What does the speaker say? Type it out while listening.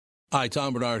Hi,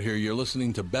 Tom Bernard here. You're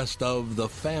listening to Best of the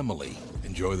Family.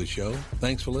 Enjoy the show.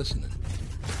 Thanks for listening.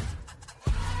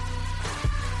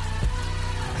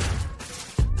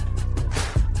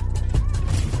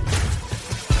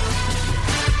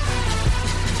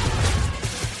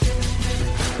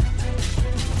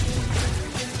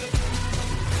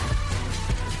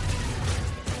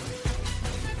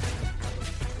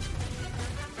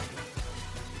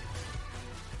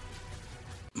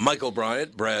 Michael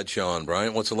Bryant, Bradshaw and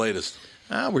Bryant, what's the latest?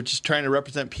 We're just trying to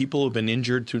represent people who've been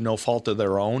injured through no fault of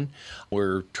their own.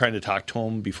 We're trying to talk to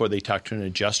them before they talk to an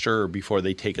adjuster or before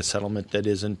they take a settlement that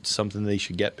isn't something they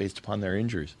should get based upon their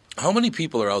injuries. How many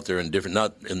people are out there in different,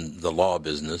 not in the law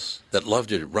business, that love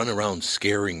to run around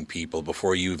scaring people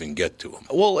before you even get to them?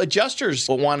 Well, adjusters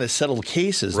want to settle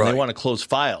cases and Right. they want to close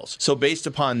files. So based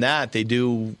upon that, they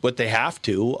do what they have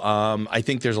to. I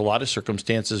think there's a lot of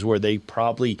circumstances where they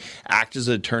probably act as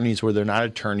attorneys where they're not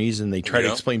attorneys and they try to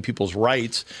explain people's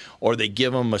rights, or they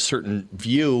give them a certain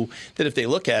view that if they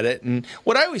look at it. And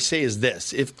what I always say is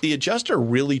this: if the adjuster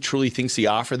really truly thinks the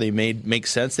offer they made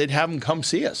makes sense, they'd have them come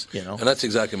see us. And that's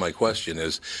exactly my question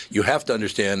is, you have to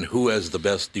understand who has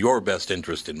your best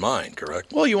interest in mind,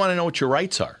 correct? Well, you want to know what your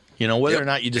rights are. Whether or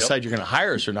not you decide you're going to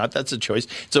hire us or not, that's a choice.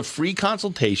 It's a free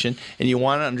consultation, and you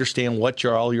want to understand what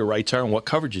all your rights are and what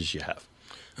coverages you have.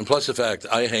 And plus the fact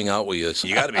I hang out with you, so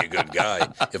you got to be a good guy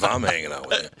if I'm hanging out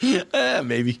with you.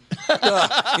 Maybe.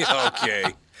 Okay.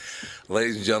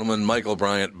 Ladies and gentlemen, Michael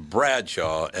Bryant,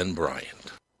 Bradshaw and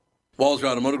Bryant. Walser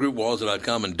Automotive Group,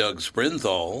 Walser.com, and Doug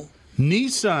Sprinthal.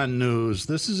 Nissan news.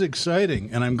 This is exciting,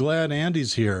 and I'm glad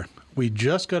Andy's here. We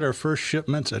just got our first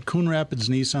shipments at Coon Rapids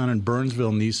Nissan and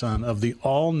Burnsville Nissan of the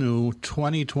all-new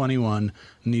 2021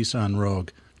 Nissan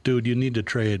Rogue. Dude, you need to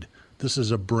trade. This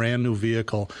is a brand-new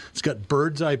vehicle. It's got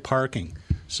bird's-eye parking.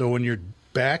 So when you're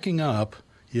backing up,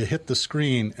 you hit the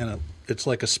screen, and it's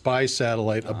like a spy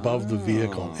satellite above the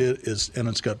vehicle. It is, and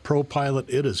it's got ProPilot.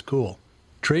 It is cool.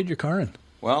 Trade your car in.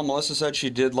 Well, Melissa said she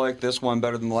did like this one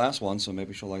better than the last one, so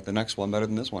maybe she'll like the next one better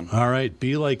than this one. All right,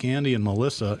 be like Andy and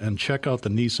Melissa and check out the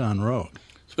Nissan Rogue.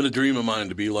 It's been a dream of mine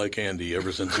to be like Andy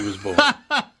ever since he was born.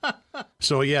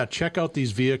 So, yeah, check out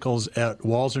these vehicles at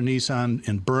Walser Nissan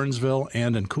in Burnsville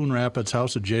and in Coon Rapids,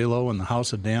 House of J-Lo and the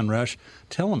House of Dan Resch.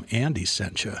 Tell them Andy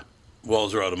sent you.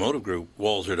 Walser Automotive Group,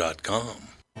 Walser.com.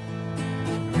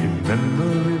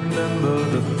 Remember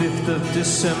the 5th of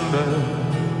December.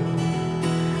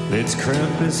 It's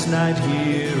Krampus night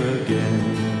here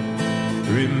again.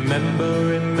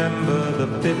 Remember the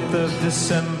 5th of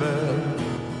December.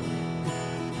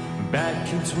 Bad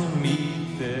kids will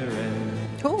meet their end.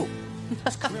 Oh.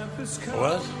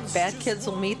 What? Bad kids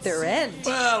will meet their end.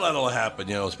 Well, that'll happen,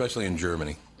 especially in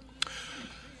Germany.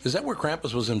 Is that where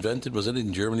Krampus was invented? Was it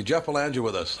in Germany? Jeff Belanger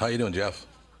with us. How you doing, Jeff?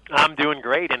 I'm doing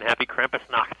great, and happy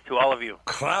Krampusnacht to all of you.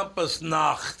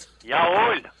 Krampusnacht.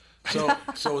 Jawohl.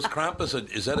 So is Krampus,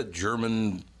 is that a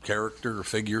German character or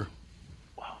figure?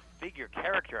 Well, figure,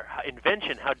 character,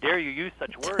 invention, how dare you use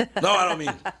such words? No, I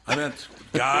meant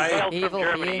guy. He hails from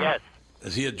Germany, yes.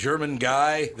 Is he a German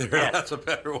guy? Yes. That's a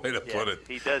better way to put it.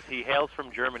 He does. He hails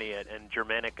from Germany and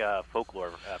Germanic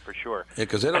folklore, for sure. Yeah,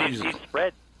 because they don't use he's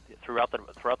spread throughout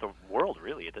the world,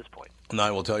 really, at this point. And I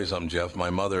will tell you something, Jeff.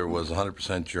 My mother was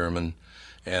 100% German,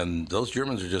 and those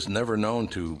Germans are just never known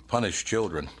to punish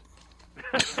children.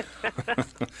 You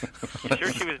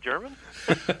sure she was German?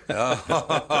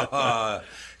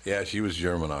 Yeah, she was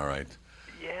German, all right.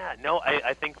 Yeah, no,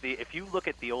 I think if you look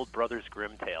at the old Brothers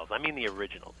Grimm tales, I mean the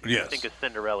originals. If you think of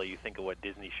Cinderella, you think of what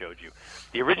Disney showed you.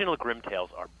 The original Grimm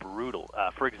tales are brutal.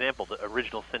 For example, the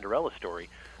original Cinderella story,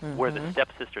 where the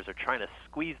stepsisters are trying to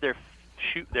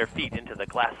shoot their feet into the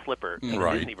glass slipper in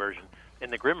the Disney version. In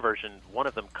the Grimm version, one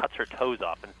of them cuts her toes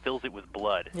off and fills it with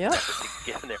blood. Yeah. To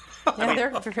get in there.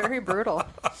 Yeah, they're very brutal.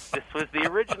 This was the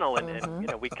original,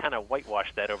 and we kind of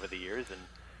whitewashed that over the years.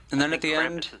 And then at the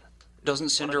end, doesn't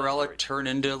Cinderella turn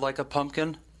into like a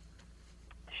pumpkin?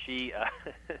 She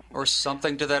or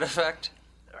something to that effect.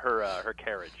 Her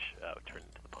carriage turned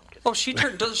into the pumpkin. Oh,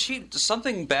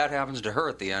 something bad happens to her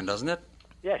at the end, doesn't it?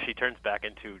 Yeah, she turns back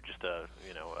into just a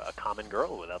common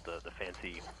girl without the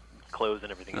fancy clothes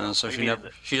and everything else. So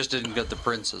she just didn't get the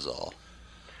prince is all.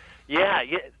 Yeah.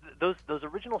 Those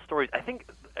original stories. I think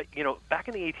back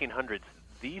in the 1800s,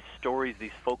 these stories,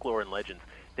 these folklore and legends,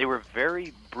 they were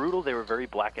very brutal. They were very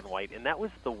black and white, and that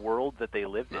was the world that they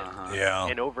lived in. Yeah.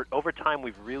 And over time,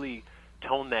 we've really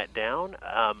toned that down.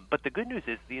 But the good news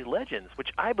is these legends,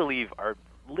 which I believe are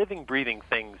living, breathing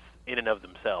things in and of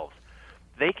themselves,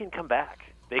 they can come back.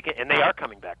 And they are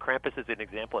coming back. Krampus is an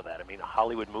example of that. I mean, a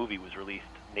Hollywood movie was released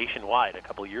nationwide a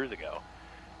couple of years ago,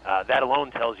 That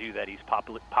alone tells you that he's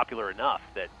popular enough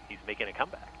that he's making a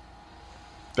comeback.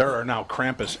 There are now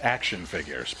Krampus action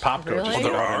figures. Popco Really? just came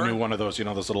There out with are? a new one of those,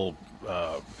 those little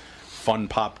fun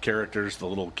pop characters.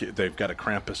 They've got a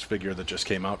Krampus figure that just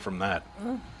came out from that.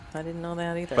 I didn't know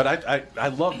that either. But I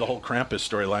love the whole Krampus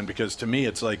storyline because to me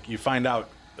it's like you find out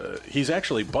he's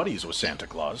actually buddies with Santa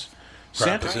Claus.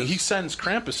 He sends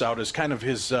Krampus out as kind of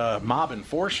his mob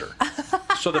enforcer,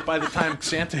 so that by the time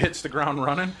Santa hits the ground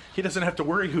running, he doesn't have to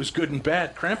worry who's good and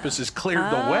bad. Krampus has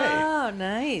cleared the way. Oh,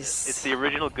 nice. It's the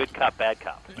original good cop, bad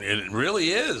cop. It really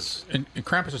is. And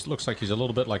Krampus just looks like he's a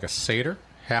little bit like a satyr,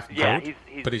 half goat. Yeah, he's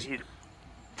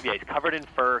covered in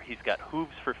fur. He's got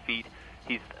hooves for feet.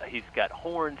 He's got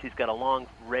horns. He's got a long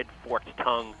red forked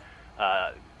tongue.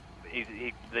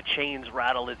 The chains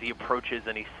rattle as he approaches,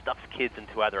 and he stuffs kids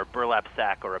into either a burlap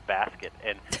sack or a basket.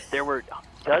 And there were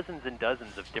dozens and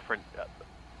dozens of different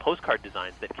postcard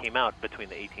designs that came out between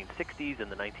the 1860s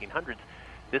and the 1900s.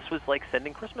 This was like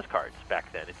sending Christmas cards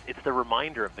back then. It's the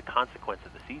reminder of the consequence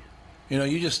of the season. You know,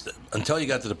 you just, until you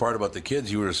got to the part about the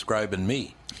kids, you were describing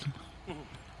me.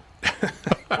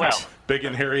 Well, Big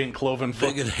and hairy and cloven foot.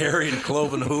 Big and hairy and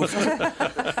cloven hoof.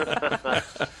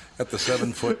 Got the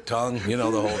 7-foot tongue, the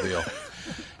whole deal.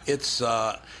 It's,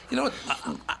 you know what,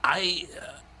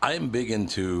 I'm big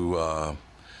into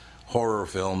horror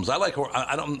films. I like horror.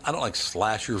 I don't like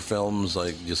slasher films,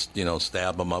 like just,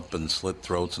 stab them up and slit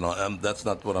throats and all. That's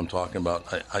not what I'm talking about.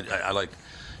 I like,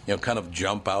 kind of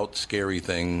jump out scary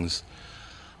things.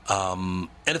 And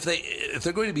if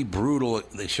they're going to be brutal,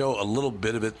 they show a little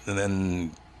bit of it and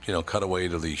then cut away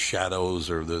to the shadows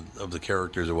or of the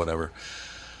characters or whatever.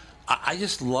 I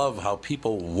just love how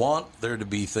people want there to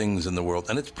be things in the world,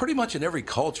 and it's pretty much in every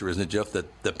culture, isn't it, Jeff?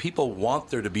 That people want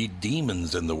there to be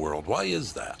demons in the world. Why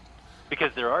is that?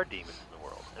 because there are demons in the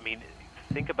world. I mean,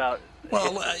 think about.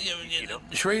 Well,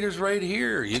 Schrader's right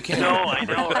here. You can't. No, I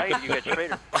know, right? You got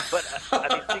Schrader. But I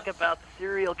mean, think about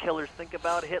serial killers. Think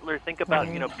about Hitler. Think about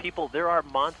people. There are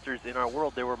monsters in our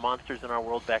world. There were monsters in our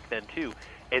world back then too,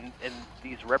 and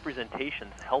these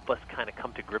representations help us kind of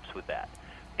come to grips with that.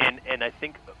 And I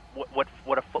think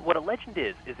what a legend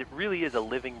is it really is a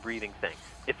living, breathing thing.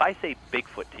 If I say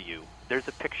Bigfoot to you, there's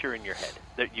a picture in your head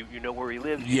that you know where he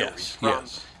lives, you know where he's from,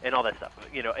 and all that stuff.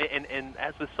 And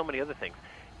as with so many other things.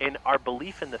 And our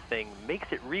belief in the thing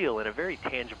makes it real in a very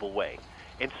tangible way.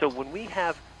 And so when we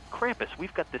have Krampus,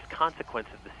 we've got this consequence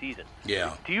of the season.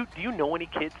 Yeah. Do you know any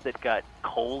kids that got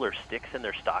coal or sticks in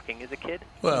their stocking as a kid?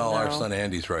 Well, our son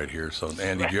Andy's right here. So,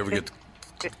 Andy, did you ever get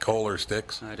coal or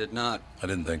sticks? I did not. I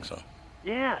didn't think so.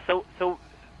 Yeah. So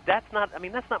that's not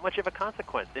much of a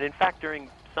consequence. And in fact, during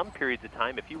some periods of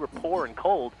time, if you were poor and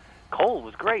cold, coal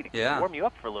was great. It could warm you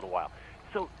up for a little while.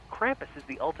 So Krampus is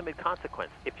the ultimate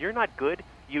consequence. If you're not good,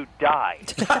 you die.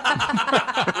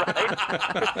 Right?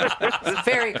 It's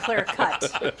very clear cut.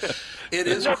 It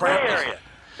is Krampus.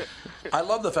 I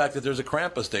love the fact that there's a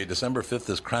Krampus Day. December 5th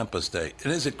is Krampus Day.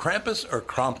 And is it Krampus or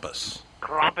Krampus?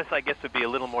 Krampus, I guess, would be a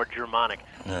little more Germanic.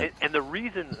 Yeah. And the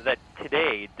reason that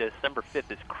today, December 5th,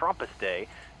 is Krampus Day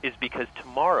is because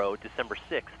tomorrow, December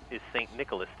 6th, is St.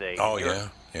 Nicholas Day. Oh, yeah.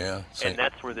 And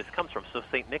that's where this comes from. So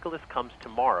St. Nicholas comes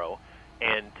tomorrow,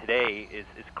 and today is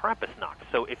Krampusnacht.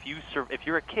 So if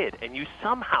you're a kid and you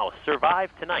somehow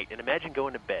survive tonight, and imagine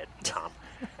going to bed, Tom,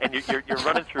 and you're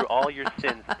running through all your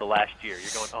sins of the last year. You're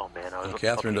going, oh man, I was.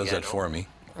 Catherine does that for me.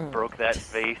 Broke that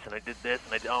vase, and I did this,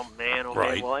 and oh man,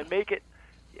 right. Well I make it.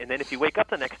 And then if you wake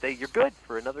up the next day, you're good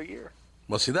for another year.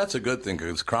 Well, see, that's a good thing,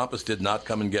 because Krampus did not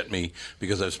come and get me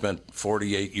because I've spent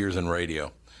 48 years in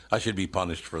radio. I should be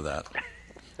punished for that.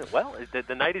 Well,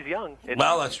 the night is young.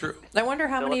 Well, that's true. I wonder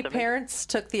how many parents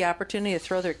took the opportunity to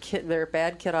throw their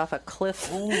bad kid off a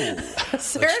cliff. Ooh,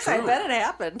 Seriously, I bet it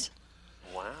happened.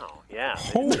 Wow, yeah.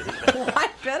 I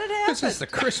bet it happened. This is the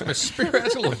Christmas spirit.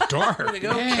 That's a little dark. Way to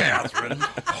go, Catherine.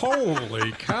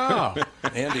 Holy cow.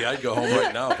 Andy, I'd go home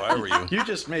right now if I were you. You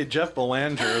just made Jeff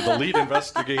Belanger, the lead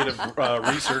investigative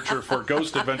researcher for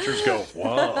Ghost Adventures, go,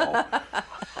 whoa.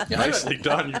 Nicely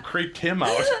done. You creeped him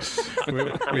out.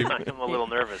 I'm a little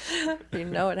nervous. You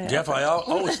know it happened. Jeff, I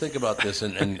always think about this,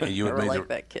 and you had made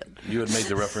that kid. You had made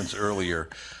the reference earlier.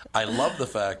 I love the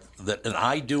fact that, and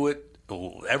I do it,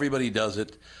 everybody does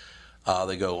it.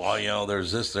 They go, oh,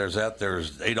 there's this, there's that,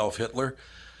 there's Adolf Hitler.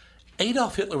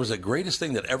 Adolf Hitler was the greatest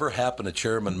thing that ever happened to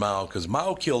Chairman Mao, because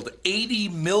Mao killed 80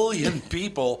 million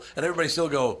people, and everybody still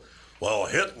go, well,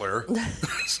 Hitler.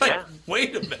 It's like,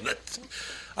 wait a minute.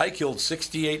 I killed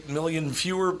 68 million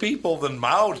fewer people than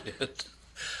Mao did.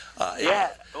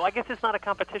 Well, I guess it's not a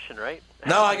competition, right?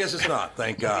 No, I guess it's not,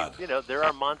 thank God. There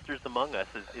are monsters among us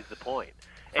is the point.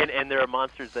 And there are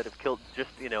monsters that have killed just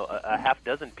a half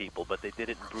dozen people, but they did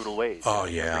it in brutal ways. Oh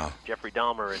yeah, Jeffrey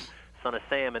Dahmer and Son of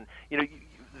Sam, and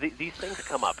these things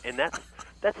come up, and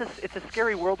it's a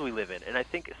scary world we live in. And I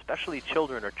think especially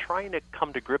children are trying to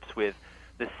come to grips with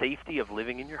the safety of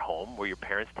living in your home, where your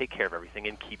parents take care of everything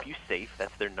and keep you safe.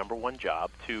 That's their number one job.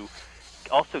 To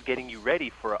also getting you ready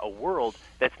for a world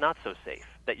that's not so safe,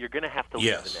 that you're going to have to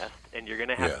leave the nest, and you're going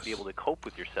to have to be able to cope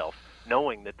with yourself,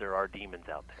 knowing that there are demons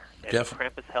out there. And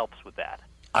Krampus helps with that.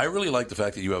 I really like the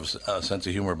fact that you have a sense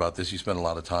of humor about this. You spend a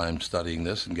lot of time studying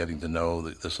this and getting to know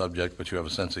the subject, but you have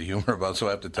a sense of humor about it, so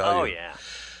I have to tell you. Oh,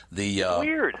 yeah.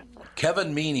 Weird.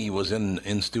 Kevin Meaney was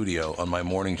in studio on my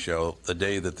morning show the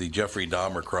day that the Jeffrey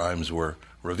Dahmer crimes were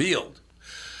revealed.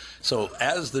 So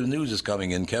as the news is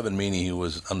coming in, Kevin Meaney, who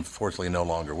was unfortunately no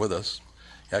longer with us,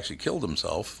 he actually killed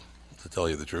himself, to tell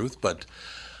you the truth, but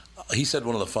he said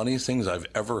one of the funniest things I've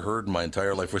ever heard in my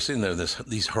entire life. We're sitting there,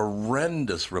 these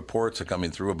horrendous reports are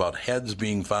coming through about heads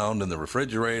being found in the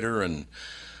refrigerator and,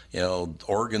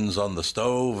 organs on the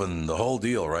stove and the whole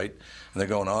deal, right? And they're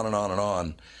going on and on and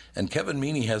on. And Kevin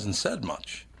Meaney hasn't said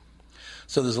much.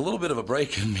 So there's a little bit of a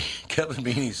break in me. Kevin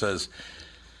Meaney says,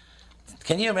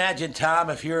 "Can you imagine, Tom,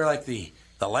 if you're like the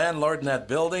landlord in that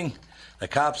building? The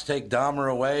cops take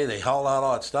Dahmer away, they haul out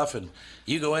all that stuff, and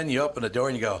you go in, you open the door,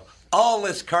 and you go, all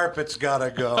this carpet's gotta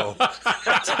go."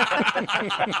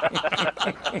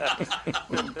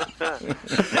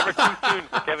 Never too soon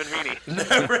for Kevin Meaney.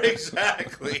 Never,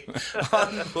 exactly.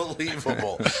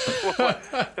 Unbelievable.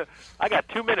 I got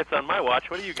 2 minutes on my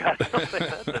watch. What do you got?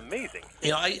 That's amazing.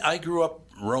 I grew up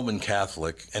Roman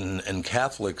Catholic, and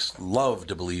Catholics love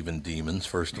to believe in demons,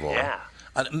 first of all. Yeah.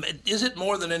 Is it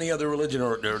more than any other religion,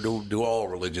 or do all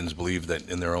religions believe that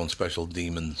in their own special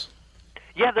demons?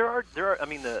 Yeah, there are. I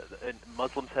mean, the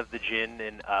Muslims have the jinn,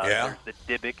 and there's the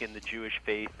Dybbuk in the Jewish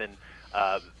faith, and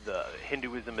the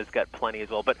Hinduism has got plenty as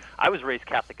well. But I was raised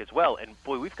Catholic as well, and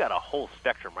boy, we've got a whole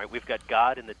spectrum, right? We've got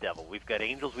God and the devil, we've got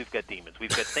angels, we've got demons,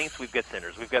 we've got saints, we've got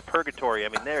sinners, we've got purgatory. I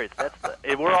mean, that's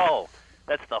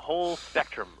the whole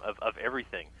spectrum of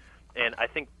everything. And I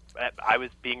think I was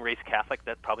being raised Catholic,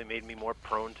 that probably made me more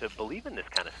prone to believe in this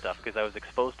kind of stuff because I was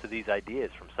exposed to these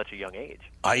ideas from such a young age.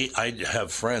 I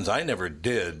have friends, I never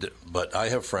did, but I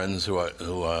have friends who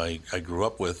I grew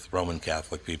up with, Roman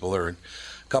Catholic people. There are a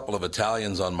couple of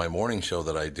Italians on my morning show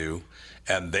that I do,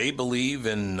 and they believe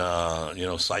in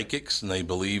psychics, and they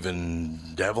believe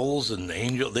in devils and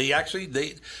angels.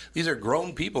 These are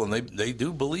grown people, and they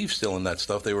do believe still in that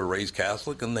stuff. They were raised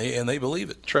Catholic, and they believe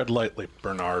it. Tread lightly,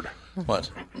 Bernard. What?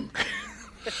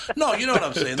 No, you know what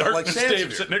I'm saying. Darkness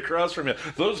Dave sitting across from you.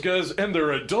 Those guys, and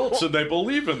they're adults, and they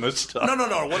believe in this stuff.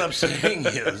 No. What I'm saying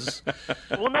is...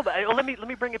 Well, no, but let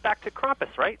me bring it back to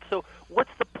Krampus, right? So what's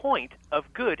the point of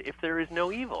good if there is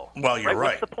no evil? Well, you're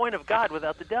right. What's the point of God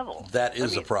without the devil? That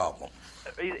is a problem.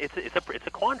 It's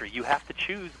a quandary. You have to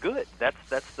choose good. That's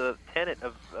the tenet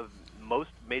of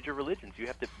most major religions. You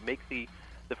have to make the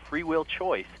free will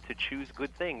choice to choose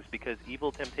good things because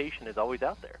evil temptation is always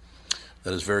out there.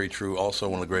 That is very true. Also,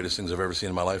 one of the greatest things I've ever seen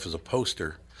in my life is a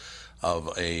poster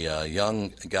of a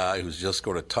young guy who's just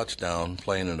scored a touchdown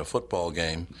playing in a football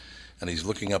game, and he's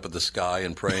looking up at the sky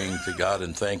and praying to God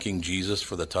and thanking Jesus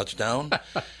for the touchdown.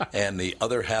 And the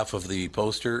other half of the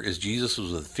poster is Jesus with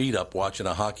his feet up watching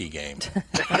a hockey game.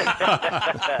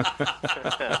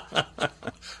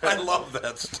 I love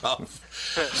that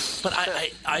stuff. But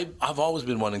I've always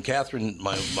been one, and Catherine,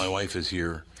 my wife, is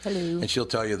here. Hello. And she'll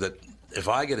tell you that if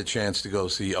I get a chance to go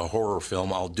see a horror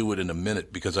film, I'll do it in a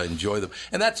minute because I enjoy them.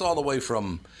 And that's all the way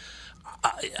from,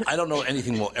 I don't know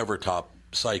anything will ever top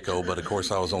Psycho, but of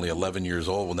course I was only 11 years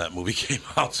old when that movie came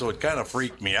out, so it kind of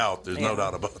freaked me out. There's no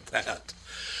doubt about that.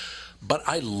 But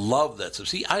I love that stuff.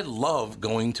 See, I love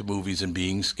going to movies and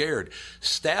being scared.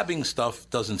 Stabbing stuff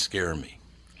doesn't scare me.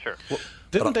 Sure. Well,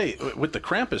 didn't they, with the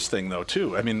Krampus thing, though,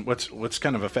 too, I mean, what's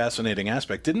kind of a fascinating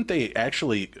aspect, didn't they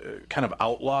actually kind of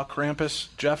outlaw Krampus,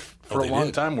 Jeff, for a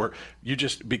long time, where you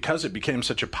just, because it became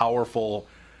such a powerful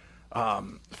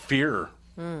fear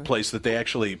place that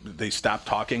they stopped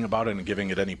talking about it and giving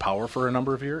it any power for a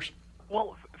number of years?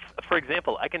 Well, for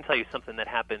example, I can tell you something that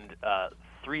happened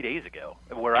 3 days ago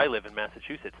where I live in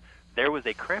Massachusetts. There was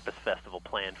a Krampus festival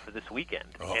planned for this weekend,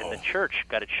 and the church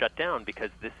got it shut down because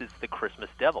this is the Christmas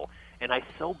devil. And I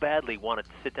so badly wanted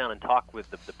to sit down and talk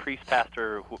with the priest,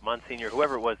 pastor, Monsignor,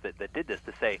 whoever it was that did this,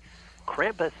 to say,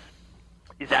 Krampus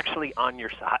is actually on your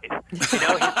side.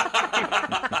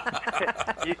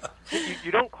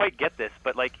 You don't quite get this,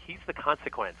 but like he's the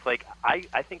consequence. Like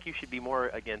I think you should be more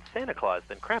against Santa Claus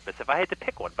than Krampus if I had to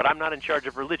pick one. But I'm not in charge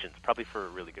of religions, probably for a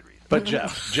really good reason. But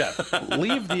Jeff,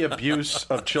 leave the abuse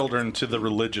of children to the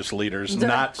religious leaders,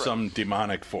 not some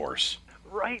demonic force.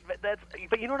 Right,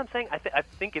 but you know what I'm saying? I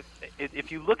think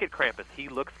if you look at Krampus, he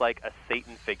looks like a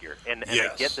Satan figure, and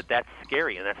yes. I get that that's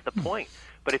scary, and that's the point.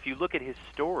 But if you look at his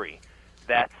story,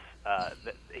 that's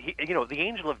the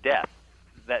angel of death,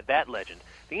 that legend.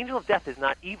 The angel of death is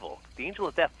not evil. The angel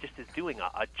of death just is doing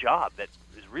a job that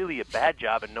is really a bad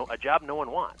job and a job no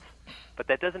one wants. But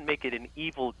that doesn't make it an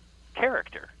evil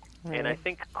character. Mm-hmm. And I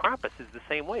think Krampus is the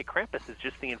same way. Krampus is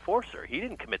just the enforcer. He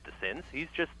didn't commit the sins. He's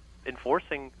just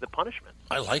enforcing the punishment.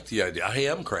 I like the idea. I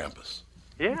am Krampus.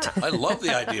 Yeah. I love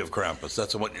the idea of Krampus.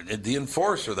 That's the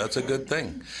enforcer. That's a good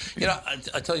thing. You know,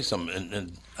 I tell you something,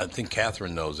 and I think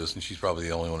Catherine knows this, and she's probably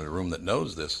the only one in the room that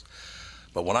knows this.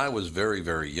 But when I was very,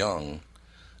 very young,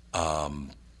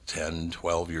 10,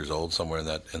 12 years old, somewhere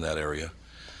in that area,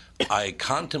 I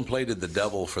contemplated the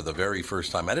devil for the very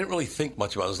first time. I didn't really think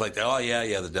much about it. I was like, oh,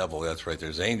 yeah, the devil. That's right.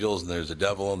 There's angels, and there's a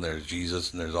devil, and there's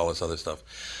Jesus, and there's all this other stuff.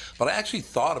 But I actually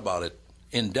thought about it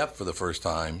in depth for the first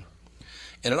time,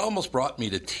 and it almost brought me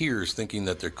to tears thinking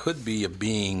that there could be a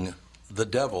being, the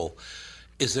devil.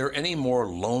 Is there any more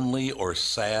lonely or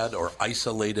sad or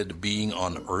isolated being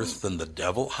on earth than the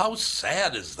devil? How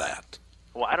sad is that?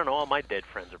 Well, I don't know. All my dead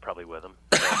friends are probably with him.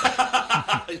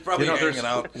 He's probably hanging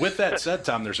out. With that said,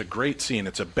 Tom, there's a great scene.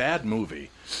 It's a bad movie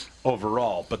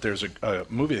overall, but there's a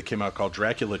movie that came out called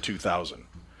Dracula 2000.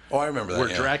 Oh, I remember that.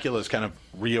 Where Dracula is kind of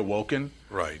reawoken.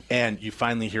 Right. And you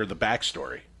finally hear the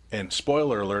backstory. And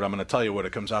spoiler alert, I'm going to tell you what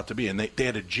it comes out to be. And they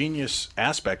had a genius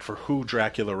aspect for who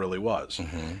Dracula really was.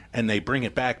 Mm-hmm. And they bring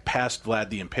it back past Vlad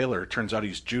the Impaler. It turns out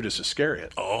he's Judas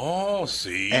Iscariot. Oh,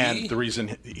 see? And the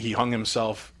reason he hung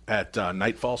himself at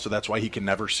nightfall, so that's why he can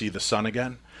never see the sun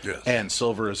again. Yes. And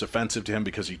silver is offensive to him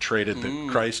because he traded the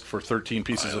Christ for 13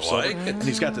 pieces of silver. And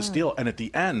he's got this deal. And at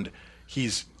the end,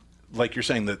 he's... like you're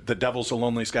saying, the devil's the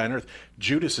loneliest guy on earth.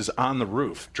 Judas is on the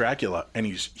roof, Dracula, and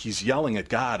he's yelling at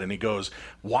God, and he goes,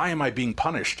 why am I being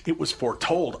punished? It was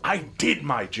foretold. I did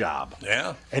my job.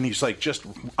 Yeah. And he's like just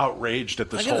outraged at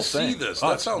this whole thing. See this.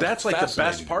 That's like the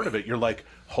best part of it. You're like,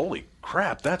 holy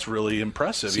crap, that's really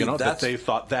impressive. See, that they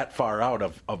thought that far out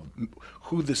of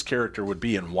who this character would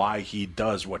be and why he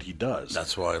does what he does.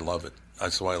 That's why I love it.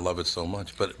 That's why I love it so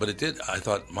much. But it did. I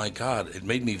thought, my God, it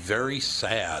made me very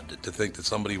sad to think that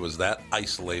somebody was that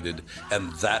isolated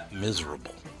and that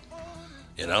miserable.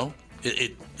 You know,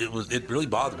 it really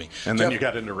bothered me. And then you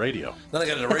got into radio. Then I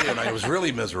got into radio, and I was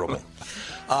really miserable.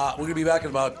 We're gonna be back in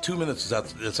about 2 minutes.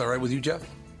 That's all right with you, Jeff?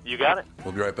 You got it.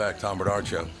 We'll be right back. Tom Bernard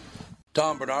Show.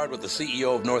 Tom Bernard with the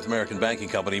CEO of North American Banking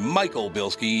Company, Michael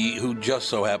Bilski, who just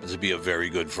so happens to be a very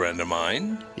good friend of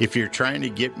mine. If you're trying to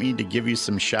get me to give you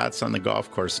some shots on the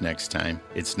golf course next time,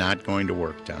 it's not going to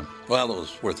work, Tom. Well, it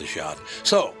was worth a shot.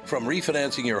 So, from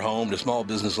refinancing your home to small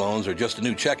business loans or just a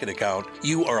new checking account,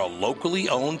 you are a locally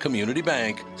owned community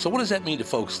bank. So what does that mean to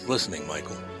folks listening,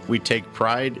 Michael? We take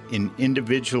pride in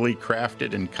individually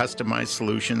crafted and customized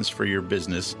solutions for your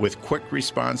business with quick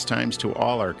response times to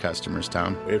all our customers,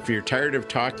 Tom. If you're tired of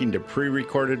talking to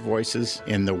pre-recorded voices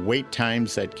and the wait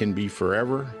times that can be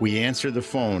forever, we answer the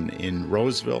phone in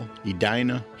Roseville,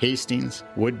 Edina, Hastings,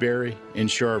 Woodbury, and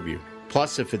Shoreview.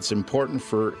 Plus, if it's important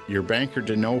for your banker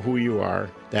to know who you are,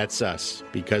 that's us,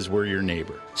 because we're your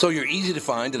neighbor. So you're easy to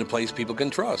find in a place people can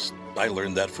trust. I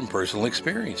learned that from personal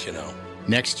experience, you know.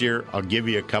 Next year, I'll give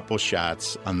you a couple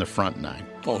shots on the front nine.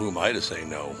 Well, who am I to say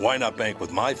no? Why not bank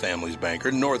with my family's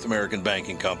banker, North American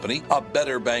Banking Company, a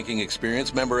better banking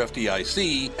experience, member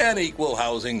FDIC, and equal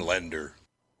housing lender.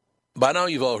 By now,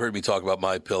 you've all heard me talk about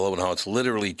MyPillow and how it's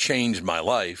literally changed my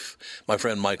life. My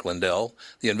friend Mike Lindell,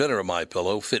 the inventor of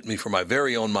MyPillow, fit me for my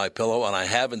very own MyPillow, and I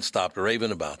haven't stopped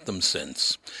raving about them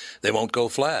since. They won't go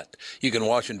flat. You can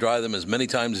wash and dry them as many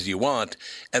times as you want,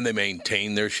 and they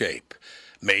maintain their shape.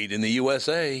 Made in the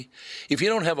USA. If you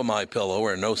don't have a MyPillow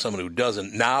or know someone who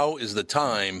doesn't, now is the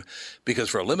time, because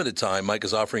for a limited time, Mike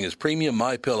is offering his premium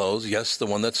MyPillows, yes, the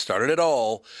one that started it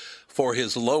all, for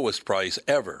his lowest price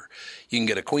ever. You can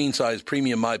get a queen-size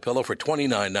premium MyPillow for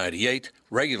 $29.98,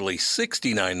 regularly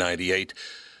 $69.98.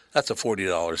 That's a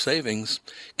 $40 savings.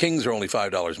 Kings are only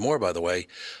 $5 more, by the way.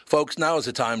 Folks, now is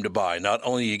the time to buy. Not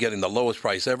only are you getting the lowest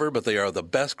price ever, but they are the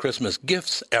best Christmas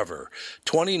gifts ever.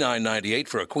 $29.98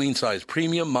 for a queen-size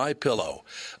premium MyPillow.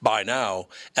 Buy now,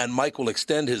 and Mike will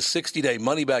extend his 60-day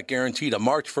money-back guarantee to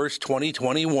March 1st,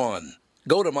 2021.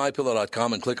 Go to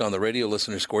MyPillow.com and click on the radio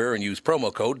listener square and use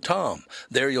promo code TOM.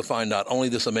 There you'll find not only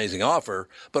this amazing offer,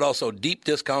 but also deep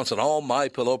discounts on all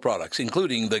MyPillow products,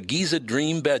 including the Giza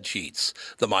Dream bed sheets,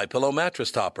 the MyPillow mattress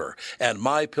topper, and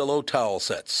MyPillow towel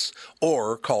sets.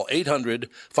 Or call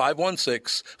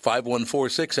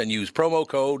 800-516-5146 and use promo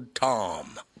code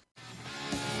TOM.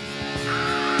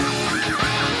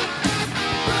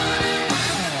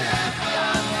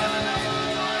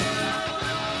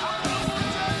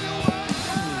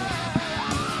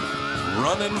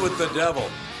 Running with the Devil.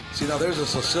 See, now there's a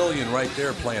Sicilian right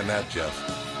there playing that, Jeff.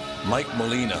 Mike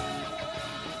Molina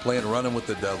playing Running with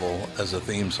the Devil as a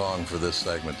theme song for this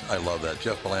segment. I love that.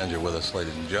 Jeff Belanger with us,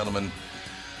 ladies and gentlemen.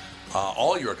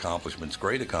 All your accomplishments,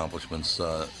 great accomplishments.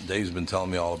 Dave's been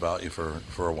telling me all about you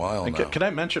for a while now. Can I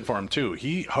mention for him, too?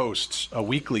 He hosts a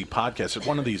weekly podcast. It's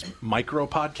one of these micro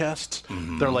podcasts.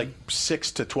 Mm-hmm. They're like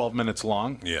 6 to 12 minutes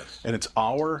long. Yes. And it's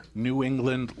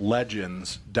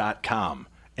OurNewEnglandLegends.com.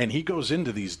 And he goes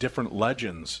into these different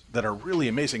legends that are really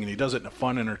amazing, and he does it in a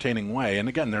fun, entertaining way. And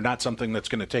again, they're not something that's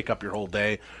going to take up your whole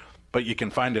day, but you can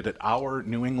find it at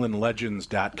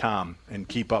OurNewEnglandLegends.com and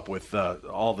keep up with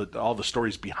all the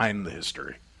stories behind the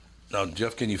history. Now,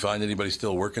 Jeff, can you find anybody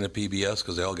still working at PBS?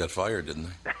 Because they all got fired, didn't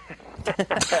they?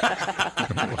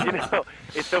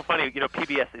 It's so funny.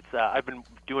 PBS. I've been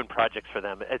doing projects for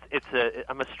them.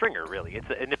 I'm a stringer, really. It's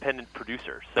an independent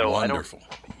producer. So wonderful.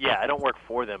 I don't work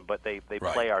for them, but they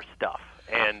play our stuff,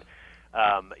 and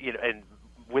and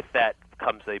with that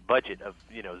comes a budget of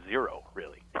zero,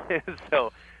 really.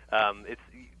 So it's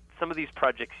some of these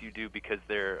projects you do because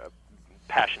they're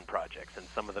passion projects, and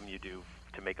some of them you do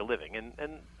to make a living, and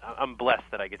I'm blessed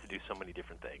that I get to do so many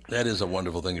different things. That is a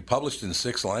wonderful thing. You published in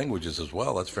 6 languages as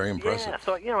well. That's very impressive. Yeah,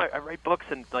 so I write books,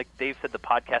 and like Dave said, the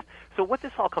podcast. So what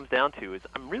this all comes down to is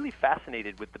I'm really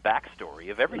fascinated with the backstory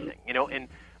of everything, and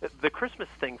the Christmas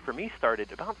thing for me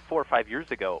started about 4 or 5 years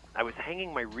ago. I was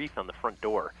hanging my wreath on the front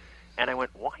door, and I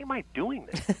went, why am I doing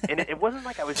this? And it wasn't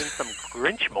like I was in some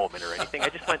Grinch moment or anything. I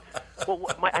just went, well,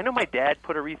 I know my dad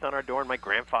put a wreath on our door, and my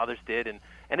grandfathers did, and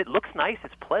it looks nice.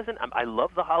 It's pleasant. I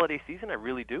love the holiday season. I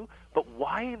really do. But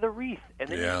why the wreath? And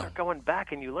then you start going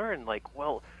back, and you learn, like,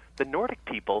 well, the Nordic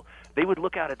people, they would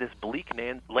look out at this bleak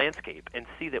landscape and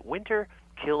see that winter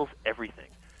kills everything.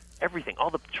 Everything. All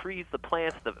the trees, the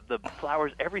plants, the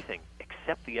flowers, everything,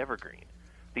 except the evergreen.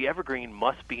 The evergreen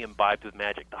must be imbibed with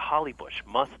magic. The holly bush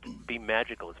must be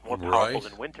magical. It's more powerful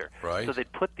than winter. Right. So they'd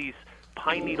put these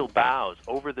pine needle boughs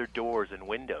over their doors and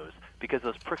windows because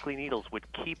those prickly needles would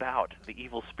keep out the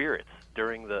evil spirits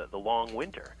during the long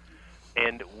winter.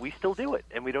 And we still do it,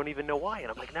 and we don't even know why.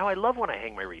 And I'm like, now I love when I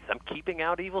hang my wreath. I'm keeping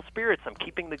out evil spirits. I'm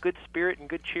keeping the good spirit and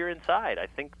good cheer inside. I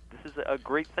think this is a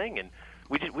great thing, and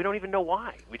we don't even know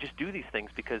why. We just do these things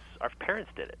because our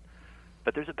parents did it.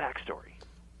 But there's a backstory.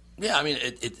 Yeah, I mean,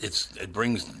 it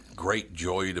brings great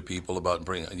joy to people about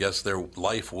yes, their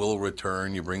life will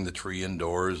return. You bring the tree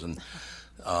indoors, and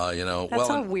That's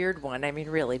a weird one. I mean,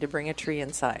 really, to bring a tree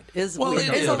inside is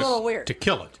weird. It's a little weird. To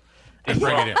kill it and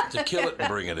bring it in. To kill it and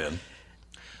bring it in.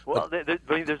 Well,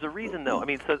 there's a reason, though. I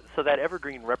mean, so that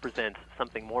evergreen represents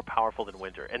something more powerful than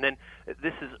winter. And then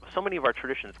so many of our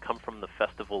traditions come from the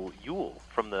festival Yule,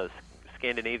 from the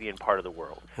Scandinavian part of the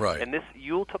world. Right. And this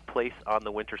Yule took place on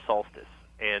the winter solstice.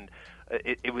 And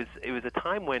it was a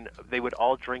time when they would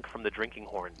all drink from the drinking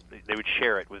horn. They would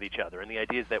share it with each other. And the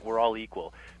idea is that we're all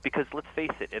equal. Because let's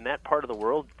face it, in that part of the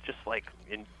world, just like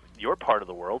in your part of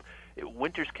the world,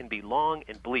 winters can be long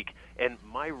and bleak, and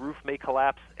my roof may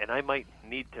collapse, and I might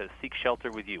need to seek shelter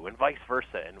with you, and vice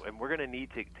versa, and we're going to need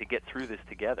to get through this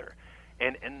together.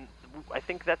 And I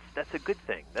think that's a good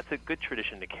thing. That's a good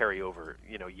tradition to carry over,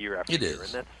 year after year.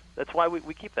 Is. And that's why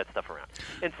we keep that stuff around.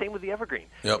 And same with the evergreen.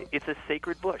 Yep. It's a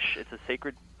sacred bush. It's a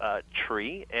sacred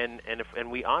tree, and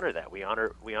we honor that. We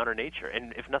honor nature.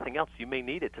 And if nothing else, you may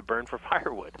need it to burn for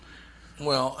firewood.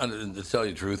 Well, and to tell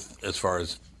you the truth, as far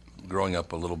as growing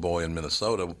up a little boy in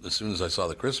Minnesota, as soon as I saw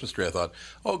the Christmas tree, I thought,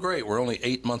 oh, great, we're only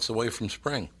 8 months away from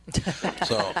spring.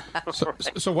 So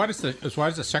why does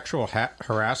the sexual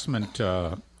harassment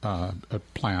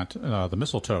plant, the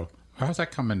mistletoe, how does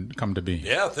that come to be?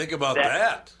 Yeah, think about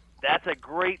that. That's a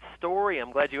great story.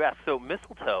 I'm glad you asked. So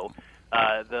mistletoe,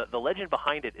 the legend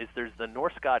behind it is there's the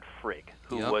Norse god Frigg,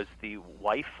 who was the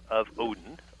wife of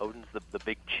Odin. Odin's the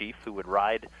big chief who would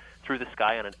ride through the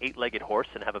sky on an 8-legged horse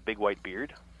and have a big white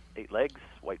beard. 8 legs,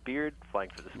 white beard, flying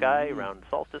through the sky around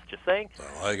solstice, just saying.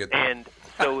 I like it. And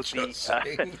so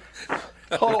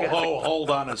hold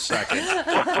on a second.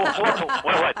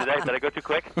 What? Did I go too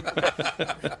quick?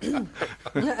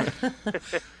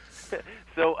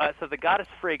 So the goddess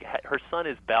Frigg, her son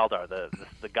is Baldar,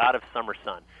 the god of summer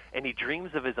sun, and he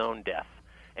dreams of his own death.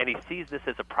 And he sees this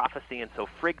as a prophecy, and so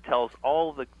Frigg tells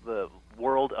all the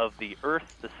world of the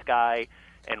earth, the sky,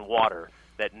 and water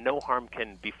that no harm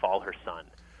can befall her son.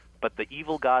 But the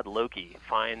evil god Loki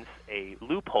finds a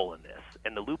loophole in this,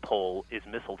 and the loophole is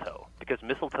mistletoe, because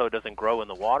mistletoe doesn't grow in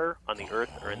the water, on the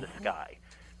earth, or in the sky.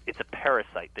 It's a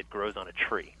parasite that grows on a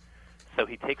tree. So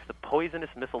he takes the poisonous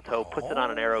mistletoe, puts it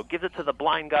on an arrow, gives it to the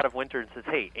blind god of winter, and says,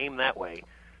 hey, aim that way,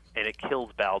 and it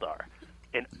kills Baldar.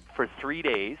 And for 3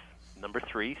 days, number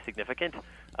 3, significant,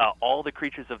 all the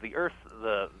creatures of the earth,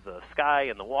 the sky,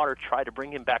 and the water try to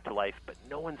bring him back to life, but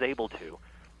no one's able to,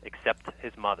 except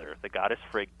his mother. The goddess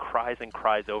Frigg cries and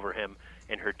cries over him,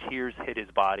 and her tears hit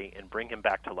his body and bring him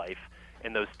back to life,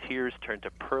 and those tears turn to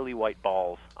pearly white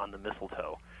balls on the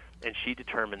mistletoe. And she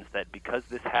determines that because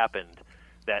this happened,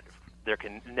 that there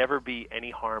can never be any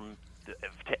harm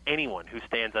to anyone who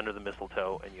stands under the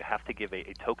mistletoe, and you have to give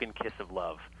a token kiss of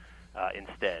love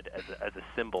instead, as a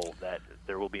symbol that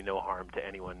there will be no harm to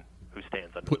anyone who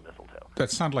stands under the mistletoe.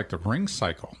 That sounds like the ring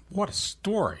cycle. What a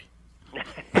story.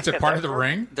 Is it part of the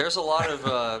ring? There's a lot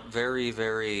of very,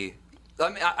 very... I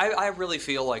mean, I really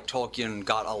feel like Tolkien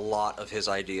got a lot of his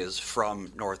ideas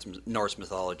from Norse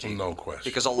mythology. No question.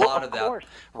 Because a lot of that,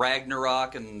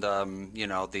 Ragnarok and,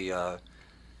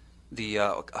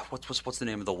 what's the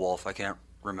name of the wolf? I can't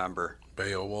remember.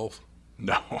 Beowulf?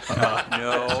 No.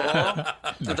 No.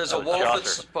 There's a wolf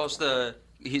that's supposed to...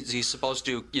 He's supposed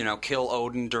to, kill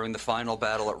Odin during the final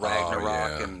battle at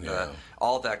Ragnarok and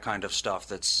all that kind of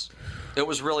stuff. It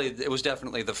was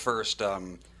definitely the first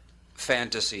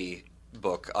fantasy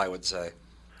book, I would say.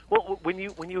 Well, when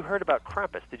you heard about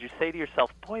Krampus, did you say to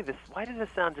yourself, "Boy, why does this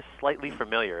sound just slightly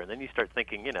familiar?" And then you start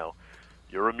thinking,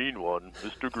 you're a mean one,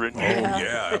 Mr. Grinch. Oh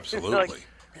yeah, absolutely.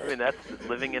 That's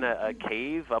living in a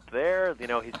cave up there.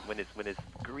 When his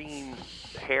green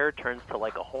hair turns to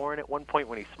like a horn at one point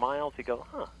when he smiles, you go,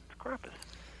 "Huh, it's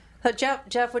Krampus."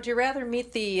 Jeff, would you rather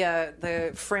meet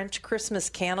the French Christmas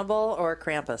cannibal or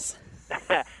Krampus?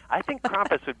 I think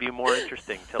Krampus would be more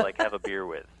interesting to have a beer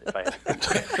with. If I had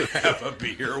have a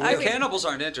beer with. Cannibals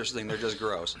aren't interesting; they're just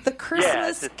gross. The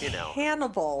Christmas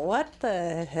cannibal. What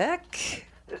the heck?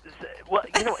 Well,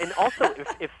 and also,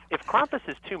 if Krampus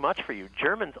is too much for you,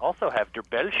 Germans also have Der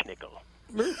Belschnickel.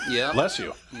 Yeah. Bless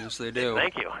you. Yes, they do.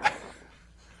 Thank you.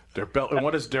 And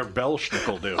what does Der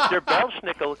Belschnickel do? Der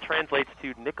Belschnickel translates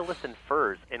to Nicholas and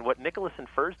Furs, and what Nicholas and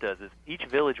Furs does is each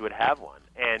village would have one,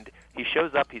 and he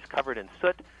shows up, he's covered in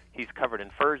soot, he's covered in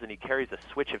furs, and he carries a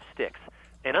switch of sticks.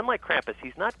 And unlike Krampus,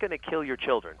 he's not going to kill your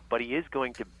children, but he is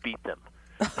going to beat them.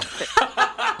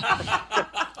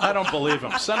 I don't believe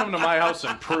him. Send him to my house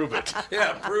and prove it.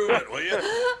 Yeah, prove it, will you?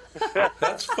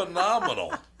 That's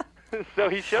phenomenal. So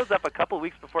he shows up a couple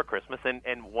weeks before Christmas,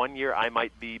 and one year I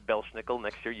might be Belschnickel,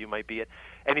 next year you might be it.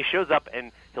 And he shows up,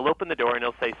 and he'll open the door, and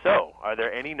he'll say, "So, are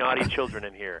there any naughty children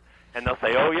in here?" And they'll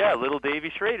say, "Oh, yeah, little Davy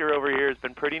Schrader over here has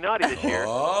been pretty naughty this year."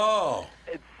 Oh.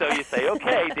 And so you say,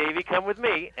 "Okay, Davy, come with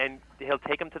me." And he'll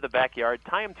take him to the backyard,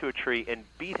 tie him to a tree, and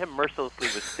beat him mercilessly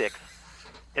with sticks.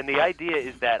 And the idea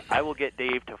is that I will get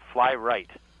Dave to fly right,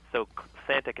 so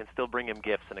Santa can still bring him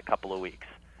gifts in a couple of weeks.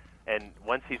 And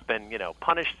once he's been,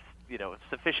 punished,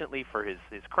 sufficiently for his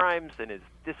crimes and his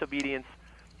disobedience,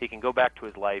 he can go back to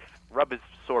his life, rub his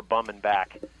sore bum and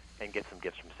back, and get some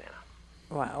gifts from Santa.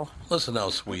 Wow. Listen how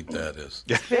sweet that is.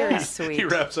 Very sweet. He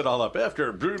wraps it all up. After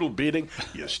a brutal beating,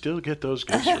 you still get those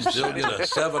gifts. You still get a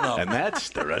 7-Up. And that's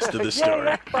the rest of the story.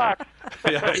 Yay, Xbox.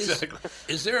 Yeah,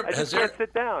 exactly. Can't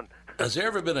sit down. Has there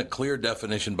ever been a clear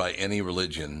definition by any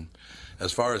religion,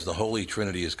 as far as the Holy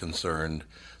Trinity is concerned,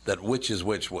 that which is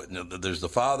which? There's the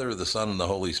Father, the Son, and the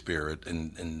Holy Spirit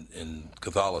in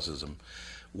Catholicism.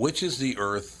 Which is the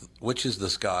earth, which is the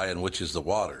sky, and which is the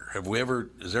water? Has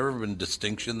there ever been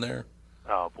distinction there?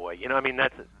 Oh boy,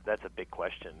 that's a big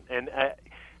question, and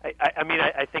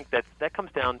I think that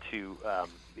comes down to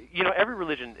every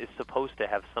religion is supposed to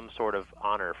have some sort of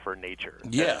honor for nature.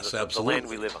 Yes, absolutely. The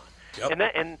land we live on.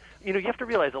 Yep. And you have to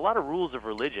realize a lot of rules of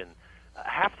religion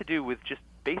have to do with just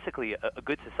basically a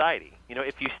good society.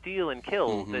 If you steal and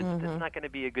kill, that's not going to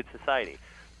be a good society.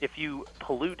 If you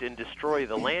pollute and destroy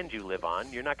the land you live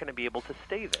on, you're not going to be able to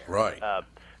stay there. Right.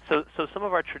 So some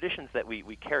of our traditions that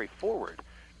we carry forward,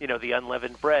 the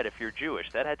unleavened bread, if you're Jewish,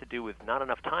 that had to do with not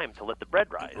enough time to let the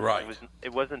bread rise. Right.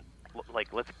 It wasn't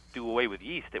like, let's do away with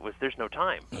yeast. It was, there's no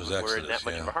time. We're in that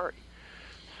much of a hurry.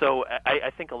 So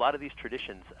I think a lot of these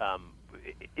traditions,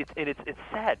 it's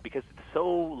sad because it's so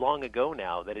long ago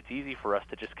now that it's easy for us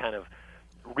to just kind of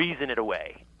reason it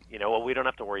away. You know, well, we don't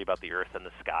have to worry about the earth and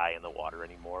the sky and the water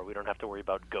anymore. We don't have to worry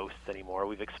about ghosts anymore.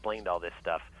 We've explained all this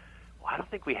stuff. Well, I don't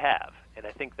think we have, and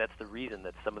I think that's the reason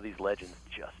that some of these legends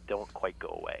just don't quite go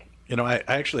away. You know, I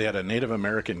actually had a Native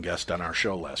American guest on our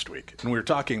show last week, and we were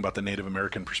talking about the Native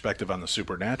American perspective on the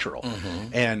supernatural,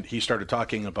 and he started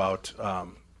talking about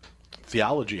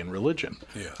theology and religion.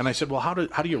 Yeah. And I said, well, how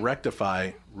do you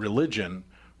rectify religion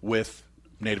with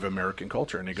Native American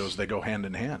culture? And he goes, they go hand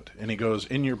in hand. And he goes,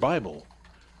 in your Bible,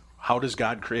 how does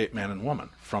God create man and woman?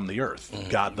 From the earth.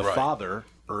 God the Father,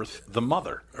 Earth the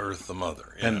Mother. Earth the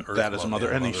Mother. Yeah, And Earth that is Mother.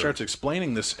 Yeah, and he mother. starts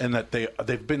explaining this, and that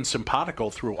they've been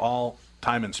sympatical through all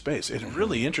time and space. It's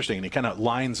really interesting, and he kind of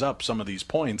lines up some of these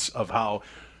points of how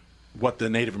what the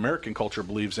Native American culture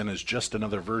believes in is just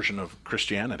another version of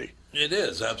Christianity. It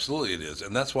is, absolutely it is.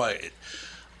 And that's why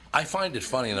I find it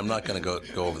funny, and I'm not going to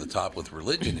go over the top with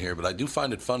religion here, but I do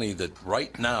find it funny that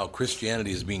right now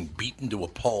Christianity is being beaten to a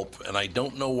pulp, and I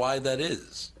don't know why that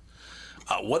is.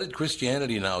 What did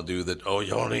Christianity now do that, you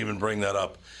don't even bring that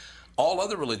up? All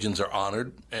other religions are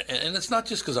honored, and it's not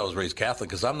just because I was raised Catholic,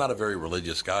 because I'm not a very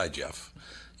religious guy, Jeff.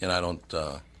 And I don't,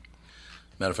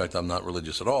 matter of fact, I'm not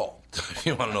religious at all, if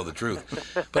you want to know the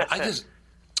truth. But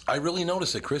I really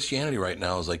notice that Christianity right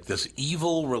now is like this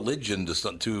evil religion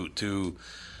to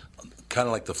kind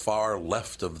of like the far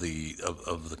left of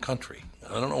the country.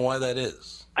 I don't know why that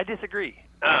is. I disagree.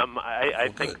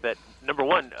 I think that, number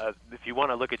one, if you want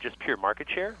to look at just pure market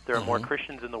share, there are more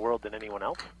Christians in the world than anyone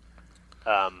else.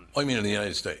 You mean in the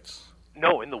United States?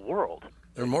 No, in the world.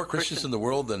 There are more Christians in the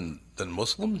world than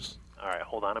Muslims? All right,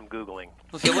 hold on, I'm Googling.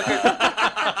 If you look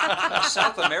at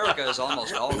South America is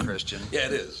almost all Christian. Yeah,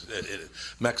 it is. It is.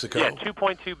 Mexico. Yeah,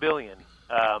 2.2 billion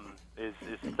is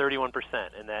 31%,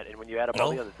 and when you add up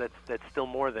all the others, that's still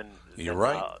more than. You're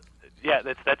right. Yeah,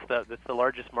 that's the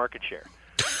largest market share.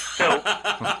 So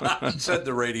said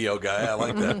the radio guy. I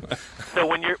like that. So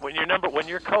when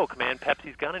you're Coke, man,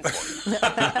 Pepsi's gunning for you.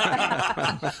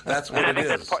 That's what it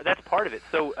is. That's part of it.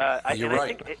 So you're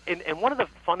right. I think, and one of the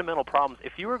fundamental problems,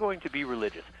 if you were going to be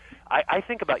religious, I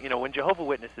think about, when Jehovah's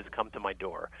Witnesses come to my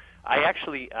door, I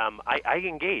actually I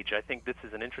engage. I think this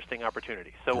is an interesting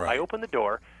opportunity. So I open the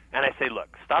door and I say,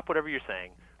 look, stop whatever you're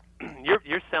saying.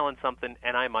 You're selling something,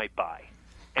 and I might buy.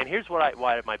 And here's why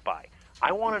I might buy.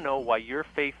 I want to know why your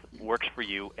faith works for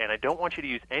you, and I don't want you to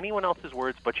use anyone else's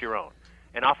words but your own.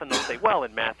 And often they'll say, well,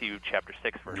 in Matthew chapter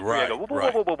 6, verse 3, I go,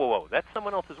 whoa, that's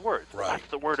someone else's words. Right. That's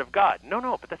the word of God.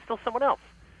 No, but that's still someone else.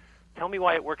 Tell me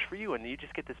why it works for you, and you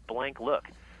just get this blank look.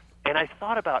 And I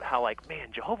thought about how,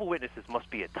 man, Jehovah's Witnesses must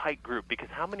be a tight group, because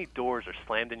how many doors are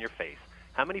slammed in your face?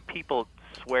 How many people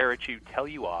swear at you, tell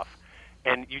you off?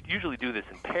 And you usually do this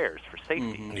in pairs for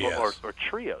safety or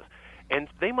trios. And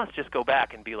they must just go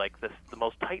back and be like the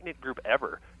most tight-knit group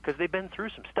ever, because they've been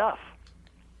through some stuff.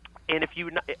 And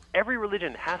every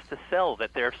religion has to sell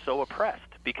that they're so oppressed,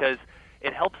 because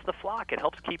it helps the flock. It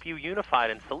helps keep you unified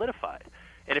and solidified.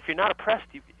 And if you're not oppressed,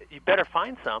 you better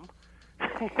find some.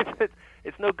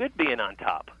 It's no good being on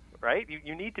top, right?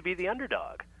 You need to be the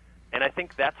underdog. And I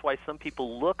think that's why some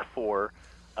people look for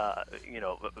us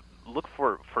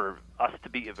to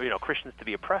be, Christians to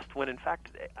be oppressed, when in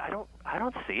fact I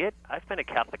don't see it. I've been a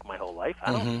Catholic my whole life.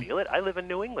 I don't feel it. I live in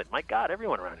New England. My God,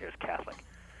 everyone around here is Catholic.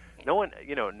 No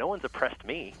one's oppressed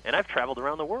me, and I've traveled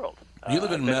around the world. You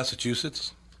live in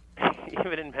Massachusetts?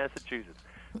 Even in Massachusetts.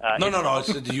 No. I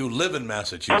said, do you live in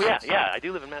Massachusetts? Oh, yeah, I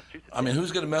do live in Massachusetts. I mean,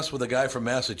 who's going to mess with a guy from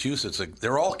Massachusetts?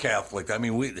 They're all Catholic. I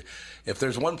mean, if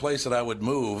there's one place that I would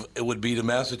move, it would be to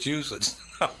Massachusetts.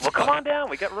 Well, come on down.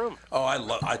 We got room. Oh,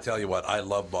 I tell you what, I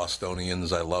love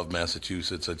Bostonians. I love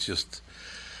Massachusetts. It's just,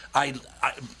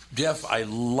 Jeff, I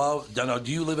love.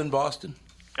 Do you live in Boston?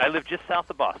 I live just south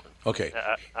of Boston. Okay.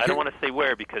 I don't want to say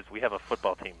where, because we have a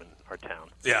football team in our town.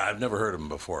 Yeah, I've never heard of them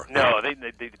before. No, they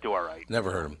do all right.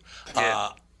 Never heard of them. Yeah.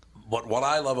 What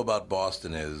I love about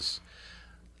Boston is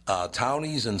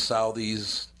townies and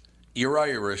southies, you're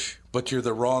Irish, but you're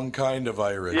the wrong kind of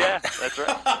Irish. Yeah, that's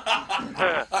right.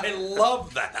 I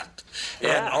love that.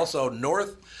 Yeah. And also, the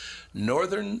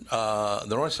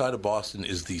north side of Boston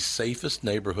is the safest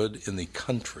neighborhood in the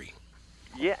country.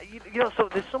 Yeah, so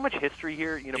there's so much history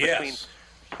here, between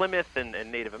Plymouth and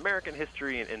Native American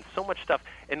history and so much stuff.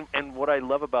 And what I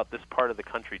love about this part of the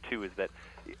country, too, is that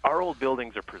our old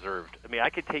buildings are preserved. I mean, I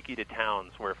could take you to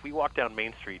towns where if we walk down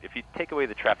Main Street, if you take away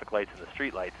the traffic lights and the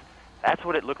street lights, that's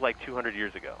what it looked like 200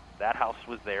 years ago. That house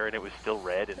was there, and it was still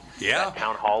red, and that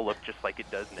town hall looked just like it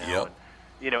does now.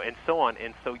 Yep. And so on.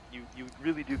 And so you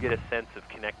really do get a sense of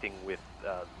connecting with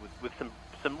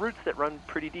some roots that run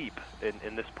pretty deep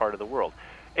in this part of the world.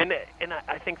 And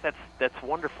I think that's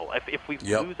wonderful. If we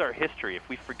lose our history, if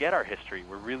we forget our history,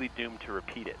 we're really doomed to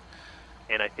repeat it.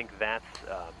 And I think that's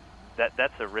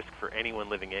a risk for anyone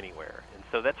living anywhere. And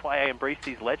so that's why I embrace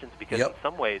these legends, because in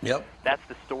some ways that's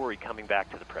the story coming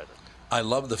back to the present. I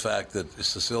love the fact that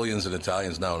Sicilians and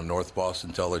Italians now in North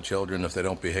Boston tell their children if they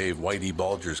don't behave, Whitey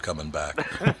Bulger's coming back.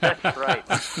 That's right.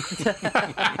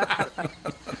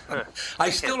 I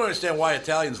still don't understand why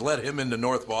Italians let him into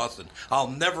North Boston. I'll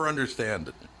never understand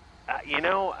it.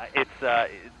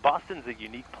 It's Boston's a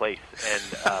unique place, and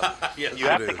yes, you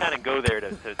have to kind of go there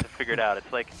to figure it out.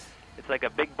 It's like a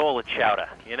big bowl of chowder,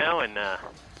 and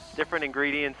different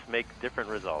ingredients make different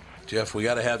results. Jeff, we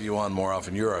got to have you on more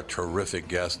often. You're a terrific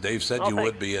guest. Dave said you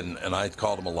would be, and I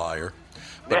called him a liar.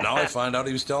 But now I find out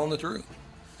he was telling the truth.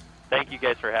 Thank you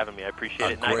guys for having me. I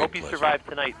appreciate it. And I hope you survive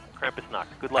tonight. Krampusnacht.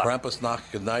 Good luck.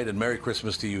 Krampusnacht, good night, and Merry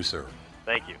Christmas to you, sir.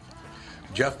 Thank you.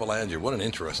 Jeff Belanger, what an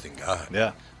interesting guy.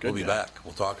 Yeah. We'll be back.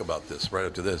 We'll talk about this right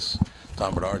after this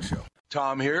Tom Bernard Show.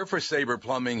 Tom here for Sabre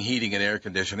Plumbing, Heating, and Air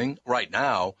Conditioning. Right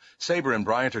now, Sabre and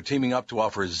Bryant are teaming up to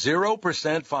offer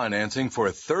 0% financing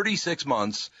for 36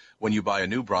 months when you buy a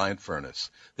new Bryant furnace.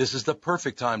 This is the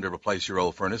perfect time to replace your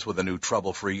old furnace with a new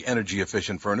trouble-free,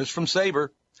 energy-efficient furnace from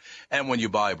Sabre. And when you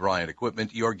buy Bryant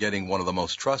equipment, you're getting one of the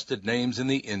most trusted names in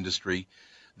the industry.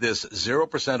 This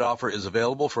 0% offer is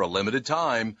available for a limited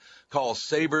time. Call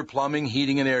Sabre Plumbing,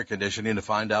 Heating, and Air Conditioning to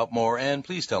find out more, and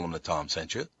please tell them that Tom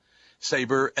sent you.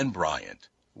 Sabre and Bryant,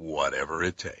 whatever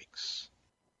it takes.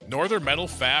 Northern Metal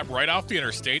Fab, right off the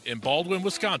interstate in Baldwin,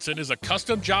 Wisconsin, is a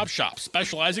custom job shop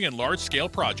specializing in large-scale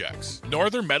projects.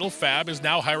 Northern Metal Fab is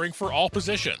now hiring for all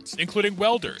positions, including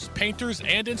welders, painters,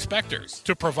 and inspectors,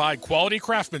 to provide quality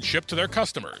craftsmanship to their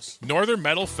customers. Northern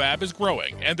Metal Fab is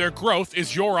growing, and their growth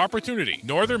is your opportunity.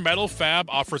 Northern Metal Fab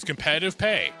offers competitive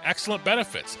pay, excellent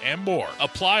benefits, and more.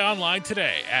 Apply online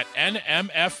today at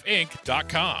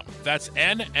nmfinc.com. That's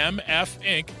nmfinc.com.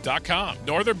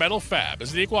 Northern Metal Fab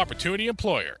is the equal opportunity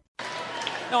employer.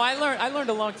 No, I learned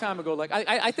a long time ago. Like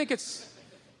I think it's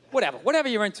whatever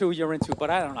you're into. But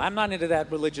I don't know. I'm not into that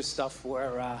religious stuff.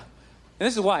 Where and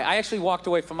this is why I actually walked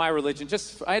away from my religion.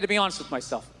 I had to be honest with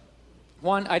myself.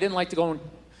 One, I didn't like going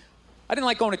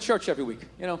to church every week.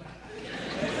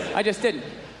 I just didn't.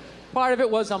 Part of it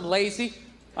was I'm lazy.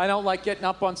 I don't like getting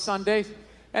up on Sundays.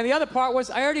 And the other part was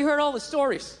I already heard all the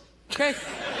stories. Okay,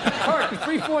 heard it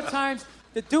 3-4 times.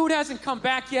 The dude hasn't come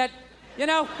back yet.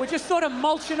 We're just sort of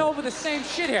mulching over the same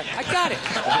shit here. I got it.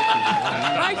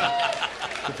 Right?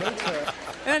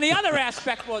 And then the other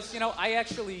aspect was, I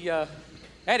actually I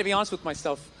had to be honest with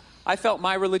myself. I felt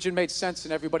my religion made sense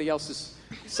and everybody else's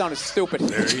sounded stupid.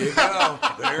 There you go.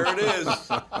 There it is.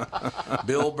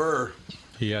 Bill Burr.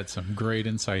 He had some great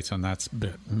insights on that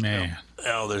bit. Man.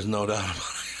 Oh, there's no doubt about it.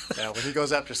 Yeah, when he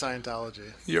goes after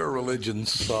Scientology. Your religion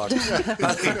sucks.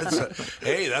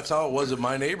 Hey, that's how it was in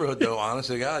my neighborhood, though. Honest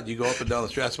to God, you go up and down the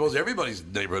street. I suppose everybody's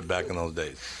neighborhood back in those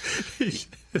days.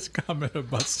 His comment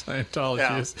about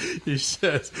Scientology is, he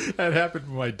says, that happened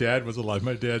when my dad was alive.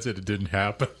 My dad said it didn't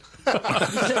happen.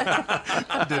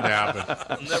 It didn't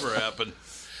happen. Never happened.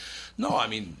 No, I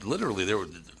mean, literally,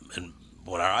 and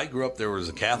when I grew up, there was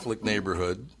a Catholic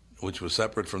neighborhood, which was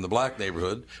separate from the black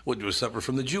neighborhood, which was separate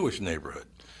from the Jewish neighborhood.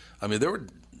 I mean, there were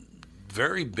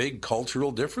very big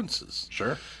cultural differences.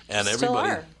 Sure. And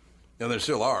everybody, and there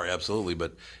still are, absolutely,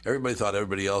 but everybody thought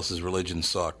everybody else's religion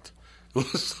sucked.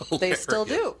 They still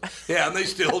do. Yeah, and they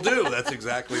still do. That's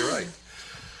exactly right.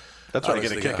 That's what I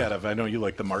get a kick out of. I know you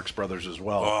like the Marx Brothers as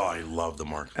well. Oh, I love the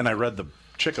Marx. And I read the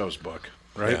Chico's book,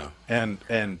 right? Yeah.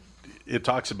 And it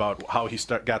talks about how he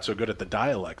got so good at the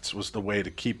dialects was the way to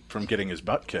keep from getting his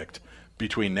butt kicked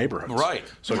between neighborhoods. Right.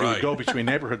 So he would go between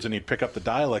neighborhoods and he'd pick up the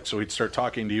dialect, so he'd start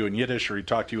talking to you in Yiddish, or he'd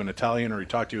talk to you in Italian, or he'd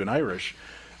talk to you in Irish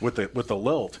with the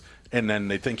lilt, and then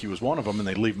they'd think he was one of them and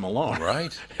they'd leave him alone.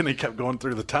 Right. And he kept going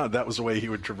through the town. That was the way he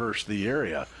would traverse the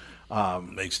area.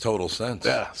 Makes total sense.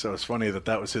 Yeah, so it's funny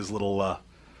that was his little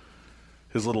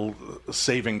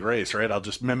saving grace, right? I'll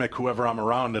just mimic whoever I'm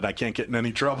around and I can't get in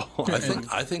any trouble.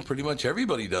 I think pretty much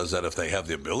everybody does that if they have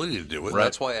the ability to do it. Right.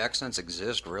 That's why accents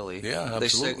exist, really. Yeah, absolutely. They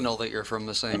signal that you're from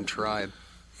the same tribe.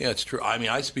 Yeah, it's true. I mean,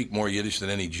 I speak more Yiddish than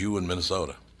any Jew in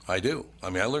Minnesota. I do. I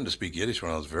mean, I learned to speak Yiddish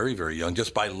when I was very, very young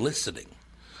just by listening.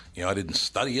 I didn't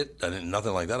study it.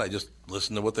 Nothing like that. I just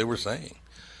listened to what they were saying.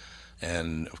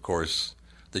 And, of course,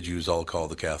 the Jews all call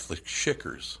the Catholics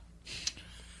shickers,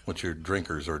 which are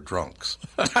drinkers or drunks.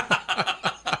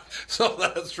 So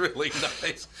that's really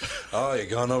nice. Oh, you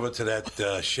going over to that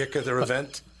Shicker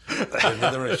event?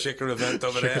 Another Shicker event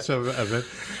over there? Event.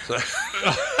 So,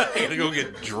 you're going to go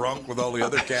get drunk with all the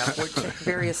other Catholics?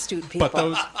 Very astute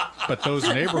people. But But those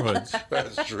neighborhoods.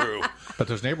 That's true. But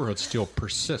those neighborhoods still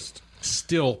persist.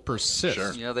 Still persist.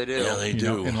 Sure. Yeah, they do. Yeah, they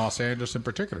do. In Los Angeles, in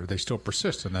particular, they still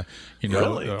persist. And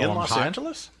really in Los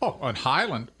Angeles? Oh, on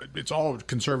Highland, it's all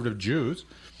conservative Jews.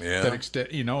 Yeah. That extent,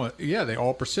 they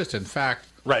all persist. In fact,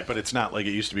 right, but it's not like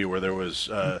it used to be where there was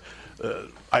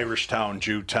Irish town,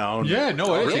 Jew town. Yeah,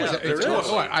 no, it is. There is.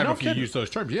 I don't know if you use those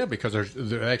terms. Yeah, because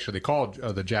they call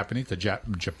the Japanese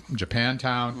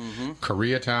Japantown,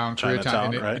 Koreatown,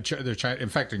 Chinatown, right? In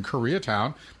fact, in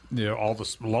Koreatown,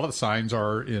 a lot of the signs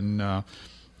are in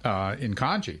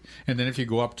kanji, and then if you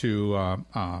go up to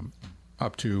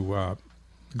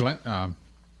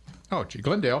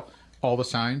Glendale, all the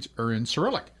signs are in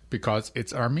Cyrillic because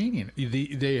it's Armenian.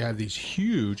 They have these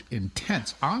huge,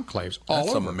 intense enclaves all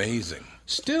over. That's amazing.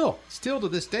 Still to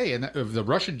this day, and the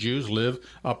Russian Jews live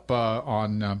up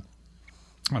on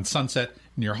Sunset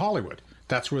near Hollywood.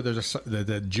 That's where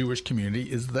the Jewish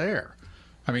community is there.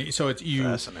 I mean, so it's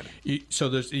so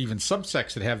there's even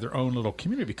subsects that have their own little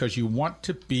community because you want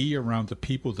to be around the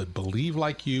people that believe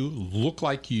like you, look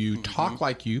like you, talk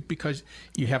like you, because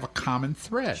you have a common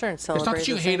thread. Sure, and it's not celebrate that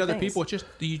you the hate same other things. people;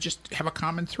 you just have a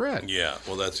common thread. Yeah,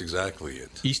 well, that's exactly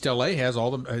it. East LA has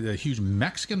all the huge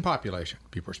Mexican population.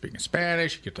 People are speaking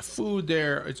Spanish. You get the food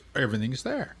there. Everything's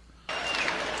there.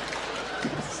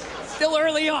 Still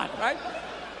early on, right?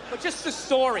 But just the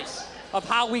stories of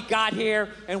how we got here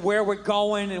and where we're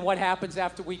going and what happens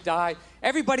after we die.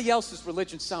 Everybody else's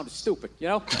religion sounded stupid,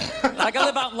 Like I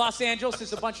live out in Los Angeles.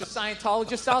 There's a bunch of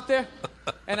Scientologists out there.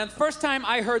 And the first time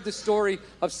I heard the story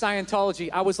of Scientology,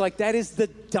 I was like, that is the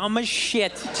dumbest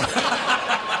shit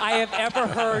I have ever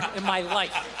heard in my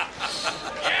life.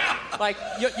 Like,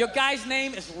 your guy's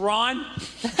name is Ron?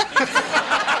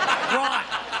 Ron.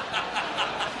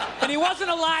 And he wasn't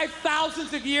alive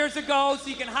thousands of years ago, so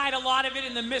you can hide a lot of it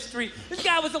in the mystery. This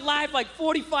guy was alive like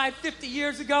 45, 50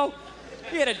 years ago.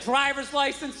 He had a driver's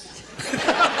license,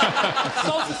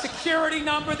 social security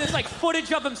number. There's like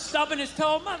footage of him stubbing his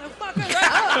toe. Motherfucker.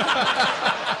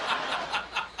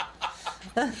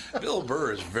 Bill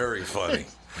Burr is very funny.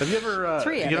 Have you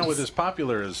ever, with as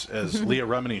popular as Mm-hmm. Leah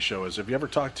Remini's show is, have you ever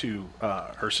talked to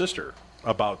her sister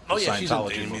about the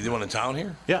Scientology she's movement? the one in town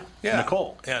here? Yeah,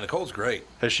 Nicole. Yeah, Nicole's great.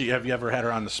 Have you ever had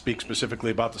her on to speak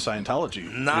specifically about the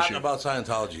Scientology Not issue? about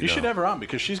Scientology, You should have her on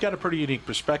because she's got a pretty unique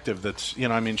perspective that's,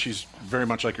 she's very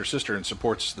much like her sister and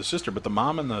supports the sister, but the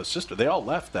mom and the sister, they all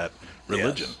left that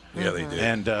religion. Yes. Yeah, they did.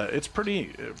 And it's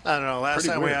pretty I don't know. Last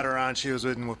time we weird. had her on, she was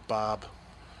in with Bob.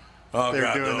 Oh, They were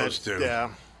God, doing those that- two. Yeah.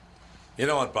 You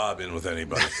don't want Bob in with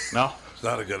anybody. No. It's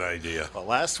not a good idea. Well,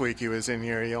 last week he was in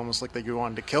here. He almost looked like he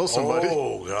wanted to kill somebody.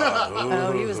 Oh, God.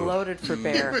 Oh, he was loaded for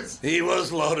bear. He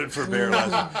was loaded for bear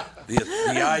last the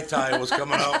eye tie was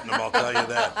coming out in him, I'll tell you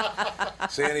that.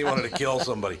 Saying he wanted to kill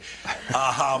somebody.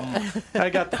 I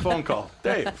got the phone call.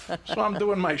 Dave, so I'm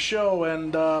doing my show,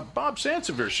 and Bob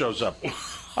Sansevier shows up.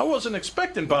 I wasn't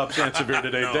expecting Bob Sansevier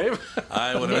today, No. Dave.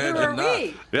 I would Neither imagine were not.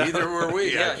 we. Neither were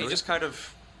we, Yeah, actually. he just kind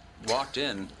of walked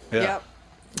in. Yeah. Yep.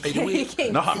 Hey, do we- He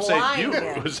came No, I'm saying you. flying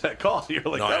in. It was that call. You're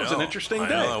like, No, that I was an know. interesting I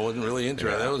day. know, that wasn't really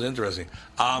interesting. That was interesting.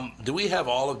 Do we have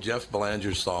all of Jeff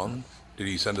Belanger's song? Did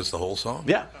he send us the whole song?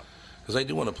 Yeah. Because I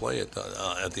do want to play it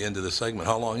at the end of the segment.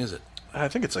 How long is it? I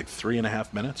think it's like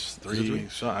 3.5 minutes. three?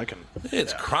 So I can.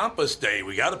 It's Krampus Day.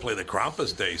 We got to play the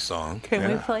Krampus Day song. Can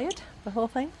we play it? The whole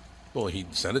thing? Well, he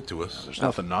sent it to us. There's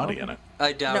nothing naughty in it.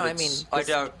 I doubt. No, I it's, mean, I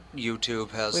doubt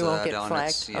YouTube has we won't that get on flagged?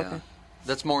 its. Yeah. Okay.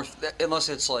 That's more unless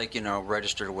it's like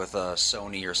registered with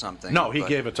Sony or something. No, he but-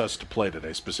 gave it to us to play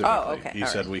today specifically. Oh, okay. He All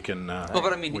said right. we can. Well,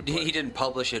 but I mean, he didn't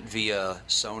publish it via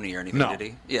Sony or anything, No. did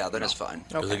he? Yeah, then it's fine.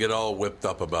 Because they get all whipped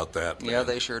up about that. Yeah, man.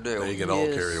 they sure do. They get all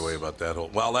Yes. carried away about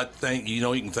that. Well, that thing, you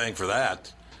can thank for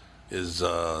that is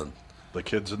The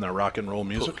kids in their rock and roll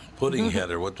music.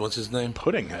 Puddinghead, or what's his name?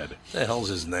 Puddinghead. What the hell's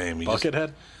his name?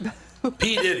 Buckethead.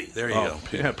 P. Diddy. There you go.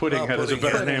 Yeah, Puddinghead is a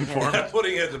better name for him.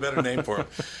 Puddinghead's a better name for him.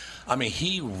 I mean,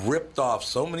 he ripped off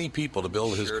so many people to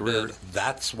build his Sure career. did.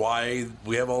 That's why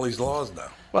we have all these laws now.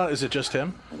 Well, is it just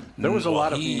him? There was a Well,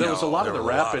 lot of he- there was a lot of there the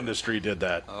were a rap lot of- industry did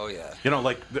that. Oh yeah.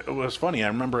 It was funny. I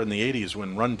remember in the '80s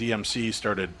when Run DMC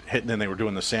started hitting, and they were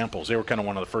doing the samples. They were kind of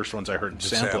one of the first ones I heard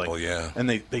sampling. sample, yeah. And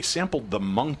they sampled the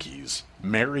Monkees,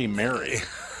 "Mary Mary."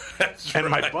 And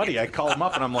my buddy, I call him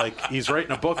up and I'm like, he's writing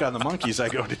a book on the Monkees. I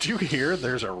go, did you hear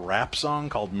there's a rap song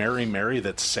called Mary Mary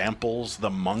that samples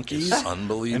the Monkees? It's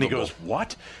unbelievable. And he goes,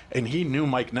 what? And he knew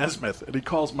Mike Nesmith. And he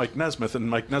calls Mike Nesmith, and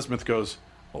Mike Nesmith goes,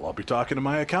 well, I'll be talking to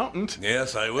my accountant.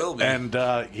 Yes, I will be. And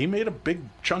he made a big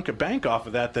chunk of bank off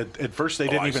of that at first they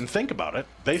didn't even think about it.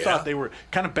 They thought they were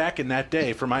kind of back in that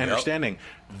day, from my understanding,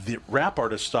 the rap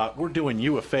artists thought, we're doing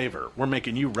you a favor. We're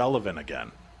making you relevant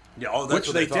again. Yeah, that's which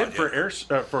what they thought,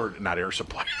 did for not Air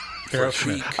Supply.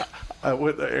 Aerosmith.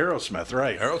 With Aerosmith,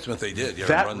 right? Aerosmith, they did. Yeah,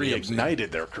 that Run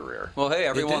reignited their career. Well, hey,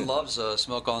 everyone loves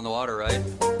Smoke on the Water, right?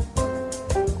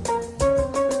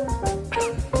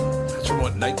 That's from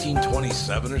what,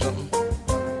 1927 or something?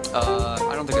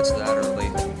 I don't think it's that early.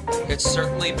 It's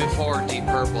certainly before Deep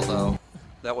Purple, though.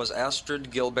 That was Astrid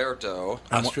Gilberto.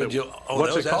 What's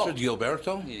Astrid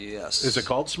Gilberto? Yes. Is it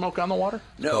called Smoke on the Water?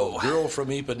 No. Girl from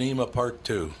Ipanema Part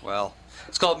 2. Well,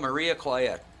 it's called Maria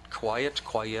Quiet. Quiet.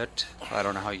 I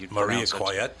don't know how you pronounce it. Maria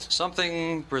Quiet?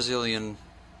 Something Brazilian.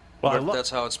 Well, that's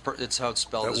how it's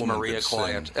spelled, is Maria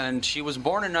Quiet. And she was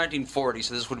born in 1940,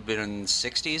 so this would have been in the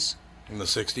 60s. In the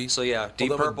 60s? So, yeah,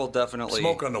 Deep Purple definitely.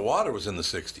 Smoke on the Water was in the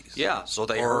 60s. Yeah, so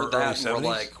they heard that and were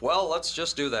like, well, let's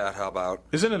just do that. How about?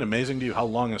 Isn't it amazing to you how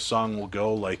long a song will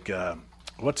go? Like,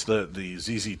 what's the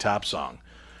ZZ Top song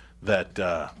that,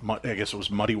 I guess it was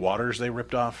Muddy Waters they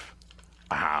ripped off?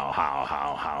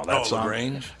 How. That song.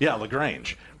 LaGrange? Yeah,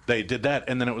 LaGrange. They did that,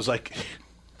 and then it was like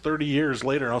 30 years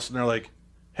later, and all of a sudden they're like,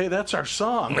 hey, that's our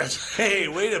song. Hey,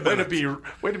 wait a minute.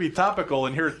 Way to be topical,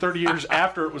 and here 30 years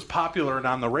after it was popular and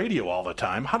on the radio all the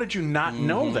time. How did you not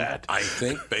know that? I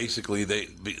think basically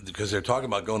because they're talking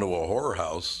about going to a horror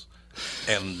house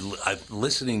and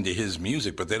listening to his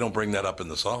music, but they don't bring that up in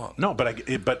the song. No, but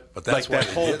that's like why that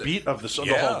they whole did it. beat of the song,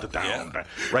 Yeah, the whole down,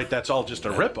 right? That's all just a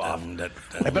ripoff.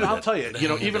 But I'll tell you,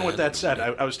 even with that said,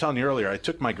 I was telling you earlier, I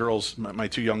took my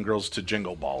two young girls to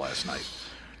Jingle Ball last night.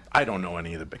 I don't know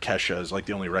any of the Kesha is like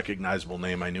the only recognizable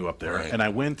name I knew up there, and I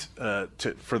went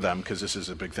for them because this is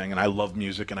a big thing, and I love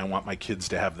music, and I want my kids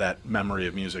to have that memory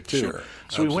of music too. Sure, so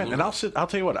absolutely. we went, and I'll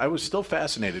tell you what, I was still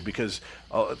fascinated because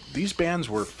these bands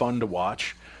were fun to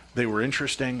watch, they were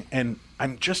interesting, and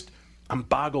I'm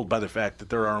boggled by the fact that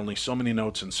there are only so many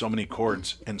notes and so many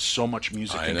chords and so much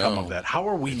music can come of that. How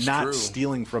are we not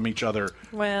stealing from each other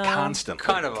constantly?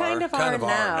 Kind of are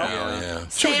now. Yeah.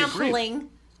 Sampling.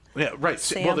 Yeah, right.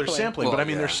 Well, they're sampling, Well, but I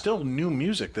mean, there's still new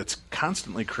music that's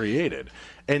constantly created.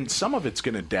 And some of it's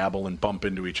going to dabble and bump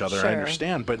into each other, I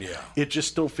understand, but it just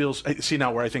still feels... See,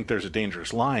 now where I think there's a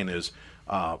dangerous line is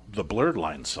the Blurred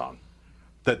Lines song.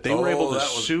 That they were able to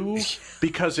sue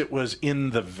because it was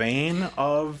in the vein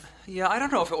of... Yeah, I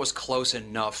don't know if it was close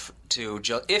enough to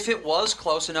if it was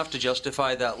close enough to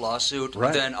justify that lawsuit,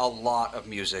 then a lot of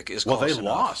music is close enough. Well, they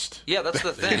lost. Yeah, that's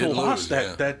the thing. They lost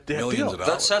that deal.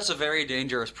 That sets a very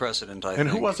dangerous precedent, I think. And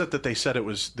who was it that they said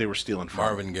they were stealing from?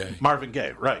 Marvin Gaye. Marvin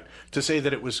Gaye, right. To say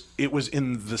that it was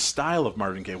in the style of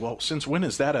Marvin Gaye. Well, since when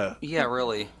is that a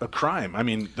crime? I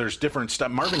mean, there's different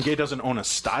stuff. Marvin Gaye doesn't own a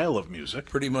style of music.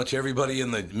 Pretty much everybody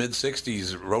in the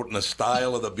mid-'60s wrote in the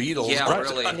style of the Beatles. Yeah,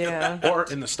 really. Yeah. Or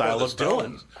in the style of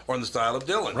Dylan. Or in the style of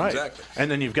Dylan, right. Exactly. And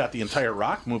then you've got the entire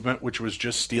rock movement, which was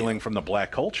just stealing from the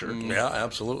black culture. Yeah,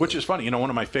 absolutely. Which is funny.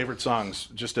 One of my favorite songs,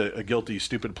 just a guilty,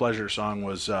 stupid pleasure song,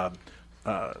 was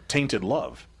Tainted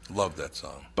Love. Love that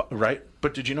song. Right?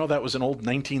 But did you know that was an old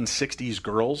 1960s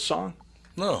girls song?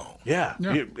 No. Yeah.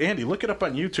 Andy, look it up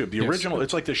on YouTube. The original,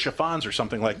 it's like the Chiffons or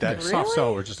something like that. Yeah, Soft Cell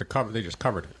or just a cover. They just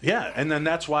covered it. Yeah, and then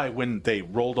that's why when they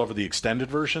rolled over the extended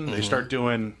version, they start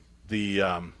doing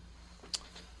The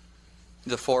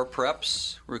Four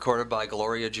Preps, recorded by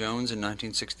Gloria Jones in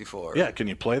 1964. Yeah, can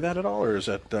you play that at all, or is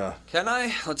that... Can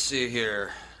I? Let's see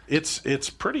here. It's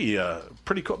pretty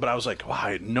cool, but I was like, wow,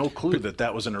 I had no clue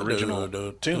that was an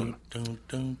original tune.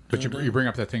 But you bring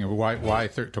up that thing of why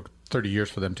it took 30 years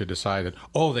for them to decide that,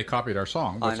 they copied our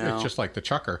song. I know. It's just like the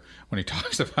Chucker when he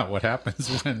talks about what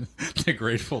happens when the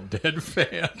Grateful Dead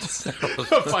fans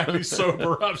finally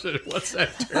sober up. What's that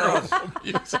terrible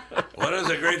music? What does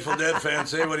a Grateful Dead fan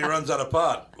say when he runs out of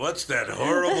pot? What's that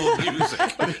horrible music?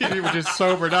 He was just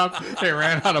sobered up. They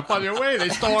ran out of pot. Wait, they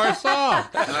stole our song.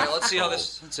 All right, let's see how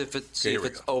this. Let's see if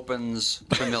it opens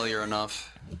familiar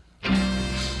enough.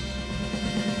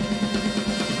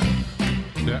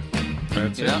 Yeah.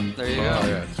 That's it. There you go.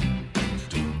 Yeah.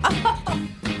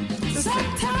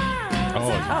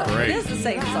 It's great. It is the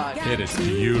same song. It is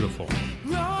beautiful.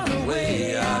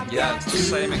 Yeah, it's the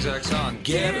same exact song.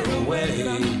 Get away.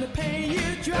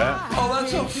 Yeah. Oh,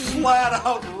 that's a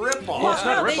flat-out ripoff. Well, it's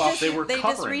not a ripoff. They were They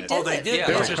covering just it. redid Oh, they did? it.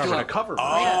 They Yeah. were just doing a cover.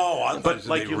 Oh, but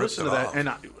like you listen to that, and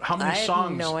how many I have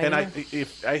songs? no And idea.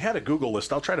 if I had a Google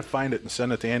list, I'll try to find it and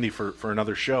send it to Andy for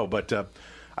another show. But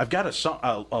I've got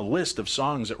a list of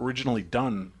songs that were originally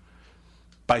done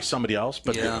by somebody else,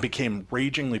 but it became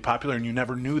ragingly popular, and you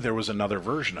never knew there was another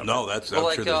version of it. No, I'm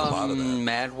sure there's a lot of that.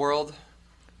 Mad World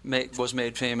was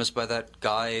made famous by that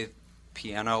guy,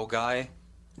 piano guy.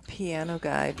 Piano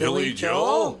guy. Billy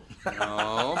Joel?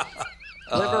 No.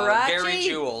 Liberace? Gary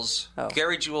Jules. Oh.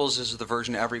 Gary Jules is the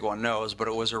version everyone knows, but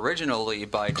it was originally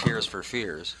by Tears for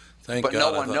Fears. Thank but God,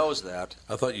 no one knows that.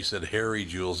 I thought you said Harry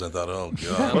Jules. I thought, oh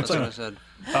God. That's what I said.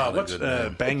 What's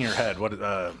Bang Your Head? What?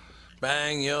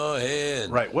 Bang Your Head.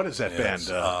 Right. What is that band?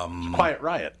 Quiet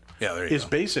Riot. Yeah, there you is go.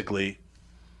 basically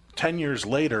 10 years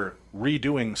later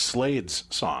redoing Slade's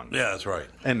song. Yeah, that's right.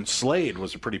 And Slade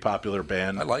was a pretty popular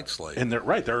band. I like Slade. And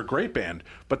they're a great band,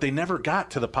 but they never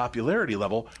got to the popularity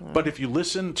level. But if you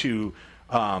listen to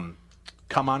Come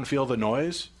On Feel the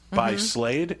Noise by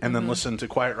Slade and then listen to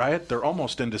Quiet Riot, they're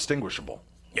almost indistinguishable.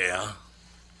 Yeah.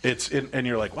 And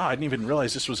you're like, wow, I didn't even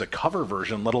realize this was a cover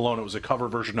version, let alone it was a cover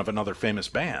version of another famous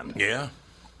band. Yeah.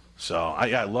 So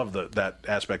I love that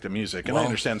aspect of music. And I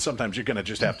understand sometimes you're going to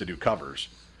just have to do covers.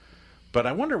 But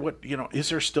I wonder what, is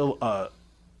there still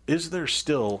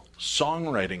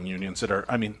songwriting unions that are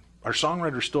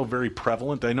songwriters still very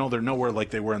prevalent? I know they're nowhere like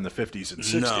they were in the 50s and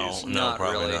 60s. No,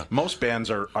 probably really. not. Most bands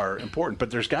are important, but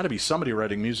there's got to be somebody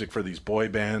writing music for these boy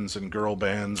bands and girl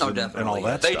bands and all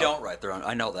that They stuff. don't write their own.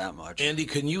 I know that much. Andy,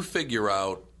 can you figure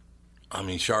out,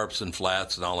 sharps and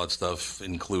flats and all that stuff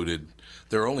included,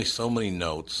 there are only so many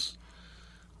notes.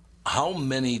 How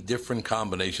many different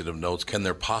combination of notes can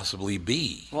there possibly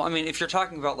be? Well, if you're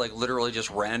talking about literally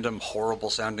just random, horrible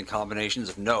sounding combinations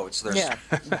of notes, there's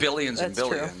billions and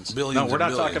billions. No, we're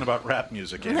not talking about rap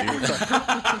music, Andy.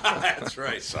 That's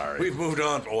right. Sorry. We've moved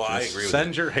on. Oh, I agree with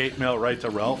Send your hate mail right to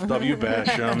Ralph W.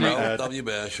 Basham. Ralph W.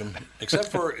 Basham.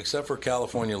 Except for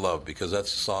California Love, because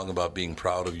that's a song about being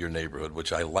proud of your neighborhood,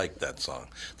 which I like that song.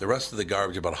 The rest of the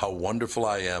garbage about how wonderful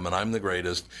I am and I'm the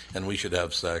greatest and we should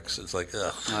have sex. It's like,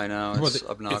 ugh. I know. It's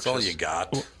obnoxious. It's all you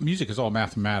got. Well, music is all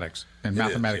mathematics, and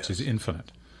mathematics is infinite.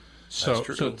 So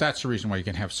that's the reason why you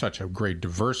can have such a great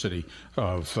diversity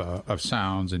of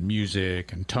sounds and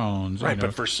music and tones. Right,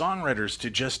 but for songwriters to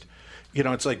just,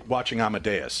 it's like watching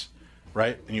Amadeus,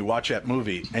 right? And you watch that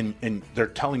movie, and they're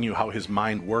telling you how his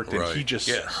mind worked, and he just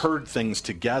heard things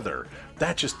together.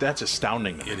 That's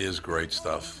astounding. It is great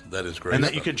stuff. That is great and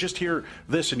stuff. that you could just hear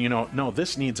this, and no,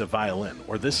 this needs a violin,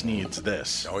 or this needs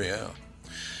this. Oh, yeah.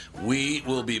 We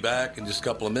will be back in just a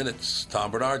couple of minutes. Tom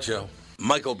Bernard Show.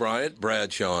 Michael Bryant,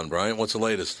 Brad Sean Bryant. What's the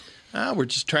latest? We're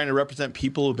just trying to represent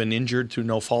people who've been injured through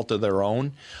no fault of their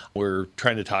own. We're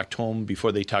trying to talk to them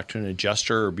before they talk to an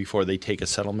adjuster or before they take a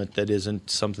settlement that isn't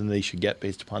something they should get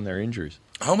based upon their injuries.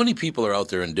 How many people are out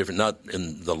there not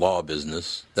in the law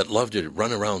business, that love to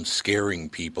run around scaring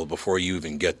people before you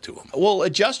even get to them? Well,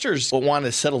 adjusters want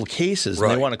to settle cases and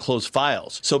they want to close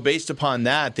files. So based upon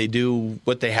that, they do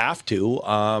what they have to.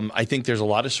 I think there's a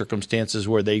lot of circumstances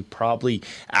where they probably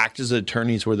act as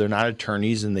attorneys where they're not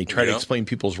attorneys, and they try to explain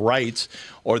people's rights,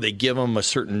 or they give them a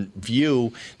certain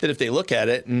view that if they look at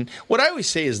it. And what I always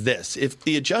say is this: if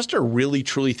the adjuster really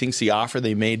truly thinks the offer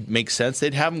they made makes sense,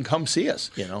 they'd have them come see us.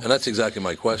 And that's exactly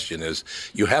my question is,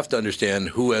 you have to understand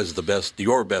who has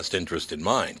your best interest in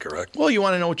mind, correct? Well, you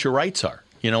want to know what your rights are.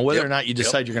 Whether or not you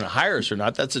decide you're going to hire us or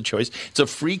not, that's a choice. It's a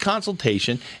free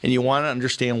consultation, and you want to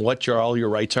understand what all your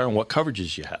rights are and what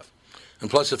coverages you have. And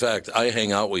plus the fact I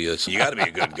hang out with you, so you got to be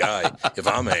a good guy if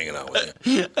I'm hanging out with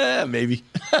you. Maybe.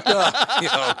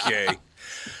 Okay.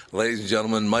 Ladies and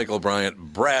gentlemen, Michael Bryant,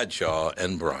 Bradshaw,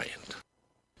 and Bryant.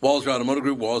 Walser Automotive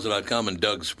Group, Walser.com, and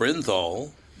Doug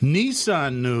Sprinthal.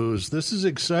 Nissan news. This is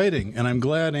exciting, and I'm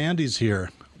glad Andy's here.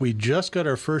 We just got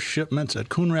our first shipments at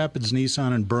Coon Rapids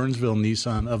Nissan and Burnsville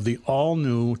Nissan of the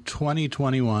all-new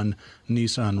 2021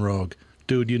 Nissan Rogue.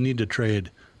 Dude, you need to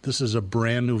trade. This is a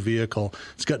brand-new vehicle.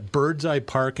 It's got bird's-eye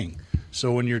parking.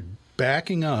 So when you're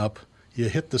backing up, you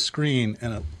hit the screen,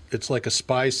 and it's like a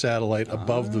spy satellite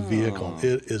above the vehicle.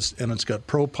 It is, and it's got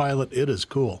ProPilot. It is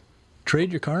cool.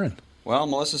 Trade your car in. Well,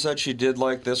 Melissa said she did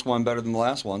like this one better than the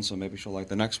last one, so maybe she'll like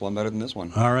the next one better than this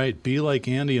one. All right, be like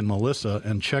Andy and Melissa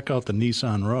and check out the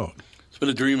Nissan Rogue. It's been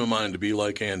a dream of mine to be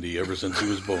like Andy ever since he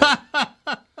was born.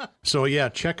 So,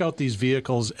 check out these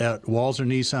vehicles at Walser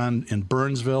Nissan in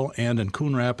Burnsville and in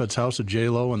Coon Rapids, House of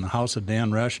J-Lo and the House of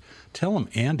Dan Resch. Tell them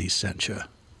Andy sent you.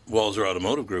 Walser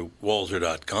Automotive Group,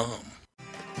 Walser.com.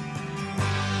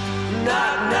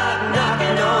 Knock, knock,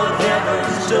 knocking on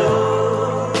heaven's door.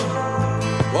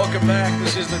 Welcome back.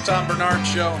 This is the Tom Bernard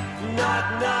Show.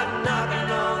 Knock, knock,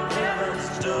 knocking on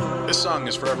heaven's door. This song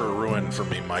is forever ruined for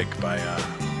me, Mike, by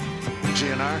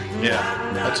GNR?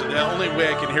 Yeah, that's the only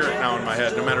way I can hear it now in my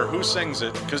head, no matter who sings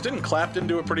it. Because didn't Clapton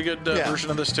do a pretty good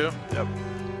version of this too? Yep.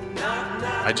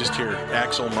 I just hear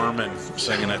Axel Merman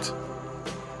singing it.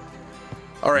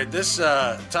 All right, this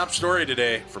top story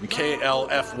today from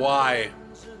KLFY,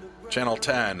 Channel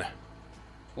 10.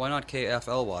 Why not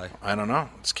KFLY? I don't know.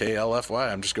 It's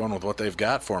KLFY. I'm just going with what they've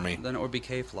got for me. Then it would be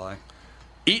K-Fly.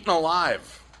 Eaten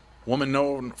alive woman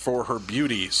known for her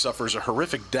beauty, suffers a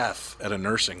horrific death at a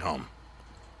nursing home.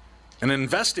 An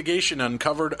investigation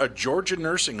uncovered a Georgia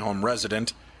nursing home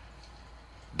resident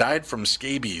died from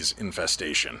scabies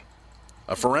infestation.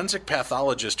 A forensic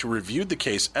pathologist who reviewed the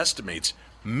case estimates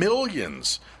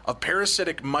millions of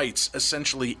parasitic mites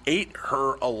essentially ate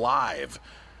her alive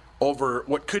over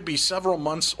what could be several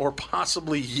months or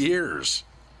possibly years.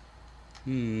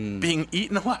 Being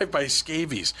eaten alive by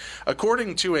scabies.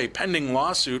 According to a pending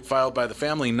lawsuit filed by the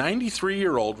family,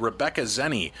 93-year-old Rebecca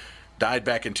Zenny died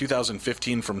back in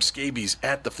 2015 from scabies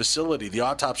at the facility. The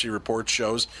autopsy report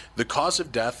shows the cause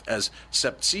of death as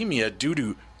septicemia due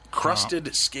to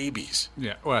crusted scabies.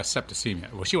 Yeah, well,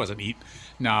 septicemia. Well, she wasn't eating.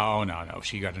 No.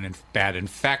 She got a bad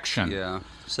infection. Yeah,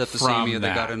 septicemia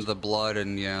that got into the blood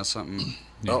and something.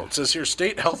 Yeah. Oh, it says here,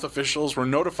 state health officials were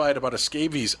notified about a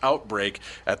scabies outbreak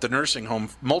at the nursing home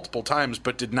multiple times,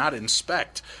 but did not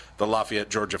inspect the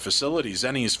Lafayette, Georgia facility.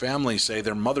 Zenny's family say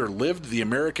their mother lived the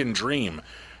American dream.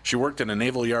 She worked in a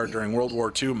naval yard during World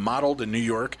War II, modeled in New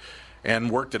York,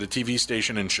 and worked at a TV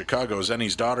station in Chicago.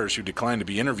 Zenny's daughters, who declined to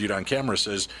be interviewed on camera,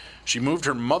 says she moved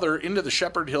her mother into the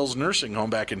Shepherd Hills nursing home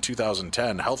back in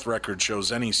 2010. Health records show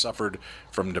Zenny suffered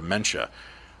from dementia.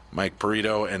 Mike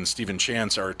Perito and Stephen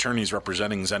Chance are attorneys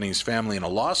representing Zenny's family in a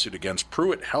lawsuit against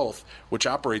Pruitt Health, which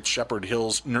operates Shepherd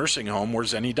Hills nursing home where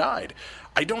Zenny died.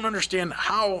 I don't understand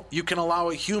how you can allow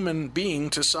a human being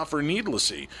to suffer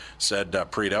needlessly, said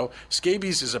Perito.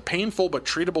 Scabies is a painful but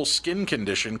treatable skin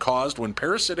condition caused when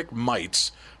parasitic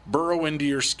mites burrow into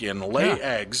your skin, lay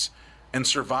eggs, and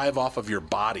survive off of your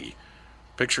body.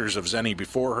 Pictures of Zenny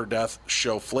before her death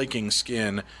show flaking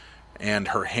skin, and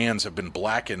her hands have been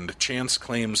blackened. Chance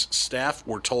claims staff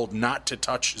were told not to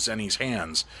touch Zenny's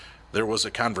hands. There was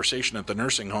a conversation at the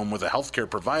nursing home with a healthcare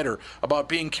provider about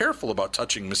being careful about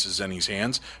touching Mrs. Zenny's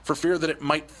hands for fear that it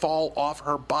might fall off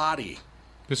her body.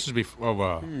 This is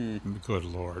before. Good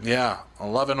Lord. Yeah.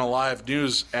 11 Alive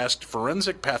News asked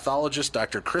forensic pathologist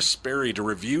Dr. Chris Sperry to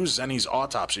review Zenny's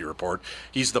autopsy report.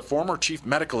 He's the former chief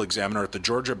medical examiner at the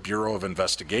Georgia Bureau of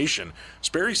Investigation.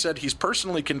 Sperry said he's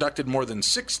personally conducted more than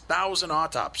 6,000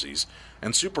 autopsies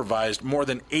and supervised more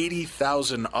than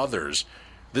 80,000 others.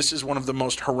 This is one of the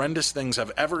most horrendous things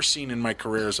I've ever seen in my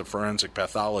career as a forensic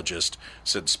pathologist,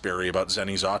 said Sperry about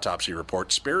Zenny's autopsy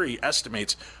report. Sperry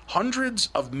estimates hundreds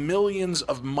of millions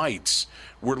of mites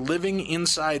were living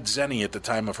inside Zenny at the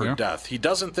time of her death. He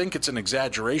doesn't think it's an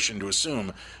exaggeration to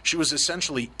assume she was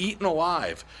essentially eaten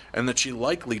alive and that she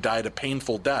likely died a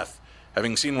painful death.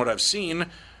 Having seen what I've seen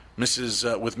with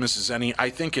Mrs. Zenny, I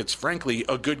think it's frankly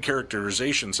a good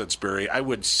characterization, said Sperry. I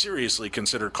would seriously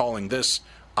consider calling this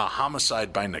a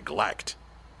homicide by neglect.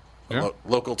 A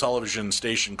local television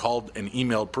station called and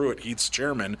emailed Pruitt Heath's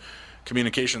chairman,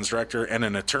 communications director, and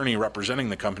an attorney representing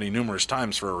the company numerous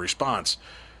times for a response.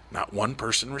 Not one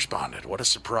person responded. What a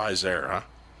surprise there, huh?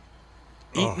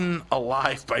 Eaten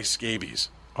alive by scabies.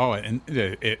 Oh, and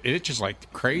it's just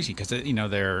like crazy because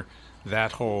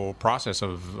that whole process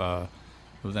of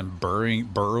them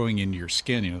burrowing into your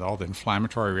skin, all the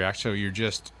inflammatory reaction.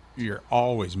 So you're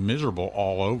always miserable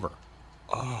all over.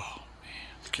 Oh, man.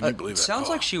 Can you believe it? That? Sounds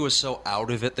like she was so out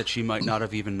of it that she might not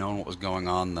have even known what was going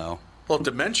on, though. Well,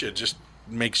 dementia just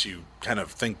makes you kind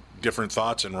of think different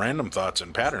thoughts and random thoughts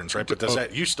and patterns, right? But does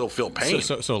that you still feel pain?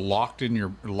 So locked in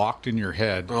your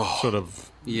head, sort of.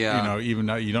 Yeah. Even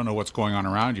though you don't know what's going on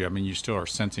around you, I mean, you still are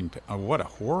sensing. What a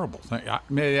horrible thing.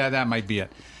 That might be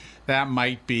it. That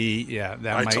might be. Yeah.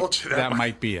 That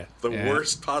might be it. The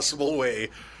worst possible way.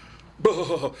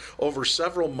 Over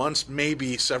several months,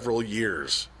 maybe several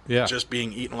years, just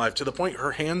being eaten alive to the point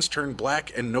her hands turned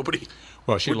black and nobody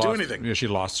would do anything. She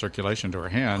lost circulation to her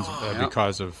hands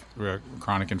because of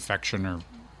chronic infection, or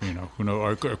who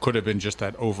knows, or it could have been just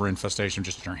that overinfestation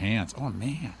just in her hands. Oh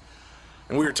man!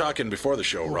 And we were talking before the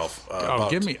show, Ralph. I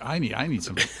need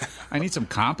some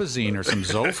Compazine or some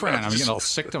Zofran. I'm getting all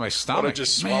sick to my stomach. Want to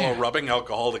just swallow rubbing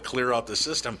alcohol to clear out the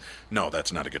system? No,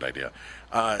 that's not a good idea.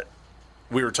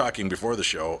 We were talking before the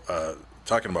show,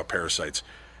 talking about parasites.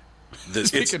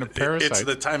 Speaking of parasites, it's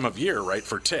the time of year, right,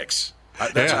 for ticks.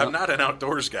 I'm not an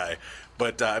outdoors guy,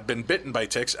 but I've been bitten by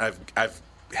ticks. I've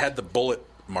had the bullet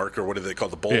mark, or what do they call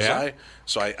the bullseye? Yeah.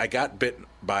 So I got bitten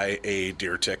by a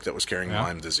deer tick that was carrying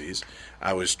Lyme disease.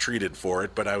 I was treated for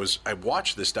it, but I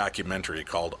watched this documentary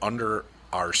called Under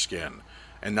Our Skin,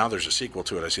 and now there's a sequel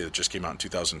to it. I see that just came out in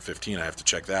 2015. I have to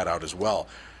check that out as well.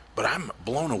 But I'm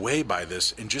blown away by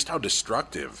this and just how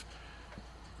destructive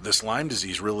this Lyme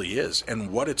disease really is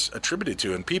and what it's attributed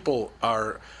to. And people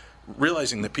are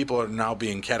realizing that people are now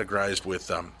being categorized with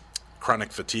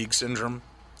chronic fatigue syndrome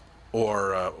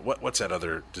or what's that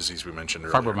other disease we mentioned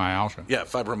earlier? Fibromyalgia. Yeah,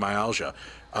 fibromyalgia.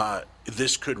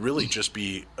 This could really just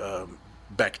be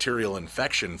bacterial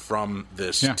infection from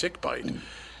this tick bite.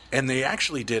 And they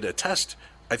actually did a test.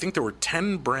 I think there were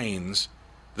 10 brains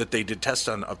that they did tests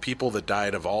on of people that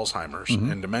died of Alzheimer's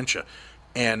and dementia.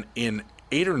 And in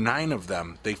 8 or 9 of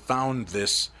them, they found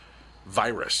this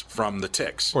virus from the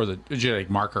ticks. Or the genetic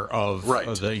marker of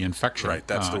the infection. Right,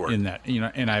 that's the word. In that,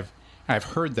 and I've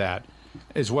heard that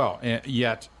as well.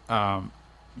 Yet,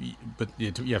 but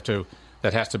you have to.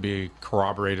 That has to be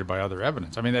corroborated by other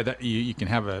evidence. I mean, that you can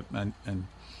have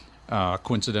a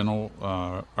coincidental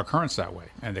occurrence that way,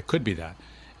 and it could be that.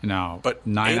 Now, but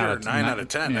 9 out of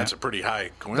 10, that's a pretty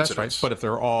high coincidence. That's right. But if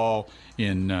they're all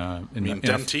in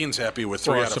Dentine's happy with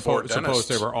 3 out of 4 dentists. Suppose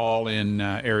they were all in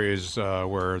areas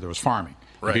where there was farming.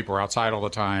 Right. People were outside all the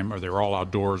time, or they were all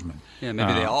outdoorsmen. Yeah,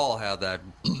 maybe they all had that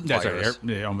That's virus.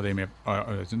 right. They may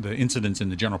the incidence in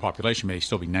the general population may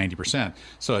still be 90%,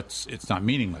 so it's not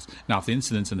meaningless. Now, if the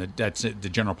incidence in the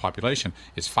general population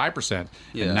is 5%,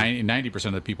 and 90%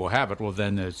 of the people have it, well,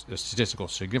 then there's a statistical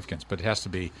significance. But it has to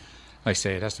be, like I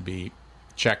say, it has to be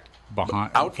checked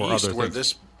behind out for east other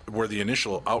things. where the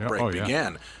initial outbreak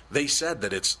began, they said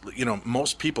that it's,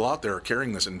 most people out there are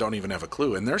carrying this and don't even have a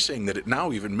clue. And they're saying that it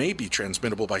now even may be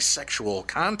transmittable by sexual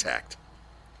contact.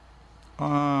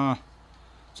 So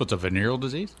it's a venereal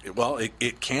disease? Well,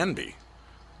 it can be.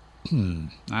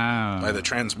 By the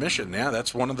transmission. Yeah,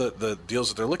 that's one of the deals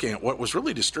that they're looking at. What was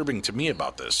really disturbing to me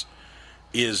about this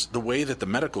is the way that the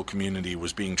medical community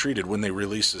was being treated when they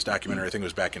released this documentary. I think it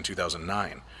was back in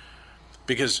 2009.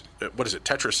 Because what is it?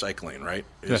 Tetracycline, right?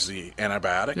 Is the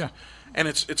antibiotic? Yeah. And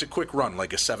it's a quick run,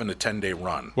 like a 7 to 10 day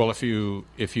run. Well, if you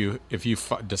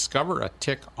discover a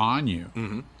tick on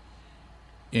you,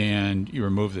 and you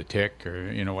remove the tick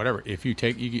or whatever, if you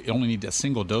only need a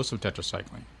single dose of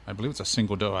tetracycline. I believe it's a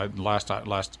single dose. Last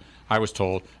I was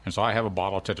told, and so I have a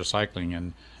bottle of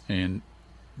tetracycline, and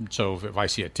so if I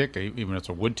see a tick, even if it's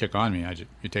a wood tick on me,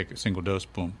 you take a single dose,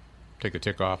 boom, take the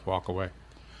tick off, walk away.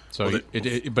 So,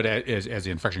 but as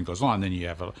the infection goes on, then you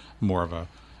have a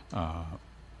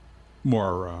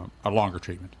longer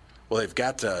treatment. Well, they've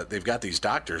got these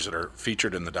doctors that are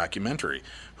featured in the documentary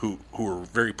who are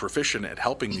very proficient at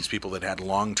helping these people that had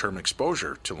long-term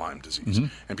exposure to Lyme disease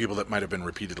and people that might have been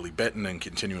repeatedly bitten and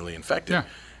continually infected. Yeah.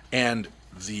 And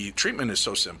the treatment is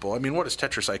so simple. I mean, what is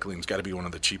tetracycline's got to be one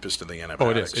of the cheapest of the antibiotics. Oh,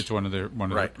 it is. It's one of the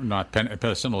not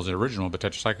penicillin is the original, but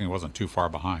tetracycline wasn't too far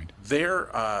behind. They're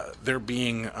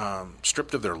being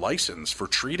stripped of their license for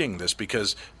treating this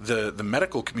because the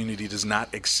medical community does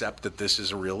not accept that this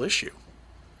is a real issue.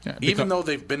 Yeah, even though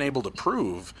they've been able to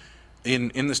prove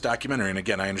in this documentary, and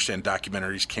again, I understand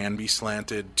documentaries can be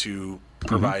slanted to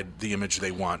provide the image they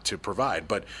want to provide.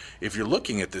 But if you're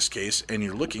looking at this case and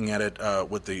you're looking at it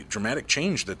with the dramatic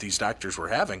change that these doctors were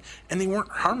having, and they weren't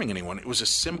harming anyone, it was a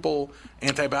simple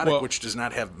antibiotic which does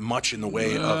not have much in the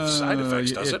way of side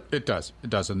effects, does it? It does.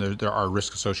 It does. And there are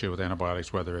risks associated with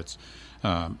antibiotics, whether it's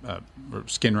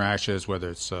skin rashes, whether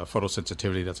it's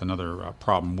photosensitivity. That's another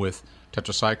problem with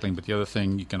tetracycline. But the other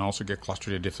thing, you can also get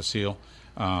Clostridia difficile,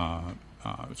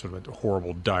 sort of a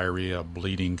horrible diarrhea,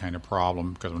 bleeding kind of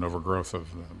problem because of an overgrowth of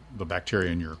the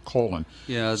bacteria in your colon.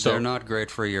 Yeah, so, they're not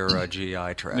great for your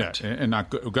GI tract. Yeah, and not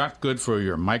good for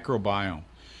your microbiome.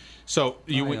 So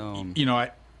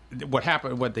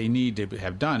what they need to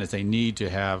have done is they need to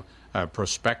have a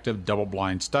prospective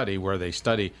double-blind study where they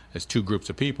study as 2 groups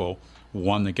of people,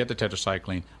 one that get the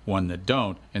tetracycline, one that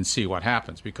don't, and see what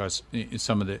happens. Because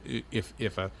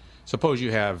suppose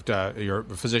you have you're a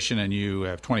physician and you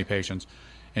have 20 patients,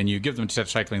 and you give them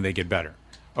tetracycline, they get better.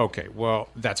 Okay, well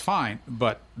that's fine,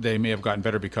 but they may have gotten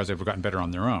better because they've gotten better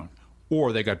on their own,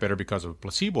 or they got better because of a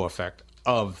placebo effect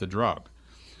of the drug.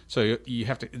 So you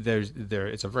have to.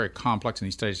 It's a very complex, and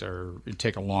these studies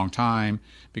take a long time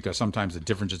because sometimes the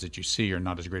differences that you see are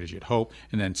not as great as you'd hope,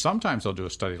 and then sometimes they'll do a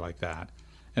study like that,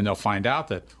 and they'll find out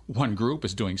that one group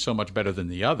is doing so much better than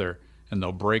the other, and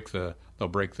they'll break the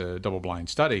double-blind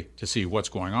study to see what's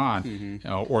going on,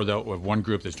 or they'll have one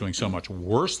group that's doing so much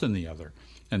worse than the other,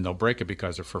 and they'll break it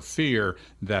because of for fear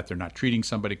that they're not treating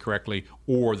somebody correctly,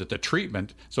 or that the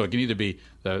treatment. So it can either be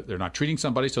they're not treating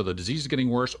somebody, so the disease is getting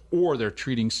worse, or they're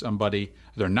treating somebody.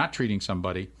 They're not treating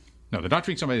somebody. No, they're not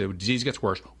treating somebody. The disease gets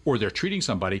worse, or they're treating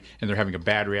somebody and they're having a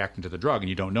bad reaction to the drug, and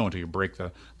you don't know until you break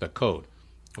the code.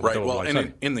 Right. Well,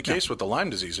 and in the case with the Lyme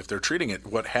disease, if they're treating it,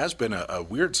 what has been a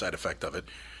weird side effect of it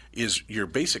is you're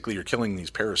killing these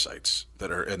parasites that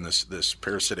are in this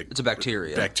parasitic. It's a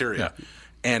bacteria. Yeah.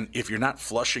 And if you're not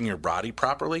flushing your body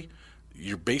properly,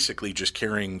 you're basically just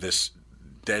carrying this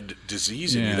dead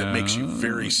disease in you that makes you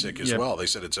very sick as well. They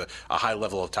said it's a high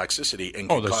level of toxicity and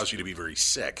can cause you to be very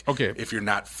sick if you're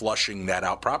not flushing that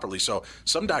out properly. So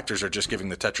some doctors are just giving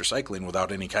the tetracycline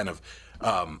without any kind of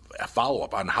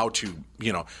follow-up on how to,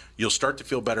 you'll start to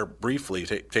feel better briefly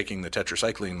taking the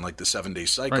tetracycline, like the 7-day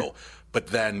cycle, but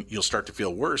then you'll start to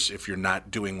feel worse if you're not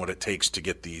doing what it takes to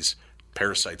get these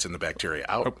parasites and the bacteria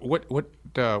out. What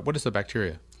is the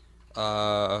bacteria?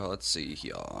 Let's see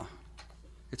here.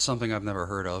 It's something I've never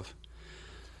heard of.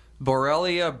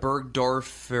 Borrelia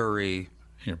burgdorferi.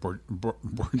 Yeah,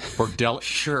 Borrelia.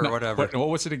 Sure, whatever. What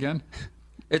was it again?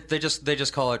 They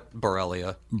just call it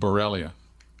Borrelia. Borrelia.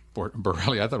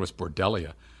 Borrelia. I thought it was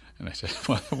Bordelia. And I said,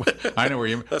 well, I know where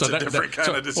you... That's a different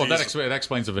kind of disease. Well, that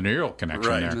explains the venereal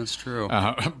connection there. That's true.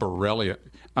 Borrelia.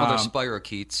 Well, they're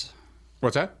spirochetes.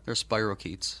 What's that? They're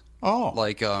spirochetes. Oh.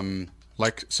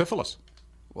 Like syphilis.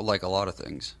 Well, like a lot of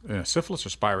things. Yeah, syphilis or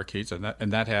spirochetes,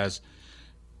 and that has...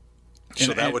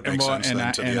 So that would make sense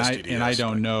then to the STDs. And I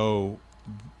don't know,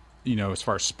 as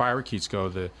far as spirochetes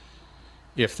go,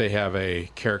 if they have a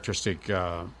characteristic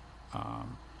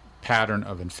pattern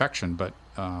of infection, but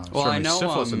certainly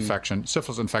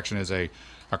syphilis infection is a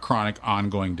chronic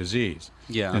ongoing disease.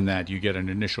 Yeah. In that you get an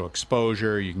initial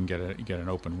exposure, you can get an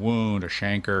open wound, a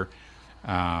chancre,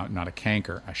 not a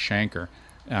canker, a chancre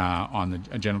on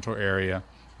the genital area,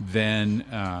 then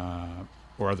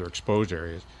or other exposed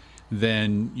areas.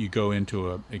 Then you go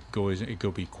into it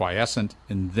will be quiescent,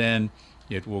 and then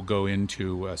it will go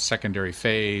into a secondary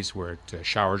phase where it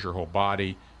showers your whole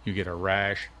body. You get a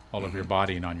rash all over your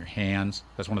body and on your hands.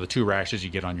 That's one of the two rashes you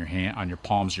get on your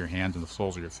palms of your hands and the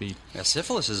soles of your feet. Yeah,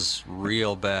 syphilis is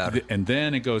real bad. And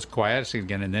then it goes quiescent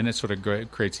again, and then it sort of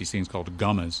creates these things called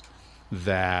gummas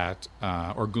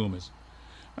or gumas.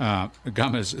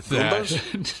 Gummas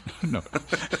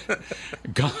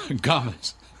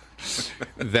gummas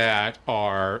that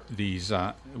are these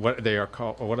what they are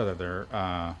called. What are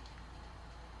they?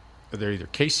 They're either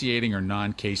caseating or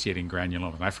non-caseating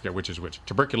granulomas. And I forget which is which.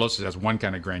 Tuberculosis has one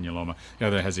kind of granuloma, the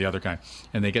other has the other kind.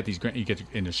 And they get these. You get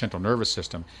in the central nervous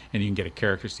system, and you can get a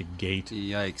characteristic gait.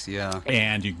 Yikes! Yeah.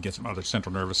 And you can get some other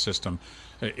central nervous system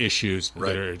issues.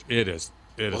 Right.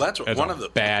 That's one of the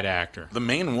bad actor. The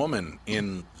main woman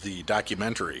in the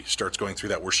documentary starts going through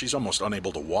that, where she's almost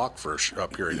unable to walk for a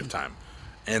period of time,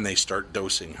 and they start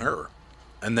dosing her,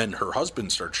 and then her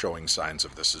husband starts showing signs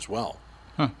of this as well.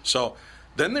 Huh. So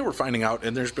then they were finding out,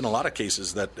 and there's been a lot of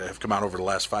cases that have come out over the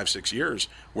last 5-6 years,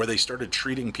 where they started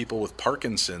treating people with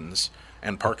Parkinson's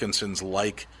and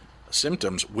Parkinson's-like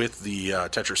symptoms with the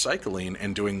tetracycline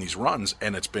and doing these runs,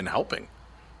 and it's been helping.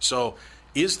 So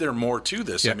is there more to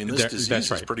this? Yeah, I mean, this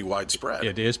disease is pretty widespread.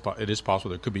 It is possible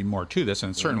there could be more to this,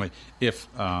 and certainly if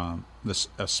a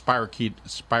spirochete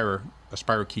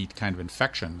kind of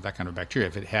infection, that kind of bacteria,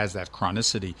 if it has that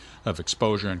chronicity of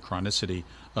exposure and chronicity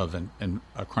of a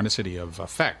chronicity of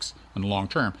effects in the long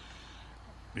term,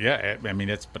 I mean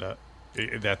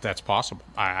that's possible.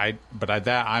 I'm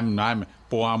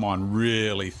on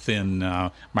really thin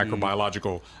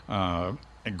microbiological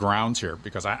grounds here,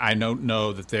 because I don't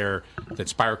know that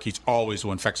spirochetes always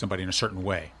will infect somebody in a certain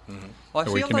way. Mm-hmm. Well,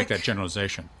 so we can make that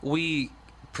generalization. We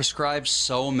prescribe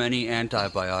so many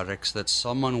antibiotics that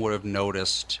someone would have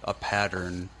noticed a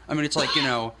pattern. I mean, it's like,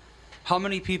 how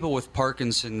many people with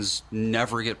Parkinson's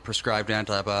never get prescribed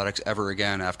antibiotics ever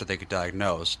again after they get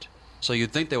diagnosed? So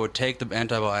you'd think they would take the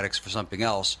antibiotics for something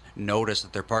else, notice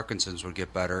that their Parkinson's would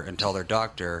get better, and tell their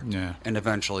doctor, and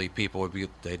eventually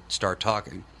they'd start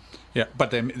talking. Yeah,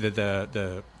 but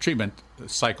the treatment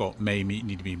cycle may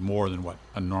need to be more than what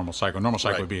a normal cycle. A normal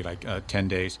cycle would be like 10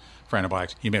 days for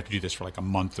antibiotics. You may have to do this for like a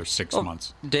month or 6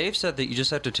 months. Dave said that you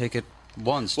just have to take it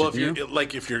once. Well, if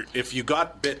you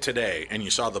got bit today and you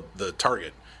saw the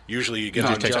target, usually you get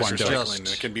on tetracycline, and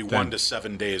it can be 1 to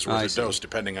 7 days worth of dose,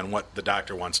 depending on what the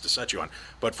doctor wants to set you on.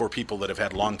 But for people that have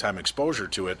had long time exposure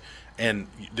to it, and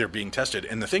they're being tested,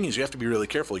 and the thing is, you have to be really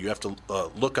careful. You have to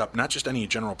look up not just any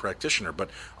general practitioner, but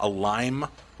a Lyme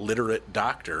literate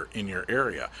doctor in your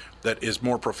area that is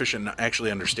more proficient and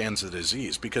actually understands the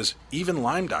disease. Because even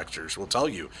Lyme doctors will tell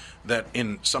you that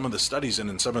in some of the studies and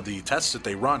in some of the tests that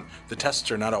they run, the tests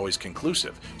are not always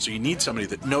conclusive. So you need somebody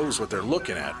that knows what they're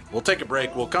looking at. We'll take a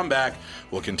break. We'll come back.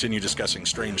 We'll continue discussing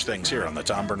strange things here on The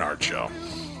Tom Bernard Show.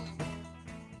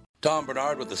 Tom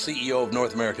Bernard with the CEO of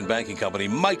North American Banking Company,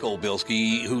 Michael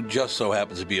Bilski, who just so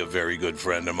happens to be a very good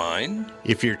friend of mine.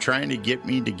 If you're trying to get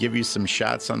me to give you some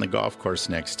shots on the golf course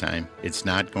next time, it's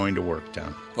not going to work,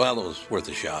 Tom. Well, it was worth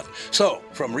a shot. So,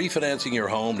 from refinancing your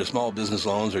home to small business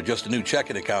loans or just a new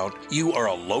checking account, you are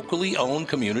a locally owned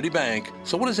community bank.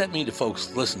 So what does that mean to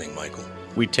folks listening, Michael?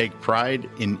 We take pride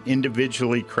in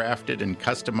individually crafted and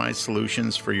customized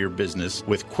solutions for your business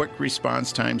with quick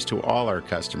response times to all our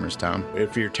customers, Tom.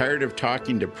 If you're tired of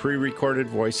talking to pre-recorded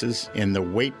voices and the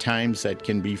wait times that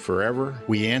can be forever,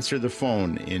 we answer the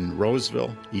phone in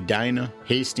Roseville, Edina,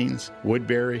 Hastings,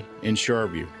 Woodbury, and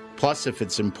Shoreview. Plus, if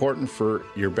it's important for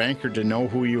your banker to know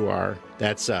who you are,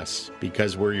 that's us,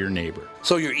 because we're your neighbor.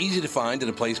 So you're easy to find in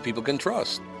a place people can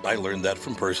trust. I learned that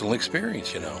from personal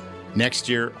experience, you know. Next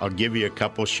year, I'll give you a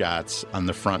couple shots on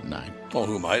the front nine. Well,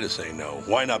 who am I to say no?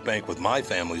 Why not bank with my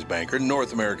family's banker,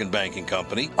 North American Banking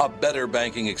Company, a better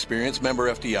banking experience,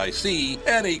 member FDIC,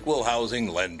 and equal housing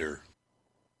lender.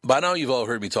 By now, you've all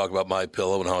heard me talk about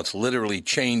MyPillow and how it's literally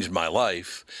changed my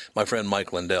life. My friend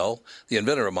Mike Lindell, the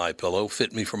inventor of MyPillow,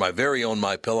 fit me for my very own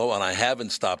MyPillow, and I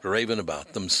haven't stopped raving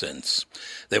about them since.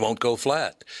 They won't go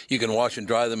flat. You can wash and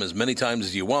dry them as many times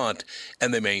as you want,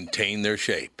 and they maintain their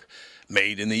shape.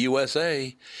 Made in the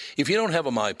USA. If you don't have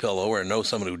a MyPillow or know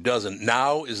someone who doesn't,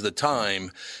 now is the time,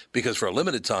 because for a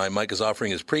limited time, Mike is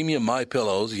offering his premium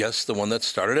MyPillows, yes, the one that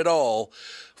started it all,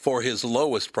 for his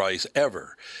lowest price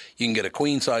ever. You can get a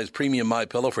queen-size premium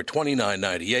MyPillow for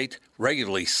 $29.98,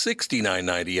 regularly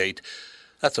 $69.98.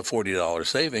 That's a $40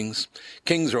 savings.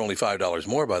 Kings are only $5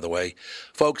 more, by the way.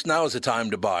 Folks, now is the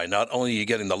time to buy. Not only are you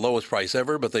getting the lowest price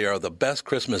ever, but they are the best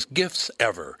Christmas gifts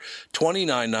ever.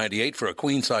 $29.98 for a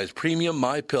queen-size premium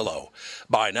MyPillow.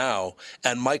 Buy now,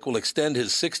 and Mike will extend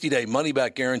his 60-day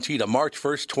money-back guarantee to March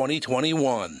 1st,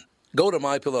 2021. Go to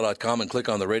MyPillow.com and click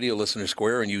on the radio listener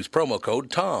square and use promo code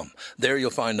TOM. There you'll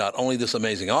find not only this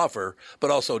amazing offer,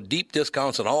 but also deep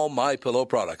discounts on all MyPillow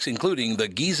products, including the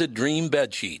Giza Dream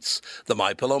bed sheets, the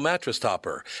MyPillow mattress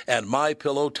topper, and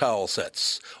MyPillow towel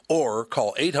sets. Or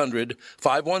call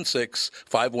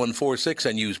 800-516-5146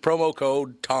 and use promo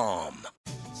code TOM.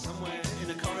 Somewhere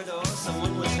in a corridor,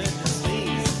 someone was hit to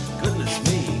sneeze.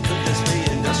 Goodness me, could this be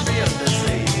industry of disease?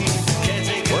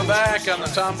 We're back on the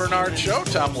Tom Bernard Show.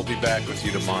 Tom will be back with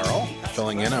you tomorrow.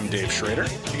 Filling in, I'm Dave Schrader.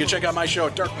 You can check out my show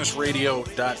at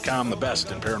darknessradio.com, the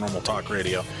best in paranormal talk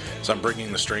radio. So I'm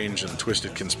bringing the strange and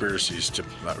twisted conspiracies to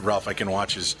Ralph. I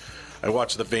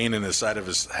watch the vein in the side of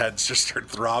his head just start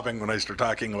throbbing when I start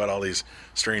talking about all these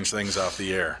strange things off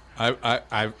the air.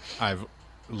 I've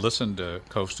listened to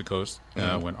Coast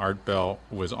when Art Bell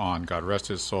was on, God rest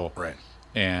his soul. Right.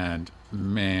 And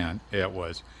man, it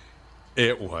was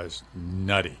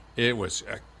nutty. It was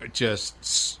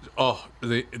just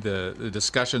the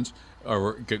discussions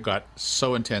got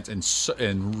so intense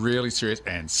and really serious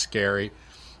and scary.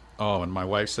 Oh, and my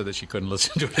wife said that she couldn't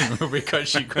listen to it anymore because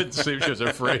she couldn't sleep. She was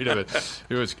afraid of it.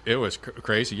 It was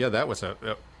crazy. Yeah, that was it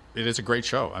is a great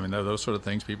show. I mean, those sort of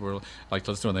things people like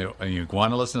to listen to. And you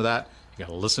want to listen to that, you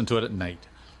got to listen to it at night.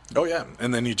 Oh yeah,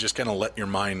 and then you just kind of let your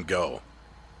mind go.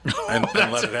 And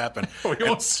let it happen. We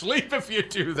won't sleep if you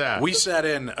do that. We sat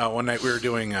in one night. We were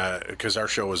doing because our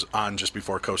show was on just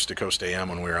before Coast to Coast AM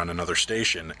when we were on another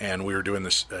station, and we were doing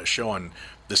this show on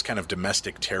this kind of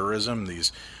domestic terrorism.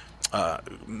 These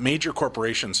major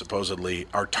corporations supposedly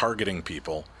are targeting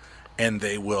people, and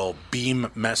they will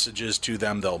beam messages to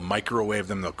them. They'll microwave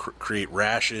them. They'll create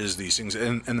rashes. These things,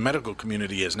 and the medical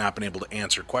community has not been able to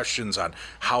answer questions on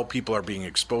how people are being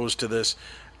exposed to this.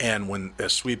 And when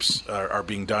sweeps are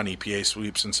being done, EPA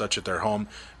sweeps and such at their home,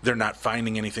 they're not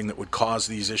finding anything that would cause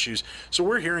these issues. So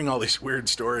we're hearing all these weird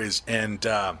stories. And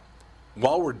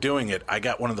while we're doing it, I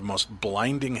got one of the most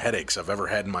blinding headaches I've ever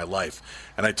had in my life.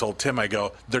 And I told Tim, I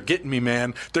go, they're getting me,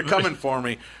 man. They're coming for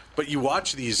me. But you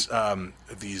watch these town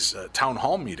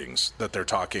hall meetings that they're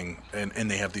talking, and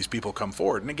they have these people come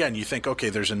forward. And again, you think, okay,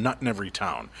 there's a nut in every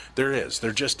town. There is.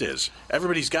 There just is.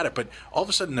 Everybody's got it. But all of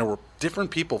a sudden, there were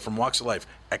different people from walks of life,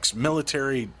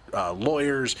 ex-military,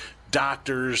 lawyers,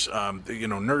 doctors,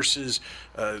 nurses,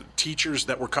 teachers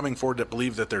that were coming forward that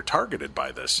believe that they're targeted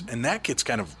by this. And that gets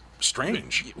kind of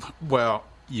strange. Well,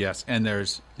 yes, and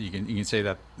you can say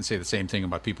the same thing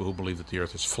about people who believe that the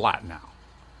Earth is flat now.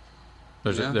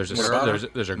 There's a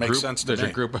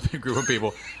group of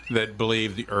people that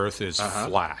believe the Earth is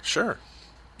flat. Sure.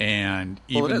 And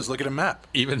it is. Look at a map.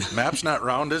 Even map's not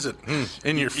round, is it?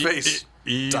 In your face.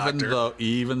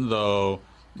 Even though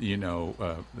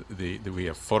we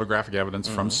have photographic evidence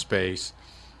from space.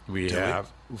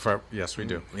 Yes, we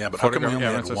do. Yeah, but how come we only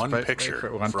had one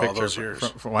picture for all those years?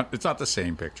 It's not the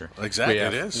same picture. Exactly,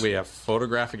 it is. We have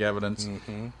photographic evidence.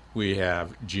 Mm-hmm. We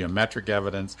have geometric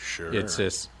evidence. Sure. It's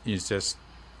just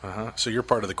So you're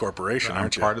part of the corporation,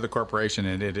 aren't you? I'm part of the corporation,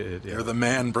 and you're the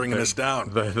man bringing us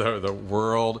down. The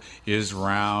world is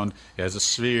round as a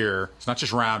sphere. It's not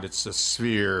just round; it's a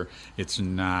sphere. It's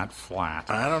not flat.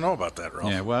 I don't know about that,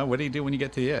 Ralph. Yeah. Well, what do you do when you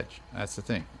get to the edge? That's the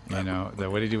thing. What do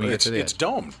you do when you get to the edge? It's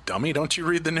domed, dummy. Don't you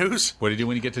read the news? What do you do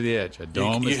when you get to the edge? A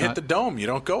dome. You hit the dome. You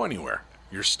don't go anywhere.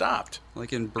 You're stopped.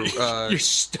 Like in you're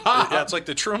stopped. Yeah, it's like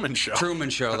the Truman Show. Truman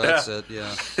Show. That's it.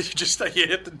 Yeah. You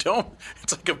hit the dome.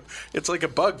 It's like a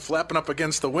bug flapping up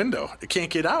against the window. It can't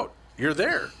get out. You're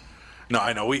there. No,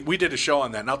 I know. We did a show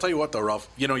on that, and I'll tell you what, though, Ralph.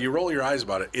 You roll your eyes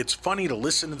about it. It's funny to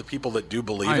listen to the people that do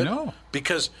believe it. I know,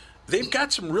 because they've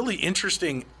got some really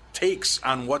interesting takes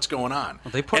on what's going on.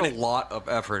 Well, they put a lot of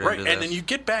effort into this. And then you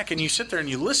get back and you sit there and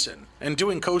you listen. And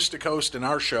doing Coast to Coast in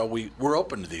our show, we're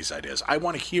open to these ideas. I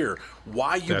want to hear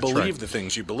why you believe the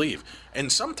things you believe.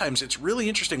 And sometimes it's really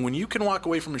interesting when you can walk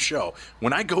away from a show,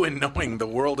 when I go in knowing the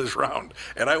world is round,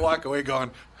 and I walk away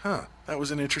going, that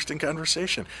was an interesting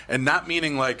conversation. And not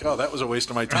meaning like, oh, that was a waste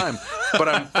of my time. But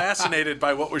I'm fascinated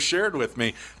by what was shared with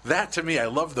me. That, to me, I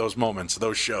love those moments,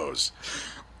 those shows.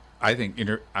 I think,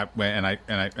 I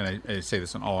say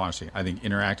this in all honesty, I think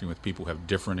interacting with people who have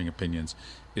differing opinions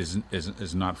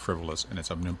is not frivolous, and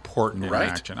it's an important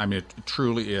interaction. I mean, it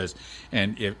truly is.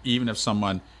 And even if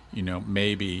someone,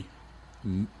 maybe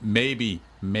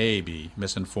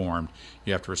misinformed,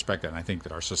 you have to respect that. And I think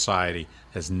that our society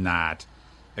has not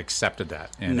accepted that.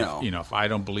 And if I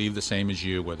don't believe the same as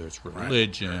you, whether it's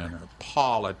religion or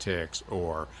politics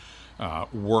or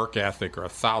work ethic or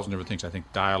 1,000 different things. I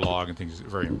think dialogue and things is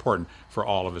very important for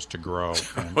all of us to grow.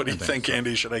 What do you think,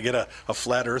 Andy? Should I get a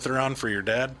flat earther on for your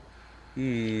dad?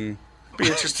 Be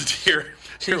interested to hear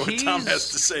what Tom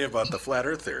has to say about the flat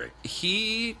earth theory.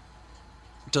 He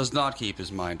does not keep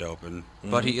his mind open,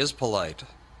 but he is polite.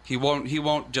 He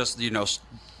won't just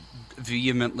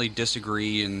vehemently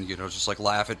disagree and just like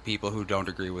laugh at people who don't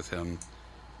agree with him.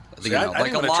 See,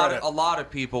 a lot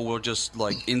of people will just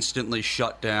like instantly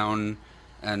shut down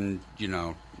and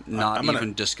not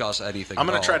even discuss anything. I'm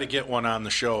going to try to get one on the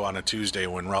show on a Tuesday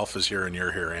when Ralph is here and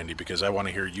you're here, Andy, because I want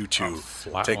to hear you two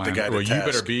take the guy to task.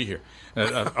 You better be here.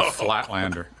 A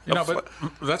flatlander. But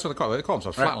that's what they call it. They call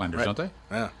themselves flatlanders, don't they?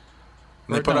 Yeah.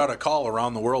 And they put out a call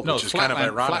around the world, which is kind of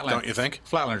ironic, don't you think?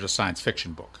 Flatlander's a science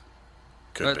fiction book.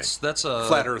 Could be. That's a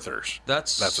flat earthers.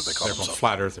 That's what they call themselves.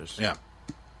 Flat earthers. Yeah.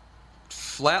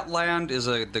 Flatland is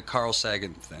the Carl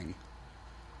Sagan thing.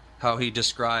 How he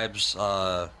describes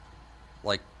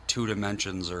like 2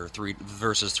 dimensions or 3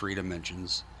 versus 3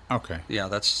 dimensions. Okay. Yeah,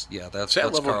 that's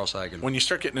Carl Sagan. When you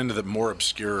start getting into the more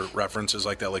obscure references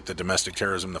like that, like the domestic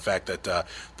terrorism, the fact that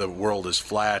the world is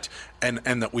flat, and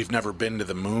that we've never been to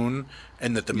the moon,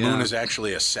 and that the moon is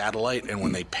actually a satellite, and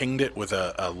when they pinged it with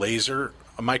a laser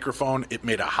microphone, it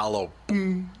made a hollow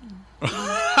boom.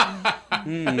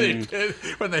 They did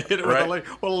when they hit it with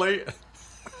a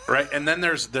Right, and then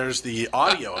there's the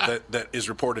audio that is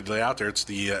reportedly out there. It's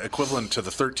the equivalent to the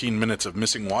 13 minutes of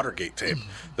missing Watergate tape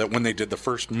that when they did the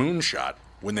first moon shot,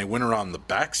 when they went around the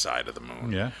backside of the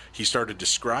moon, he started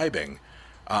describing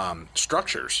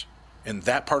structures, and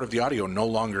that part of the audio no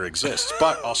longer exists.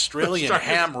 But Australian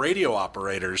ham radio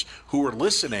operators who were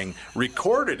listening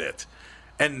recorded it.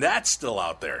 And that's still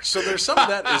out there. So there's some of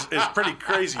that is pretty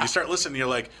crazy. You start listening, you're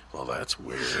like, well, that's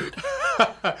weird.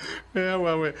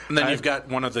 And then you've got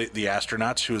one of the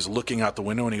astronauts who is looking out the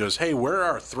window, and he goes, hey, where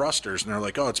are our thrusters? And they're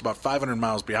like, oh, it's about 500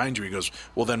 miles behind you. He goes,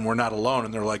 well, then we're not alone.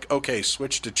 And they're like, okay,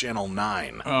 switch to channel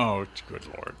 9. Oh, good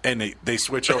Lord. And they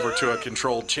switch over to a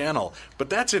controlled channel. But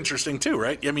that's interesting, too,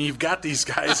 right? I mean, you've got these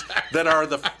guys that are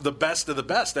the best of the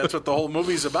best. That's what the whole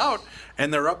movie's about.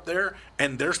 And they're up there,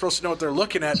 and they're supposed to know what they're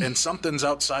looking at, and something's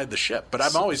outside the ship. But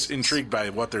I'm always intrigued by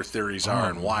what their theories are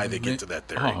and why they get to that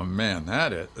theory. Oh man,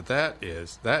 that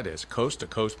is coast to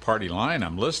coast party line.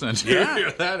 I'm listening to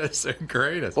you. That is the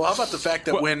greatest. Well, how about the fact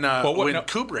that when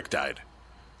Kubrick died,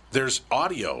 there's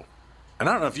audio, and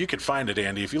I don't know if you could find it,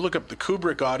 Andy. If you look up the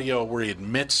Kubrick audio where he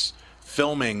admits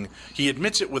filming, he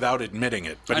admits it without admitting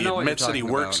it, but he admits that he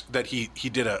works that he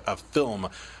did a film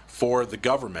for the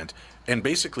government. And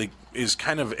basically is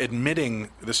kind of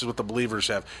admitting, this is what the believers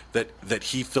have, that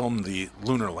he filmed the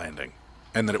lunar landing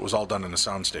and that it was all done in a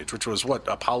soundstage, which was what,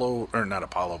 Apollo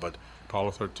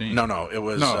 13. No, it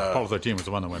was... No, Apollo 13 was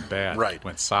the one that went bad. Right.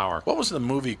 Went sour. What was the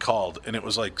movie called? And it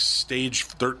was like Stage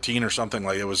 13 or something.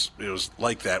 Like it was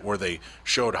like that, where they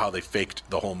showed how they faked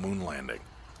the whole moon landing.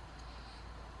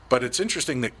 But it's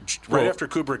interesting that right after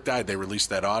Kubrick died, they released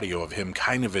that audio of him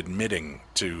kind of admitting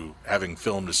to having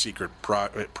filmed a secret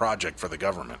project for the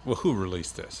government. Well, who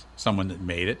released this? Someone that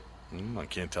made it? I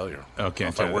can't tell you. Okay,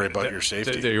 if I worry about your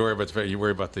safety. You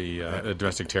worry about the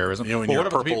domestic terrorism. When your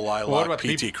purple lilac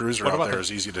PT Cruiser out there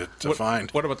is easy to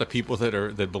find. What about the people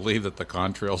that believe that the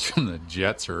contrails from the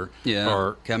jets are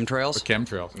chemtrails?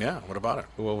 Chemtrails. Yeah. What about it?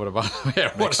 Well, what about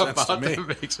it? Makes sense to me.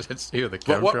 Makes sense to you? The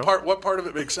chemtrails. But what part of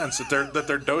it makes sense? That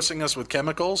they're dosing us with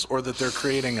chemicals, or that they're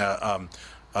creating a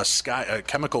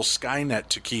chemical Skynet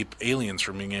to keep aliens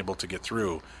from being able to get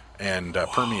through and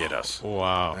permeate us?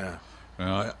 Wow. Yeah.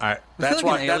 Well, that's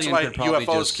why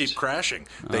UFOs keep crashing.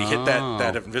 They hit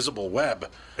that invisible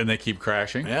web, and they keep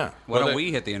crashing. Yeah. Why don't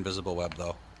we hit the invisible web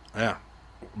though? Yeah,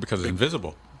 because it's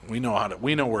invisible. We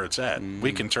know where it's at.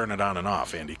 We can turn it on and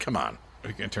off. Andy, come on.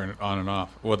 We can turn it on and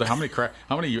off. Well, how many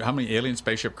alien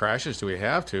spaceship crashes do we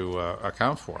have to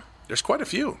account for? There's quite a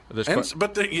few.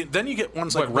 But then you get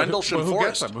ones like Rendlesham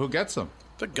Forest. Who gets them?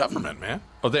 The government, man.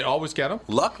 Oh, they always get them?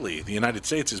 Luckily, the United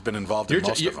States has been involved in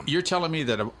most of them. You're telling me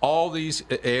that of all these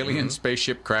alien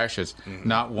spaceship crashes,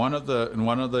 not one of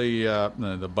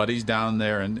the buddies down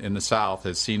there in the South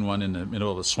has seen one in the middle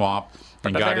of the swamp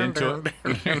and got into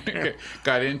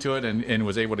it and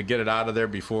was able to get it out of there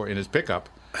before in his pickup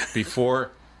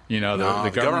before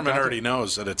the government already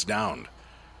knows that it's downed.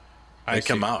 They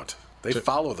come out. They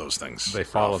follow those things. They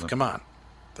follow them. Come on,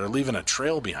 they're leaving a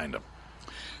trail behind them.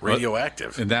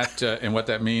 Radioactive. And what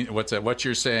that means, what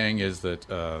you're saying is that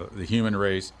the human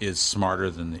race is smarter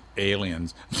than the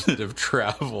aliens that have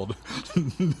traveled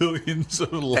millions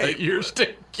of light years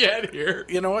to get here.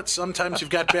 You know what? Sometimes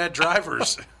you've got bad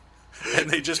drivers,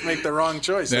 and they just make the wrong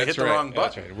choice. They hit the wrong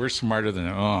button. That's right. We're smarter than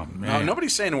man. No,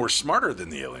 nobody's saying we're smarter than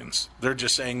the aliens. They're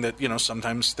just saying that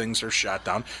sometimes things are shot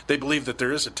down. They believe that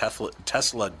there is a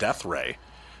Tesla death ray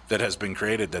that has been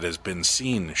created that has been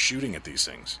seen shooting at these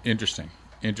things. Interesting.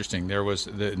 There was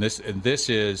this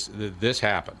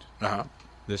happened.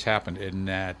 This happened in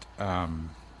that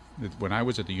when I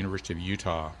was at the University of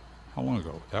Utah. How long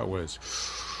ago? That would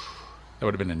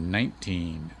have been in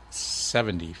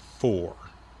 1974.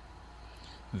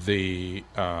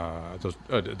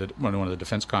 One of the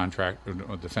defense contracts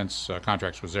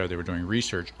was there. They were doing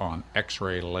research on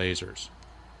X-ray lasers.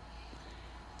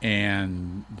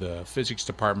 And the physics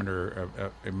department, or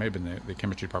it may have been the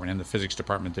chemistry department and the physics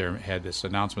department there, had this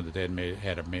announcement that they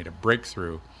had made a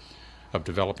breakthrough of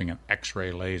developing an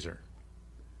X-ray laser.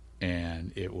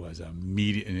 And it was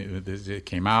immediate. It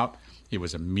came out. It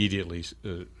was immediately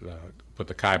put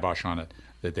the kibosh on it.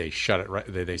 That they shut it right.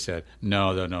 They said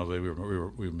no.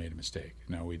 We made a mistake.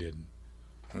 No, we didn't.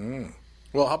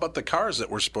 Well, how about the cars that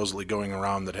were supposedly going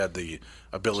around that had the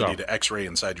ability to X-ray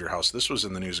inside your house? This was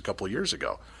in the news a couple of years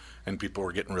ago, and people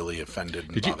were getting really offended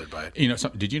and bothered by it.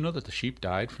 Did you know that the sheep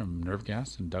died from nerve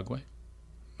gas in Dugway?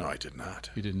 No, I did not.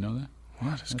 You didn't know that?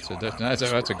 What is going on?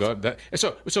 That's a good.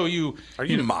 So you are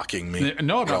you mocking me?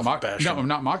 No, I'm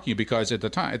not mocking you because at the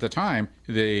time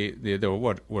there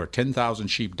were 10,000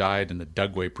 sheep died in the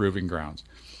Dugway Proving Grounds.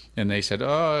 And they said,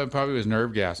 it probably was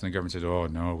nerve gas. And the government said, oh,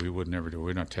 no, we would never do it.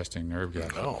 We're not testing nerve gas.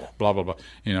 No. Blah, blah, blah.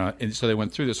 And so they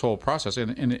went through this whole process.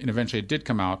 And eventually it did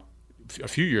come out a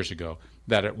few years ago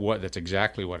that that's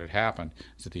exactly what had happened,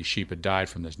 is that these sheep had died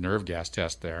from this nerve gas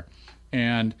test there.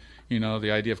 And,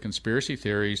 the idea of conspiracy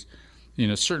theories,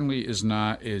 certainly is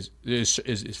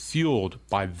fueled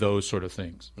by those sort of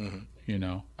things.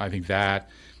 Mm-hmm. I think that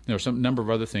there were some number of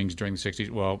other things during the 60s.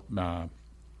 Well,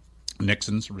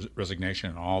 Nixon's resignation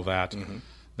and all that,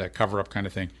 that cover-up kind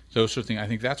of thing. Those sort of things. I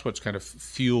think that's what's kind of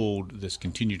fueled this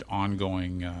continued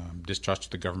ongoing distrust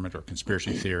of the government or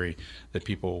conspiracy theory that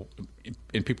people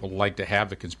like to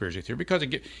have the conspiracy theory because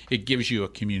it gives you a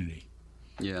community.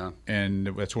 Yeah. And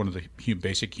that's one of the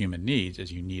basic human needs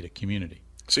is you need a community.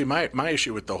 See, my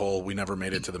issue with the whole we never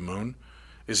made it to the moon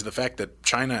is the fact that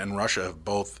China and Russia have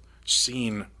both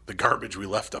seen the garbage we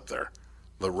left up there.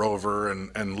 The rover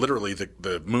and literally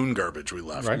the moon garbage we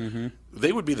left. Right. Mm-hmm.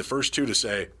 They would be the first two to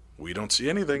say, we don't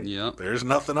see anything. Yep. There's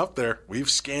nothing up there. We've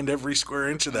scanned every square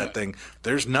inch of that thing.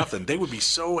 There's nothing. They would be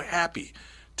so happy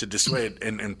to dissuade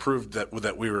and prove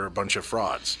that we were a bunch of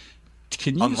frauds.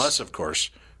 Unless, of course,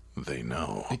 they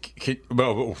know.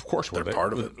 Well, of course, they're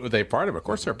part of it. They're part of it. Of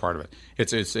course, they're part of it.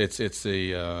 It's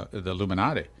the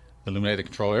Illuminati. The Illuminati that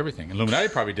control everything. Illuminati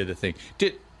probably did the thing.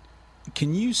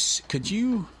 Could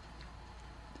you?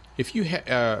 If you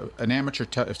have an amateur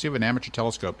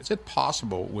telescope, is it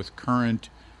possible with current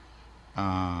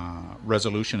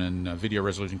resolution and video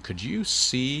resolution, could you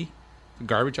see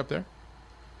garbage up there?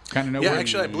 Kind of know. Yeah,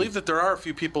 actually, I believe that there are a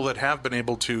few people that have been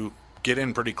able to get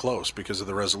in pretty close because of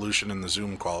the resolution and the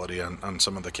zoom quality on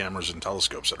some of the cameras and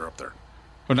telescopes that are up there.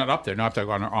 Well, not up there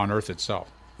on Earth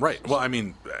itself. Right. Well, I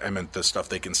meant the stuff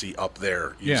they can see up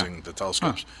there using the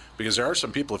telescopes. Because there are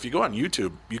some people, if you go on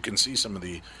YouTube, you can see some of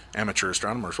the amateur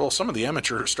astronomers. Well, some of the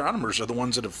amateur astronomers are the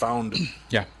ones that have found,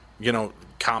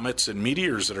 comets and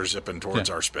meteors that are zipping towards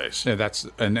our space. Yeah, that's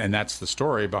the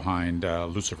story behind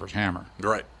Lucifer's Hammer.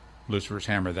 Right. Lucifer's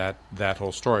Hammer. That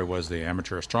whole story was the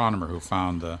amateur astronomer who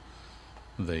found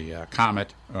the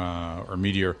comet or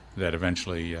meteor that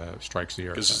eventually strikes the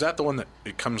Earth. Is that the one that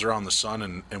it comes around the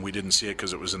sun and we didn't see it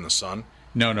because it was in the sun?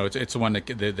 No, it's the one that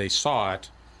they saw it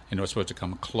and it was supposed to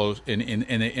come close. And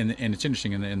it's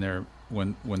interesting in there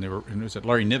when they were, and it was at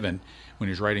Larry Niven when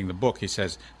he was writing the book. He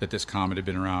says that this comet had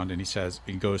been around, and he says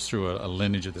he goes through a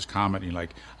lineage of this comet, and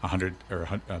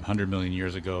 100 million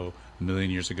years ago, a million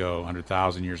years ago,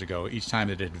 100,000 years ago. Each time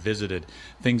that it had visited,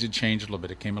 things had changed a little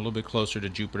bit. It came a little bit closer to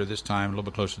Jupiter this time, a little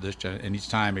bit closer to this, and each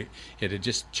time it had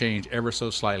just changed ever so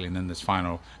slightly. And then this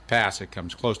final pass, it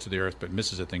comes close to the Earth, but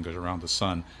misses it, then goes around the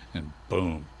sun, and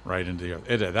boom, right into the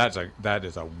Earth. That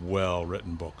is a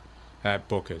well-written book. That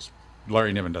book is.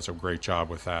 Larry Niven does a great job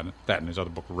with that and his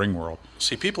other book, Ringworld.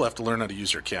 See, people have to learn how to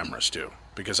use their cameras, too,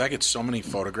 because I get so many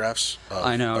photographs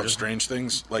of strange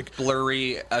things. Like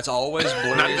blurry. It's always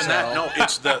blurry. Not even that. No,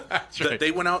 it's right.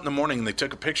 They went out in the morning and they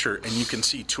took a picture, and you can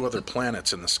see 2 other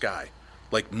planets in the sky,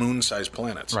 like moon-sized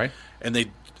planets. Right. And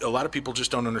a lot of people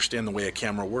just don't understand the way a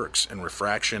camera works, and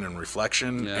refraction and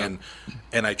reflection. Yeah.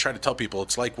 And I try to tell people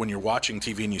it's like when you're watching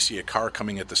TV and you see a car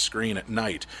coming at the screen at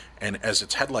night, and as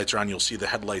its headlights are on, you'll see the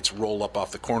headlights roll up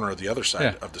off the corner of the other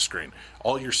side of the screen.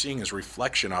 All you're seeing is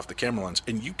reflection off the camera lens,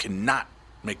 and you cannot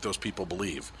make those people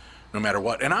believe, no matter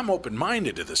what. And I'm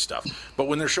open-minded to this stuff, but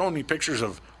when they're showing me pictures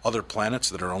of other planets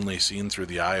that are only seen through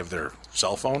the eye of their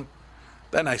cell phone,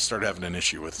 then I start having an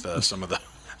issue with some of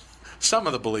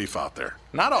the belief out there.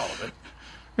 Not all of it.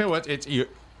 You know what?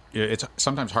 It's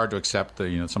sometimes hard to accept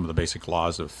some of the basic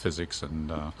laws of physics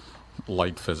and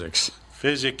light physics.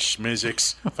 Physics,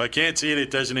 schmizzics. If I can't see it, it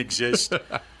doesn't exist.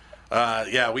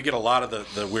 We get a lot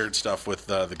of the weird stuff with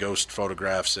the ghost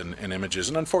photographs and images.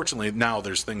 And unfortunately, now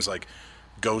there's things like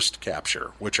ghost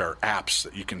capture, which are apps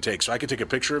that you can take. So I can take a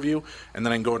picture of you, and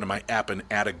then I can go into my app and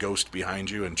add a ghost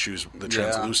behind you and choose the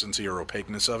translucency or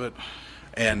opaqueness of it.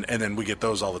 And then we get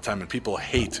those all the time, and people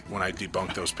hate when I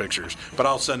debunk those pictures. But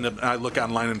I'll send them. I look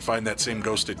online and find that same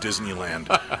ghost at Disneyland.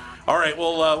 All right,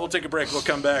 we'll take a break. We'll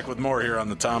come back with more here on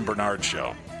the Tom Bernard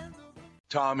Show.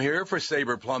 Tom here for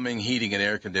Sabre Plumbing, Heating, and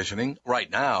Air Conditioning. Right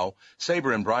now,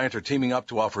 Sabre and Bryant are teaming up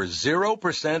to offer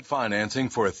 0% financing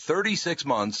for 36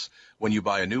 months when you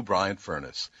buy a new Bryant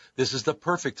furnace. This is the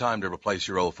perfect time to replace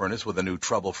your old furnace with a new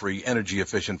trouble-free,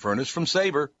 energy-efficient furnace from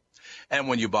Sabre. And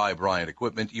when you buy Bryant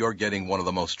equipment, you're getting one of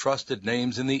the most trusted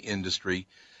names in the industry.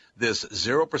 This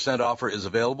 0% offer is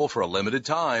available for a limited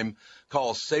time.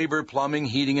 Call Sabre Plumbing,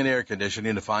 Heating, and Air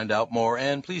Conditioning to find out more,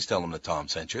 and please tell them that Tom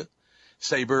sent you.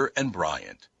 Sabre and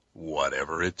Bryant,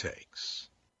 whatever it takes.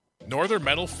 Northern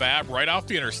Metal Fab, right off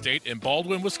the interstate in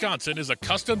Baldwin, Wisconsin, is a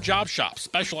custom job shop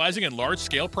specializing in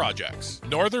large-scale projects.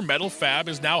 Northern Metal Fab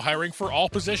is now hiring for all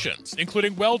positions,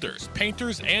 including welders,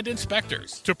 painters, and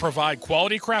inspectors, to provide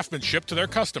quality craftsmanship to their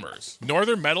customers.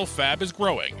 Northern Metal Fab is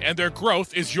growing, and their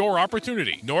growth is your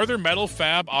opportunity. Northern Metal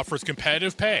Fab offers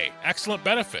competitive pay, excellent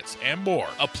benefits, and more.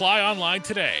 Apply online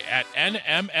today at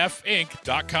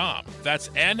nmfinc.com. That's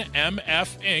nmfinc.com.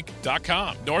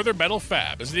 Northern Metal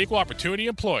Fab is an equal opportunity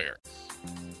employer.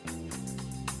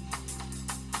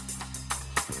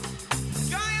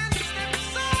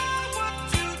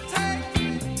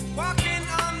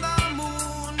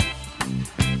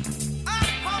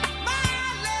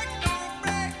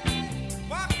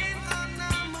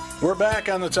 We're back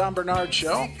on the Tom Bernard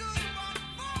Show.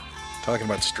 Talking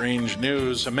about strange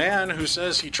news. A man who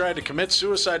says he tried to commit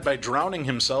suicide by drowning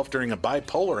himself during a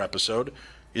bipolar episode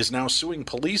is now suing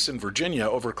police in Virginia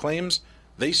over claims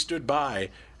they stood by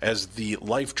as the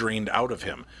life drained out of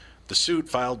him. The suit,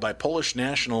 filed by Polish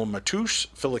national Matusz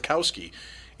Filikowski,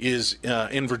 is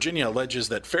in Virginia, alleges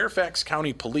that Fairfax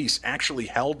County Police actually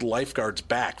held lifeguards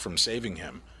back from saving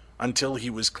him until he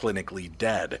was clinically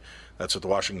dead. That's what the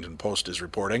Washington Post is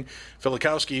reporting.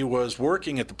 Filikowski was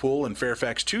working at the pool in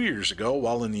Fairfax 2 years ago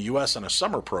while in the U.S. on a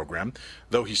summer program.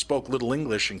 Though he spoke little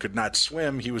English and could not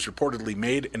swim, he was reportedly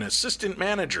made an assistant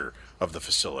manager of the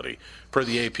facility. Per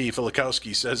the AP,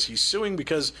 Filikowski says he's suing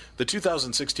because the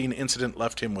 2016 incident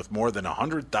left him with more than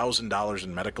 $100,000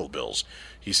 in medical bills.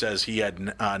 He says he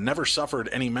had never suffered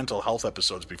any mental health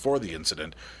episodes before the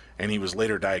incident, and he was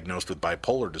later diagnosed with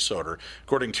bipolar disorder.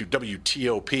 According to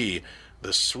WTOP,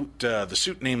 The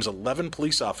suit names 11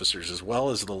 police officers as well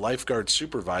as the lifeguard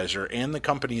supervisor and the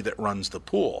company that runs the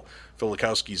pool.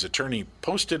 Filikowski's attorney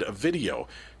posted a video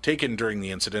taken during the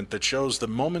incident that shows the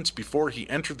moments before he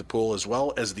entered the pool as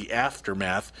well as the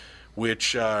aftermath,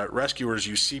 which rescuers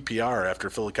use CPR after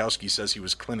Filikowski says he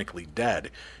was clinically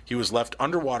dead. He was left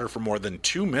underwater for more than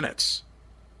 2 minutes.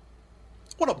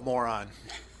 What a moron.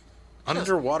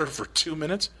 Underwater for 2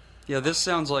 minutes? Yeah, this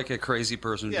sounds like a crazy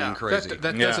person being crazy.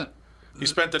 That doesn't... He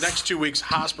spent the next 2 weeks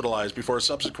hospitalized before a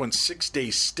subsequent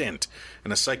 6-day stint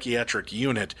in a psychiatric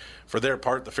unit. For their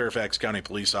part, the Fairfax County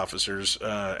police officers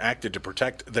acted to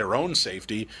protect their own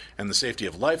safety and the safety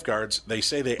of lifeguards. They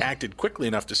say they acted quickly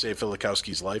enough to save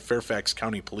Filikowski's life. Fairfax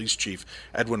County Police Chief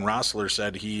Edwin Rossler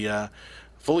said he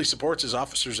fully supports his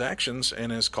officers' actions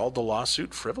and has called the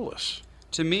lawsuit frivolous.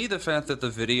 To me, the fact that the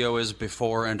video is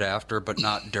before and after but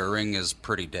not during is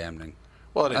pretty damning.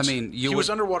 Well, he was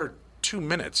underwater 2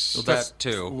 minutes. Well, that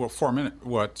too. Well, 4 minutes.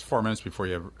 What? 4 minutes before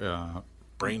you have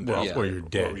brain death, death, where you're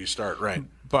dead. Where you start, right?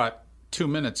 But 2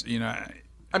 minutes, I mean,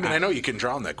 I know you can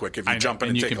drown that quick if you jump in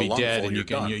and take a lungful.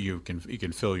 And you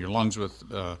can fill your lungs with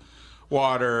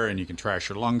water, and you can trash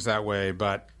your lungs that way.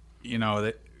 But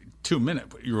 2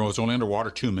 minutes. You was only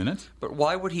underwater 2 minutes. But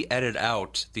why would he edit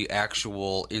out the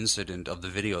actual incident of the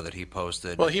video that he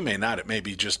posted? Well, he may not. It may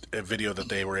be just a video that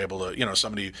they were able to,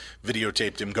 somebody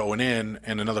videotaped him going in,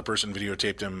 and another person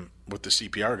videotaped him with the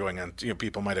CPR going on.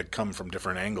 People might have come from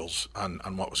different angles on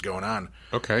what was going on.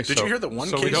 Okay. Did you hear the one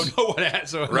case? So we don't know what happened.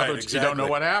 So right, exactly. You don't know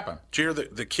what happened. Did you hear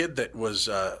the kid that was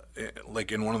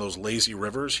like in one of those lazy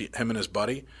rivers, him and his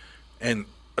buddy, and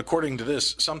according to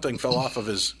this, something fell off of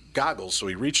his goggles, so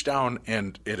he reached down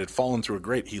and it had fallen through a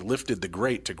grate. He lifted the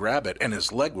grate to grab it, and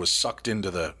his leg was sucked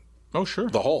into the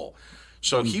hole.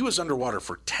 So he was underwater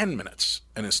for 10 minutes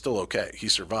and is still okay. He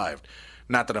survived.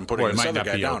 Not that I'm putting this other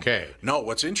guy down. Okay. No,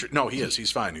 what's interesting? No, he is.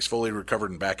 He's fine. He's fully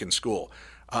recovered and back in school.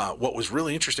 What was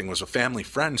really interesting was a family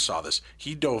friend saw this.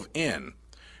 He dove in,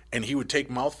 and he would take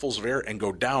mouthfuls of air and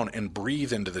go down and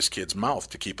breathe into this kid's mouth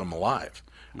to keep him alive.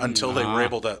 Until they were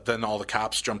able to, then all the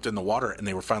cops jumped in the water and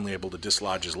they were finally able to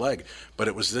dislodge his leg. But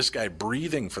it was this guy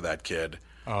breathing for that kid.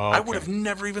 Oh, okay. I would have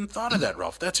never even thought of that,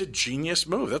 Ralph. That's a genius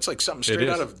move. That's like something straight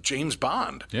out of James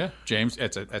Bond. Yeah,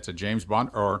 that's a James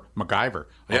Bond or MacGyver.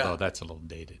 Although that's a little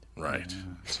dated. Right. Yeah.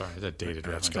 Sorry, that's a dated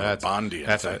reference. That's Bondy.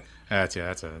 That's a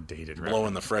dated reference.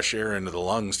 Blowing the fresh air into the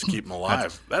lungs to keep him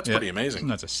alive. That's pretty amazing.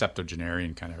 That's a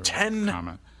septuagenarian kind of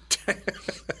comment.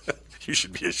 You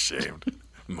should be ashamed.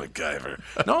 MacGyver.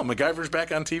 No, MacGyver's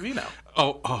back on TV now.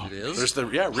 Oh, it is? There's the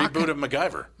reboot of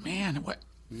MacGyver. Man, what?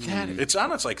 It's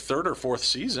on its like third or fourth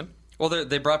season. Well,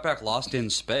 they brought back Lost in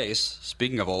Space,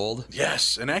 speaking of old.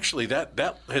 Yes, and actually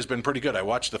that has been pretty good. I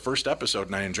watched the first episode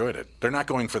and I enjoyed it. They're not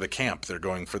going for the camp. They're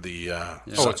going for the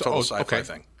total sci-fi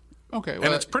thing. Okay. Well,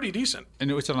 and it's pretty decent. And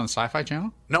is it on the Sci-Fi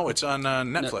Channel? No, it's on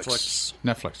Netflix.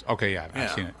 Netflix. Okay, yeah,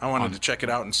 I've seen it. I wanted to check it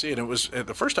out and see it. It was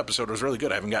the first episode was really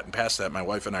good. I haven't gotten past that. My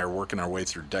wife and I are working our way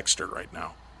through Dexter right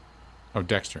now. Oh,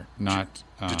 Dexter. Not.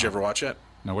 Did you ever watch it?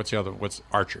 No, what's the other? What's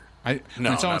Archer? No,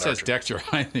 when someone says Archer. Dexter,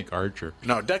 I think Archer.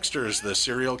 No, Dexter is the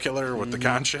serial killer with the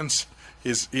conscience.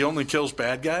 He only kills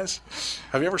bad guys.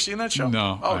 Have you ever seen that show?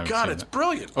 No. Oh God, it's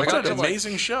brilliant. What an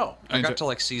amazing show. I got to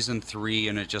like season 3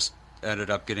 and it just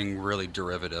ended up getting really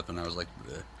derivative, and I was like,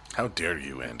 bleh. How dare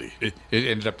you, Andy? It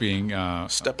ended up being...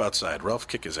 Step outside. Ralph,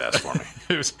 kick his ass for me.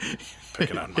 It was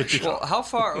picking on my show. Well, how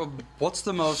far... What's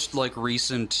the most like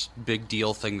recent big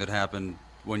deal thing that happened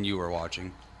when you were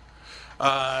watching?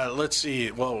 Let's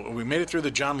see. Well, we made it through the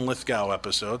John Lithgow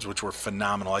episodes, which were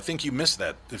phenomenal. I think you missed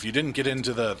that. If you didn't get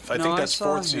into the... I think that's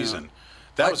fourth season.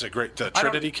 That was a great... The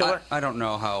Trinity Killer? I don't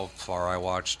know how far I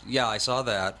watched. Yeah, I saw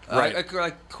that. Right.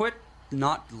 I quit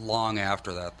not long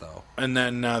after that, though. And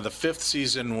then the fifth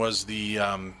season was the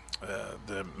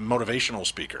motivational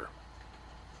speaker.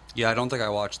 Yeah, I don't think I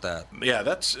watched that. Yeah,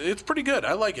 it's pretty good.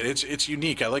 I like it. It's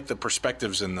unique. I like the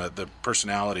perspectives and the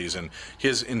personalities, and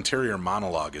his interior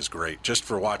monologue is great. Just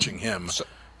for watching him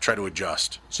try to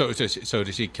adjust. So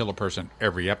does he kill a person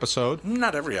every episode?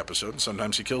 Not every episode.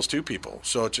 Sometimes he kills two people.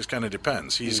 So it just kind of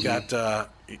depends. He's got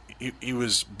he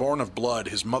was born of blood.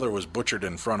 His mother was butchered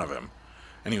in front of him,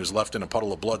 and he was left in a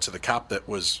puddle of blood. So the cop that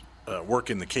was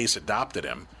working the case adopted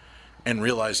him, and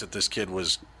realized that this kid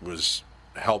was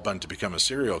hell-bent to become a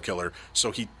serial killer,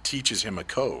 so he teaches him a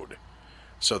code.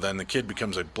 So then the kid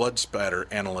becomes a blood spatter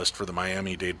analyst for the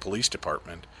Miami-Dade Police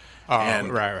Department.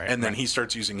 And then he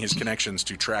starts using his connections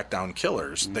to track down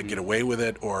killers that get away with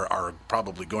it or are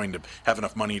probably going to have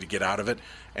enough money to get out of it,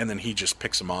 and then he just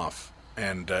picks them off.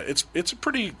 And it's a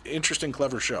pretty interesting,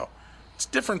 clever show. it's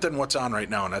different than what's on right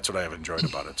now, and that's what I have enjoyed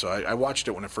about it. So I watched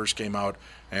it when it first came out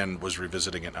and was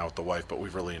revisiting it now with the wife, but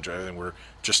we've really enjoyed it, and we're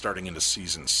just starting into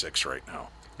season 6 right now.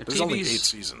 There's only 8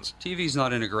 seasons. TV's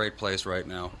not in a great place right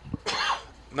now.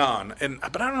 No,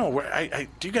 but I don't know.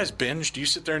 Do you guys binge? Do you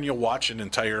sit there and you'll watch an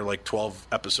entire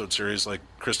 12-episode series like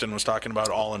Kristen was talking about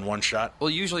all in one shot?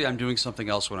 Well, usually I'm doing something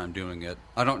else when I'm doing it.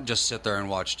 I don't just sit there and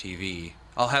watch TV.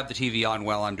 I'll have the TV on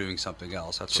while I'm doing something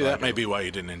else. That may be why you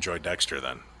didn't enjoy Dexter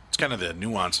then. It's kind of the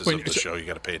nuances of the show you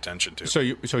got to pay attention to. So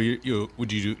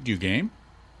do you game?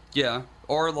 Yeah,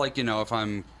 or if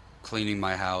I'm cleaning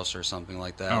my house or something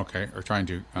like that. Okay, or trying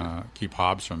to keep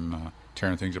Hobbs from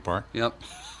tearing things apart. Yep.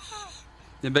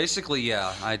 And basically,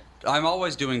 yeah, I'm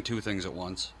always doing 2 things at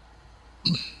once.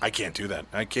 I can't do that.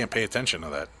 I can't pay attention to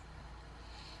that.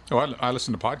 Oh, I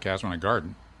listen to podcasts when I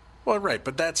garden. Well, right,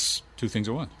 but that's 2 things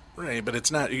at once. Right, but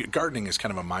it's not. Gardening is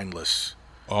kind of a mindless.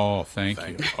 Oh, thank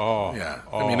you. Oh, yeah.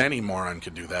 Oh. I mean, any moron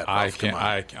can do that. I can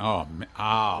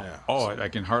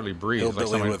hardly breathe.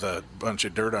 Hillbilly with a bunch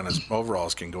of dirt on his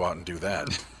overalls can go out and do that.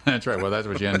 That's right. Well, that's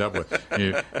what you end up with.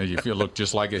 You look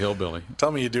just like a hillbilly. Tell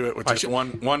me you do it with just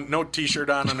one no T-shirt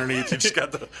on underneath. You just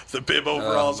got the bib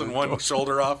overalls and one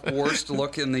shoulder off. Worst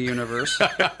look in the universe.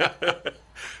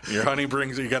 Your honey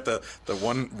you got the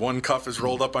one cuff is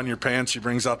rolled up on your pants. She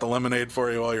brings out the lemonade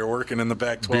for you while you're working in the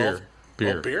back 12.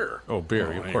 Beer. Oh,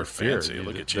 beer. Of course, fancy. Beer.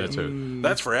 Look at you.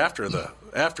 That's for after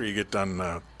you get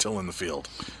done tilling the field.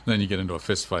 Then you get into a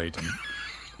fist fight.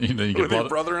 And then you get with your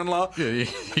brother-in-law? Yeah, you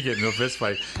get into a fist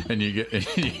fight, and you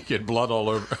get blood all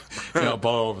over, blood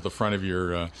all over the front of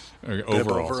your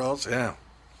overalls. Yeah.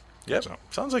 Yep. So,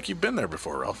 sounds like you've been there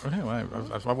before, Ralph. Okay,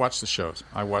 well, I watched the shows.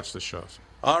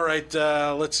 All right,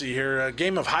 let's see here. A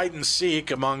game of hide and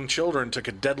seek among children took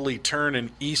a deadly turn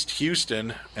in East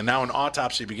Houston, and now an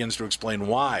autopsy begins to explain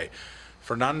why.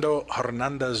 Fernando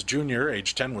Hernandez Jr.,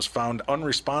 age 10, was found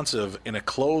unresponsive in a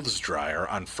clothes dryer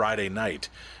on Friday night.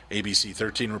 ABC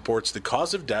 13 reports the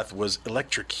cause of death was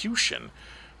electrocution,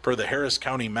 per the Harris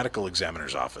County Medical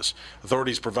Examiner's Office.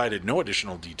 Authorities provided no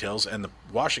additional details, and the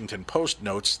Washington Post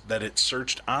notes that it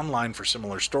searched online for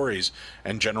similar stories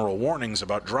and general warnings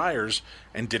about dryers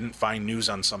and didn't find news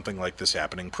on something like this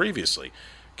happening previously.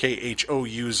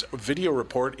 KHOU's video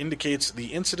report indicates the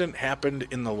incident happened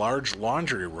in the large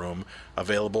laundry room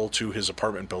available to his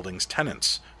apartment building's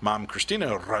tenants. Mom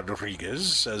Cristina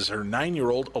Rodriguez says her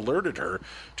 9-year-old alerted her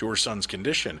to her son's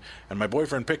condition, and my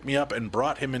boyfriend picked me up and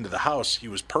brought him into the house. He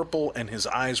was purple and his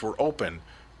eyes were open,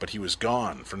 but he was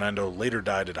gone. Fernando later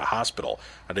died at a hospital.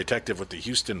 A detective with the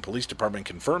Houston Police Department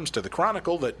confirms to the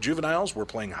Chronicle that juveniles were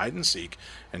playing hide and seek,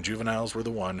 and juveniles were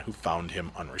the one who found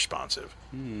him unresponsive.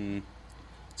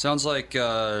 Sounds like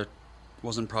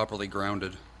wasn't properly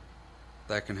grounded.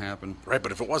 That can happen. Right,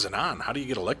 but if it wasn't on, how do you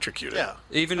get electrocuted? Yeah.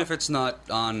 Even if it's not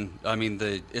on, I mean,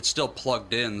 it's still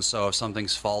plugged in, so if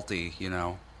something's faulty,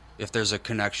 if there's a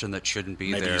connection that shouldn't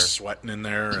be maybe there. Maybe he's sweating in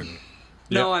there and...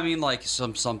 No, I mean like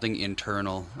something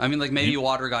internal. I mean like maybe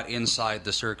water got inside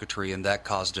the circuitry and that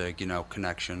caused a,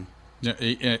 connection.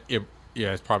 Yeah,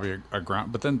 it's probably a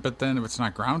ground, but then if it's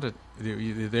not grounded,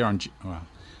 they're on,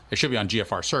 it should be on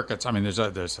GFR circuits. I mean, there's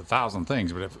 1,000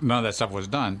 things, but if none of that stuff was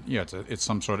done, it's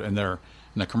some sort of, and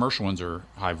the commercial ones are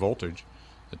high voltage,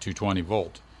 the 220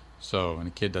 volt. So, and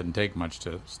a kid doesn't take much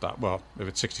to stop. Well, if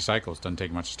it's 60 cycles, it doesn't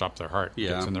take much to stop their heart.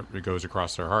 Yeah. It goes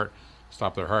across their heart,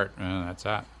 stop their heart, and that's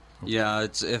that. Yeah,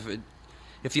 it's if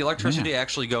the electricity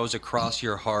actually goes across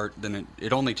your heart, then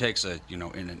it only takes in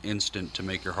an instant to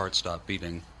make your heart stop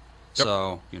beating. Yep.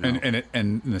 So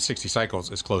and the 60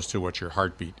 cycles is close to what your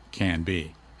heartbeat can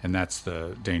be. And that's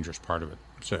the dangerous part of it.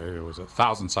 So it was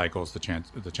 1,000 cycles. The chance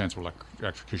of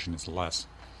electrocution is less,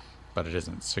 but it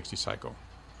isn't 60 cycle.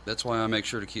 That's why I make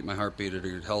sure to keep my heartbeat at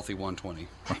a healthy 120.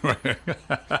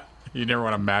 You never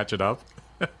want to match it up.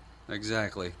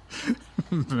 Exactly.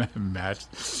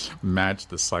 match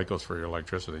the cycles for your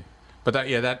electricity. But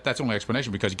that's the only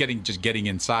explanation, because getting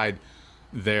inside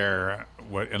there,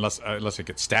 unless it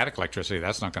gets static electricity,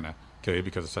 that's not going to kill you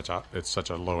because it's such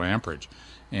a low amperage.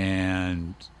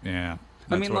 And that's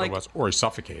what it was, or he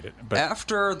suffocated. But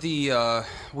after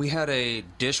we had a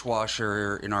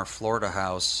dishwasher in our Florida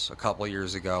house a couple of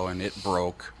years ago, and it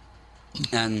broke,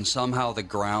 and somehow the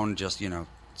ground just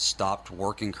stopped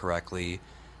working correctly,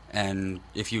 and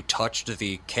if you touched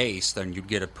the case, then you'd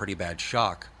get a pretty bad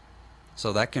shock.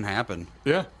 So that can happen.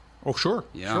 Yeah. Oh, sure.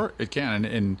 Yeah. Sure, it can.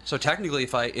 And so technically,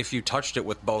 if you touched it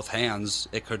with both hands,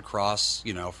 it could cross,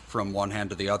 from one hand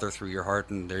to the other through your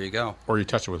heart, and there you go. Or you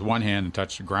touch it with one hand and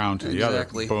touch the ground to the other.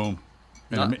 Boom.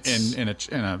 And in a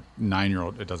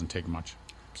 9-year-old, it doesn't take much.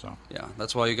 So yeah,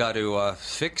 that's why you got to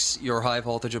fix your high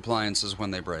voltage appliances when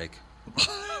they break.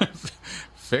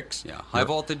 fix. Yeah, high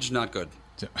voltage, not good.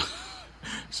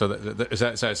 So is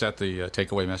that the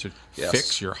takeaway message? Yes.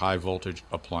 Fix your high voltage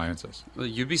appliances. Well,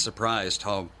 you'd be surprised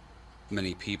how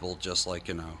many people just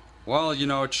well,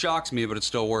 it shocks me, but it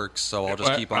still works, so I'll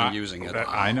just keep on using it.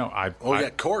 I know. We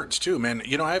got cords, too, man.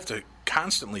 I have to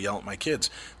constantly yell at my kids.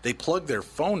 They plug their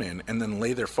phone in and then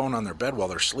lay their phone on their bed while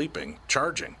they're sleeping,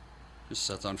 charging. Just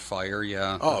sets on fire,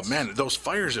 yeah. Oh, man, those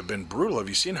fires have been brutal. Have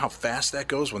you seen how fast that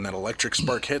goes when that electric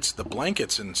spark hits? The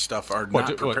blankets and stuff are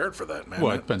not prepared for that, man.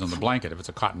 Well, it depends on the blanket. If it's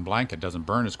a cotton blanket, it doesn't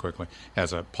burn as quickly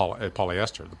as a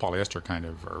polyester. The polyester kind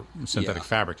of, or synthetic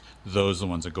fabrics, those are the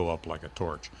ones that go up like a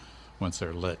torch once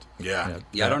they're lit. Yeah.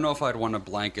 I don't know if I'd want a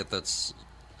blanket that's...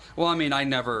 Well, I mean,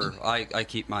 I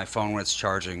keep my phone when it's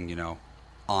charging,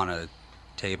 on a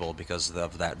table because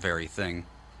of that very thing.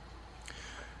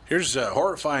 Here's a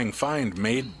horrifying find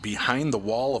made behind the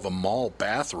wall of a mall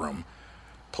bathroom.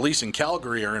 Police in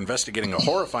Calgary are investigating a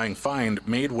horrifying find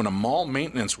made when a mall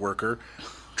maintenance worker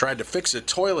tried to fix a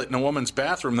toilet in a woman's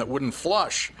bathroom that wouldn't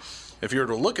flush. If you were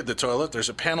to look at the toilet, there's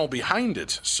a panel behind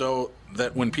it so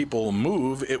that when people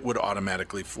move, it would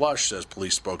automatically flush, says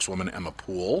police spokeswoman Emma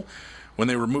Poole. When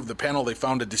they removed the panel, they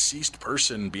found a deceased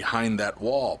person behind that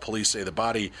wall. Police say the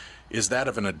body is that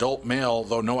of an adult male,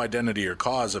 though no identity or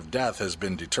cause of death has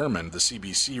been determined. The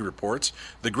CBC reports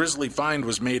the grisly find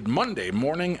was made Monday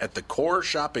morning at the Core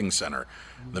Shopping Center,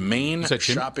 the main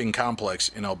shopping complex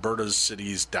in Alberta's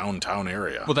city's downtown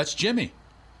area. Well, that's Jimmy.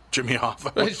 Jimmy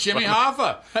Hoffa. That's Jimmy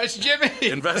Hoffa. That's Jimmy.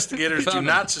 Investigators do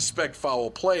not suspect foul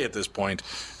play at this point,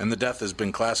 and the death has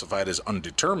been classified as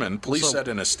undetermined, police said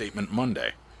in a statement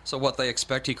Monday. So what, they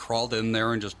expect he crawled in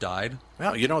there and just died?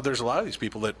 Well, there's a lot of these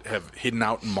people that have hidden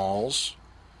out in malls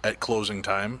at closing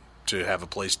time to have a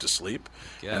place to sleep,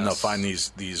 and they'll find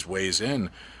these ways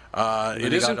in.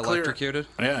 It isn't clear. Electrocuted?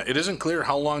 Yeah, it isn't clear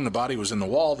how long the body was in the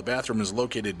wall. The bathroom is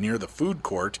located near the food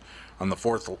court on the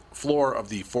 4th floor of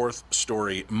the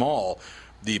 4th-story mall.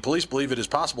 The police believe it is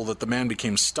possible that the man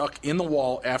became stuck in the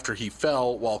wall after he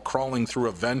fell while crawling through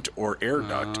a vent or air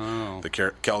duct,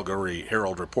 the Calgary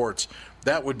Herald reports.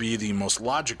 That would be the most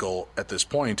logical at this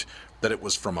point, that it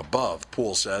was from above,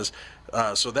 Poole says.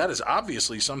 So that is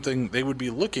obviously something they would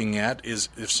be looking at, is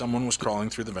if someone was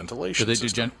crawling through the ventilation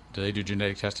system. Do they do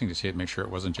genetic testing to see it, make sure it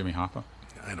wasn't Jimmy Hoffa?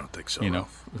 I don't think so.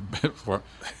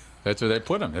 That's where they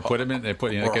put him. They put him in. They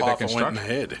put or that Hoffa went in the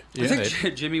head. I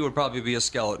think Jimmy would probably be a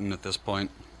skeleton at this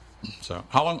point. So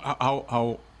how long?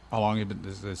 How long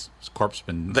has this corpse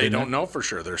been? They don't know for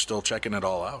sure. They're still checking it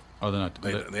all out. Oh, they're not.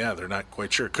 They're not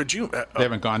quite sure. Could you? They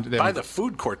haven't gone by the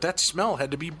food court. That smell had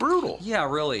to be brutal. Yeah,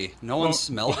 really. No one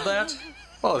smelled that.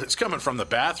 Well, it's coming from the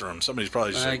bathroom. Somebody's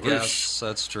probably just saying, guess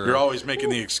that's true. You're always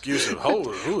making the excuse of,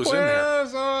 who was in there?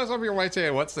 So some people might say,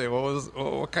 what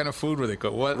kind of food were they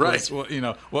cooking? What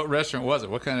restaurant was it?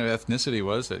 What kind of ethnicity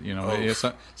was it?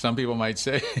 Some people might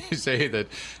say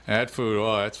that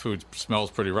food smells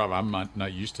pretty rough. I'm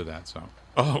not used to that. So,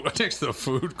 next to the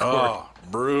food court. Oh,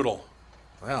 brutal.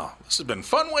 Well, this has been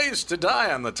Fun Ways to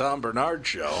Die on the Tom Bernard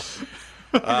Show.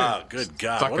 Good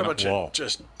God. What a bunch of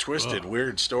just twisted,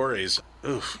 weird stories.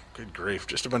 Oof, good grief.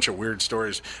 Just a bunch of weird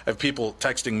stories. I have people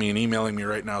texting me and emailing me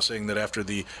right now saying that after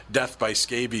the death by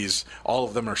scabies, all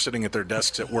of them are sitting at their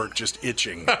desks at work just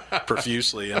itching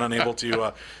profusely and unable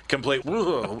to complete.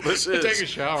 This is Take a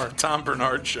shower. Tom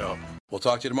Bernard Show. We'll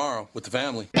talk to you tomorrow with the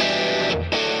family.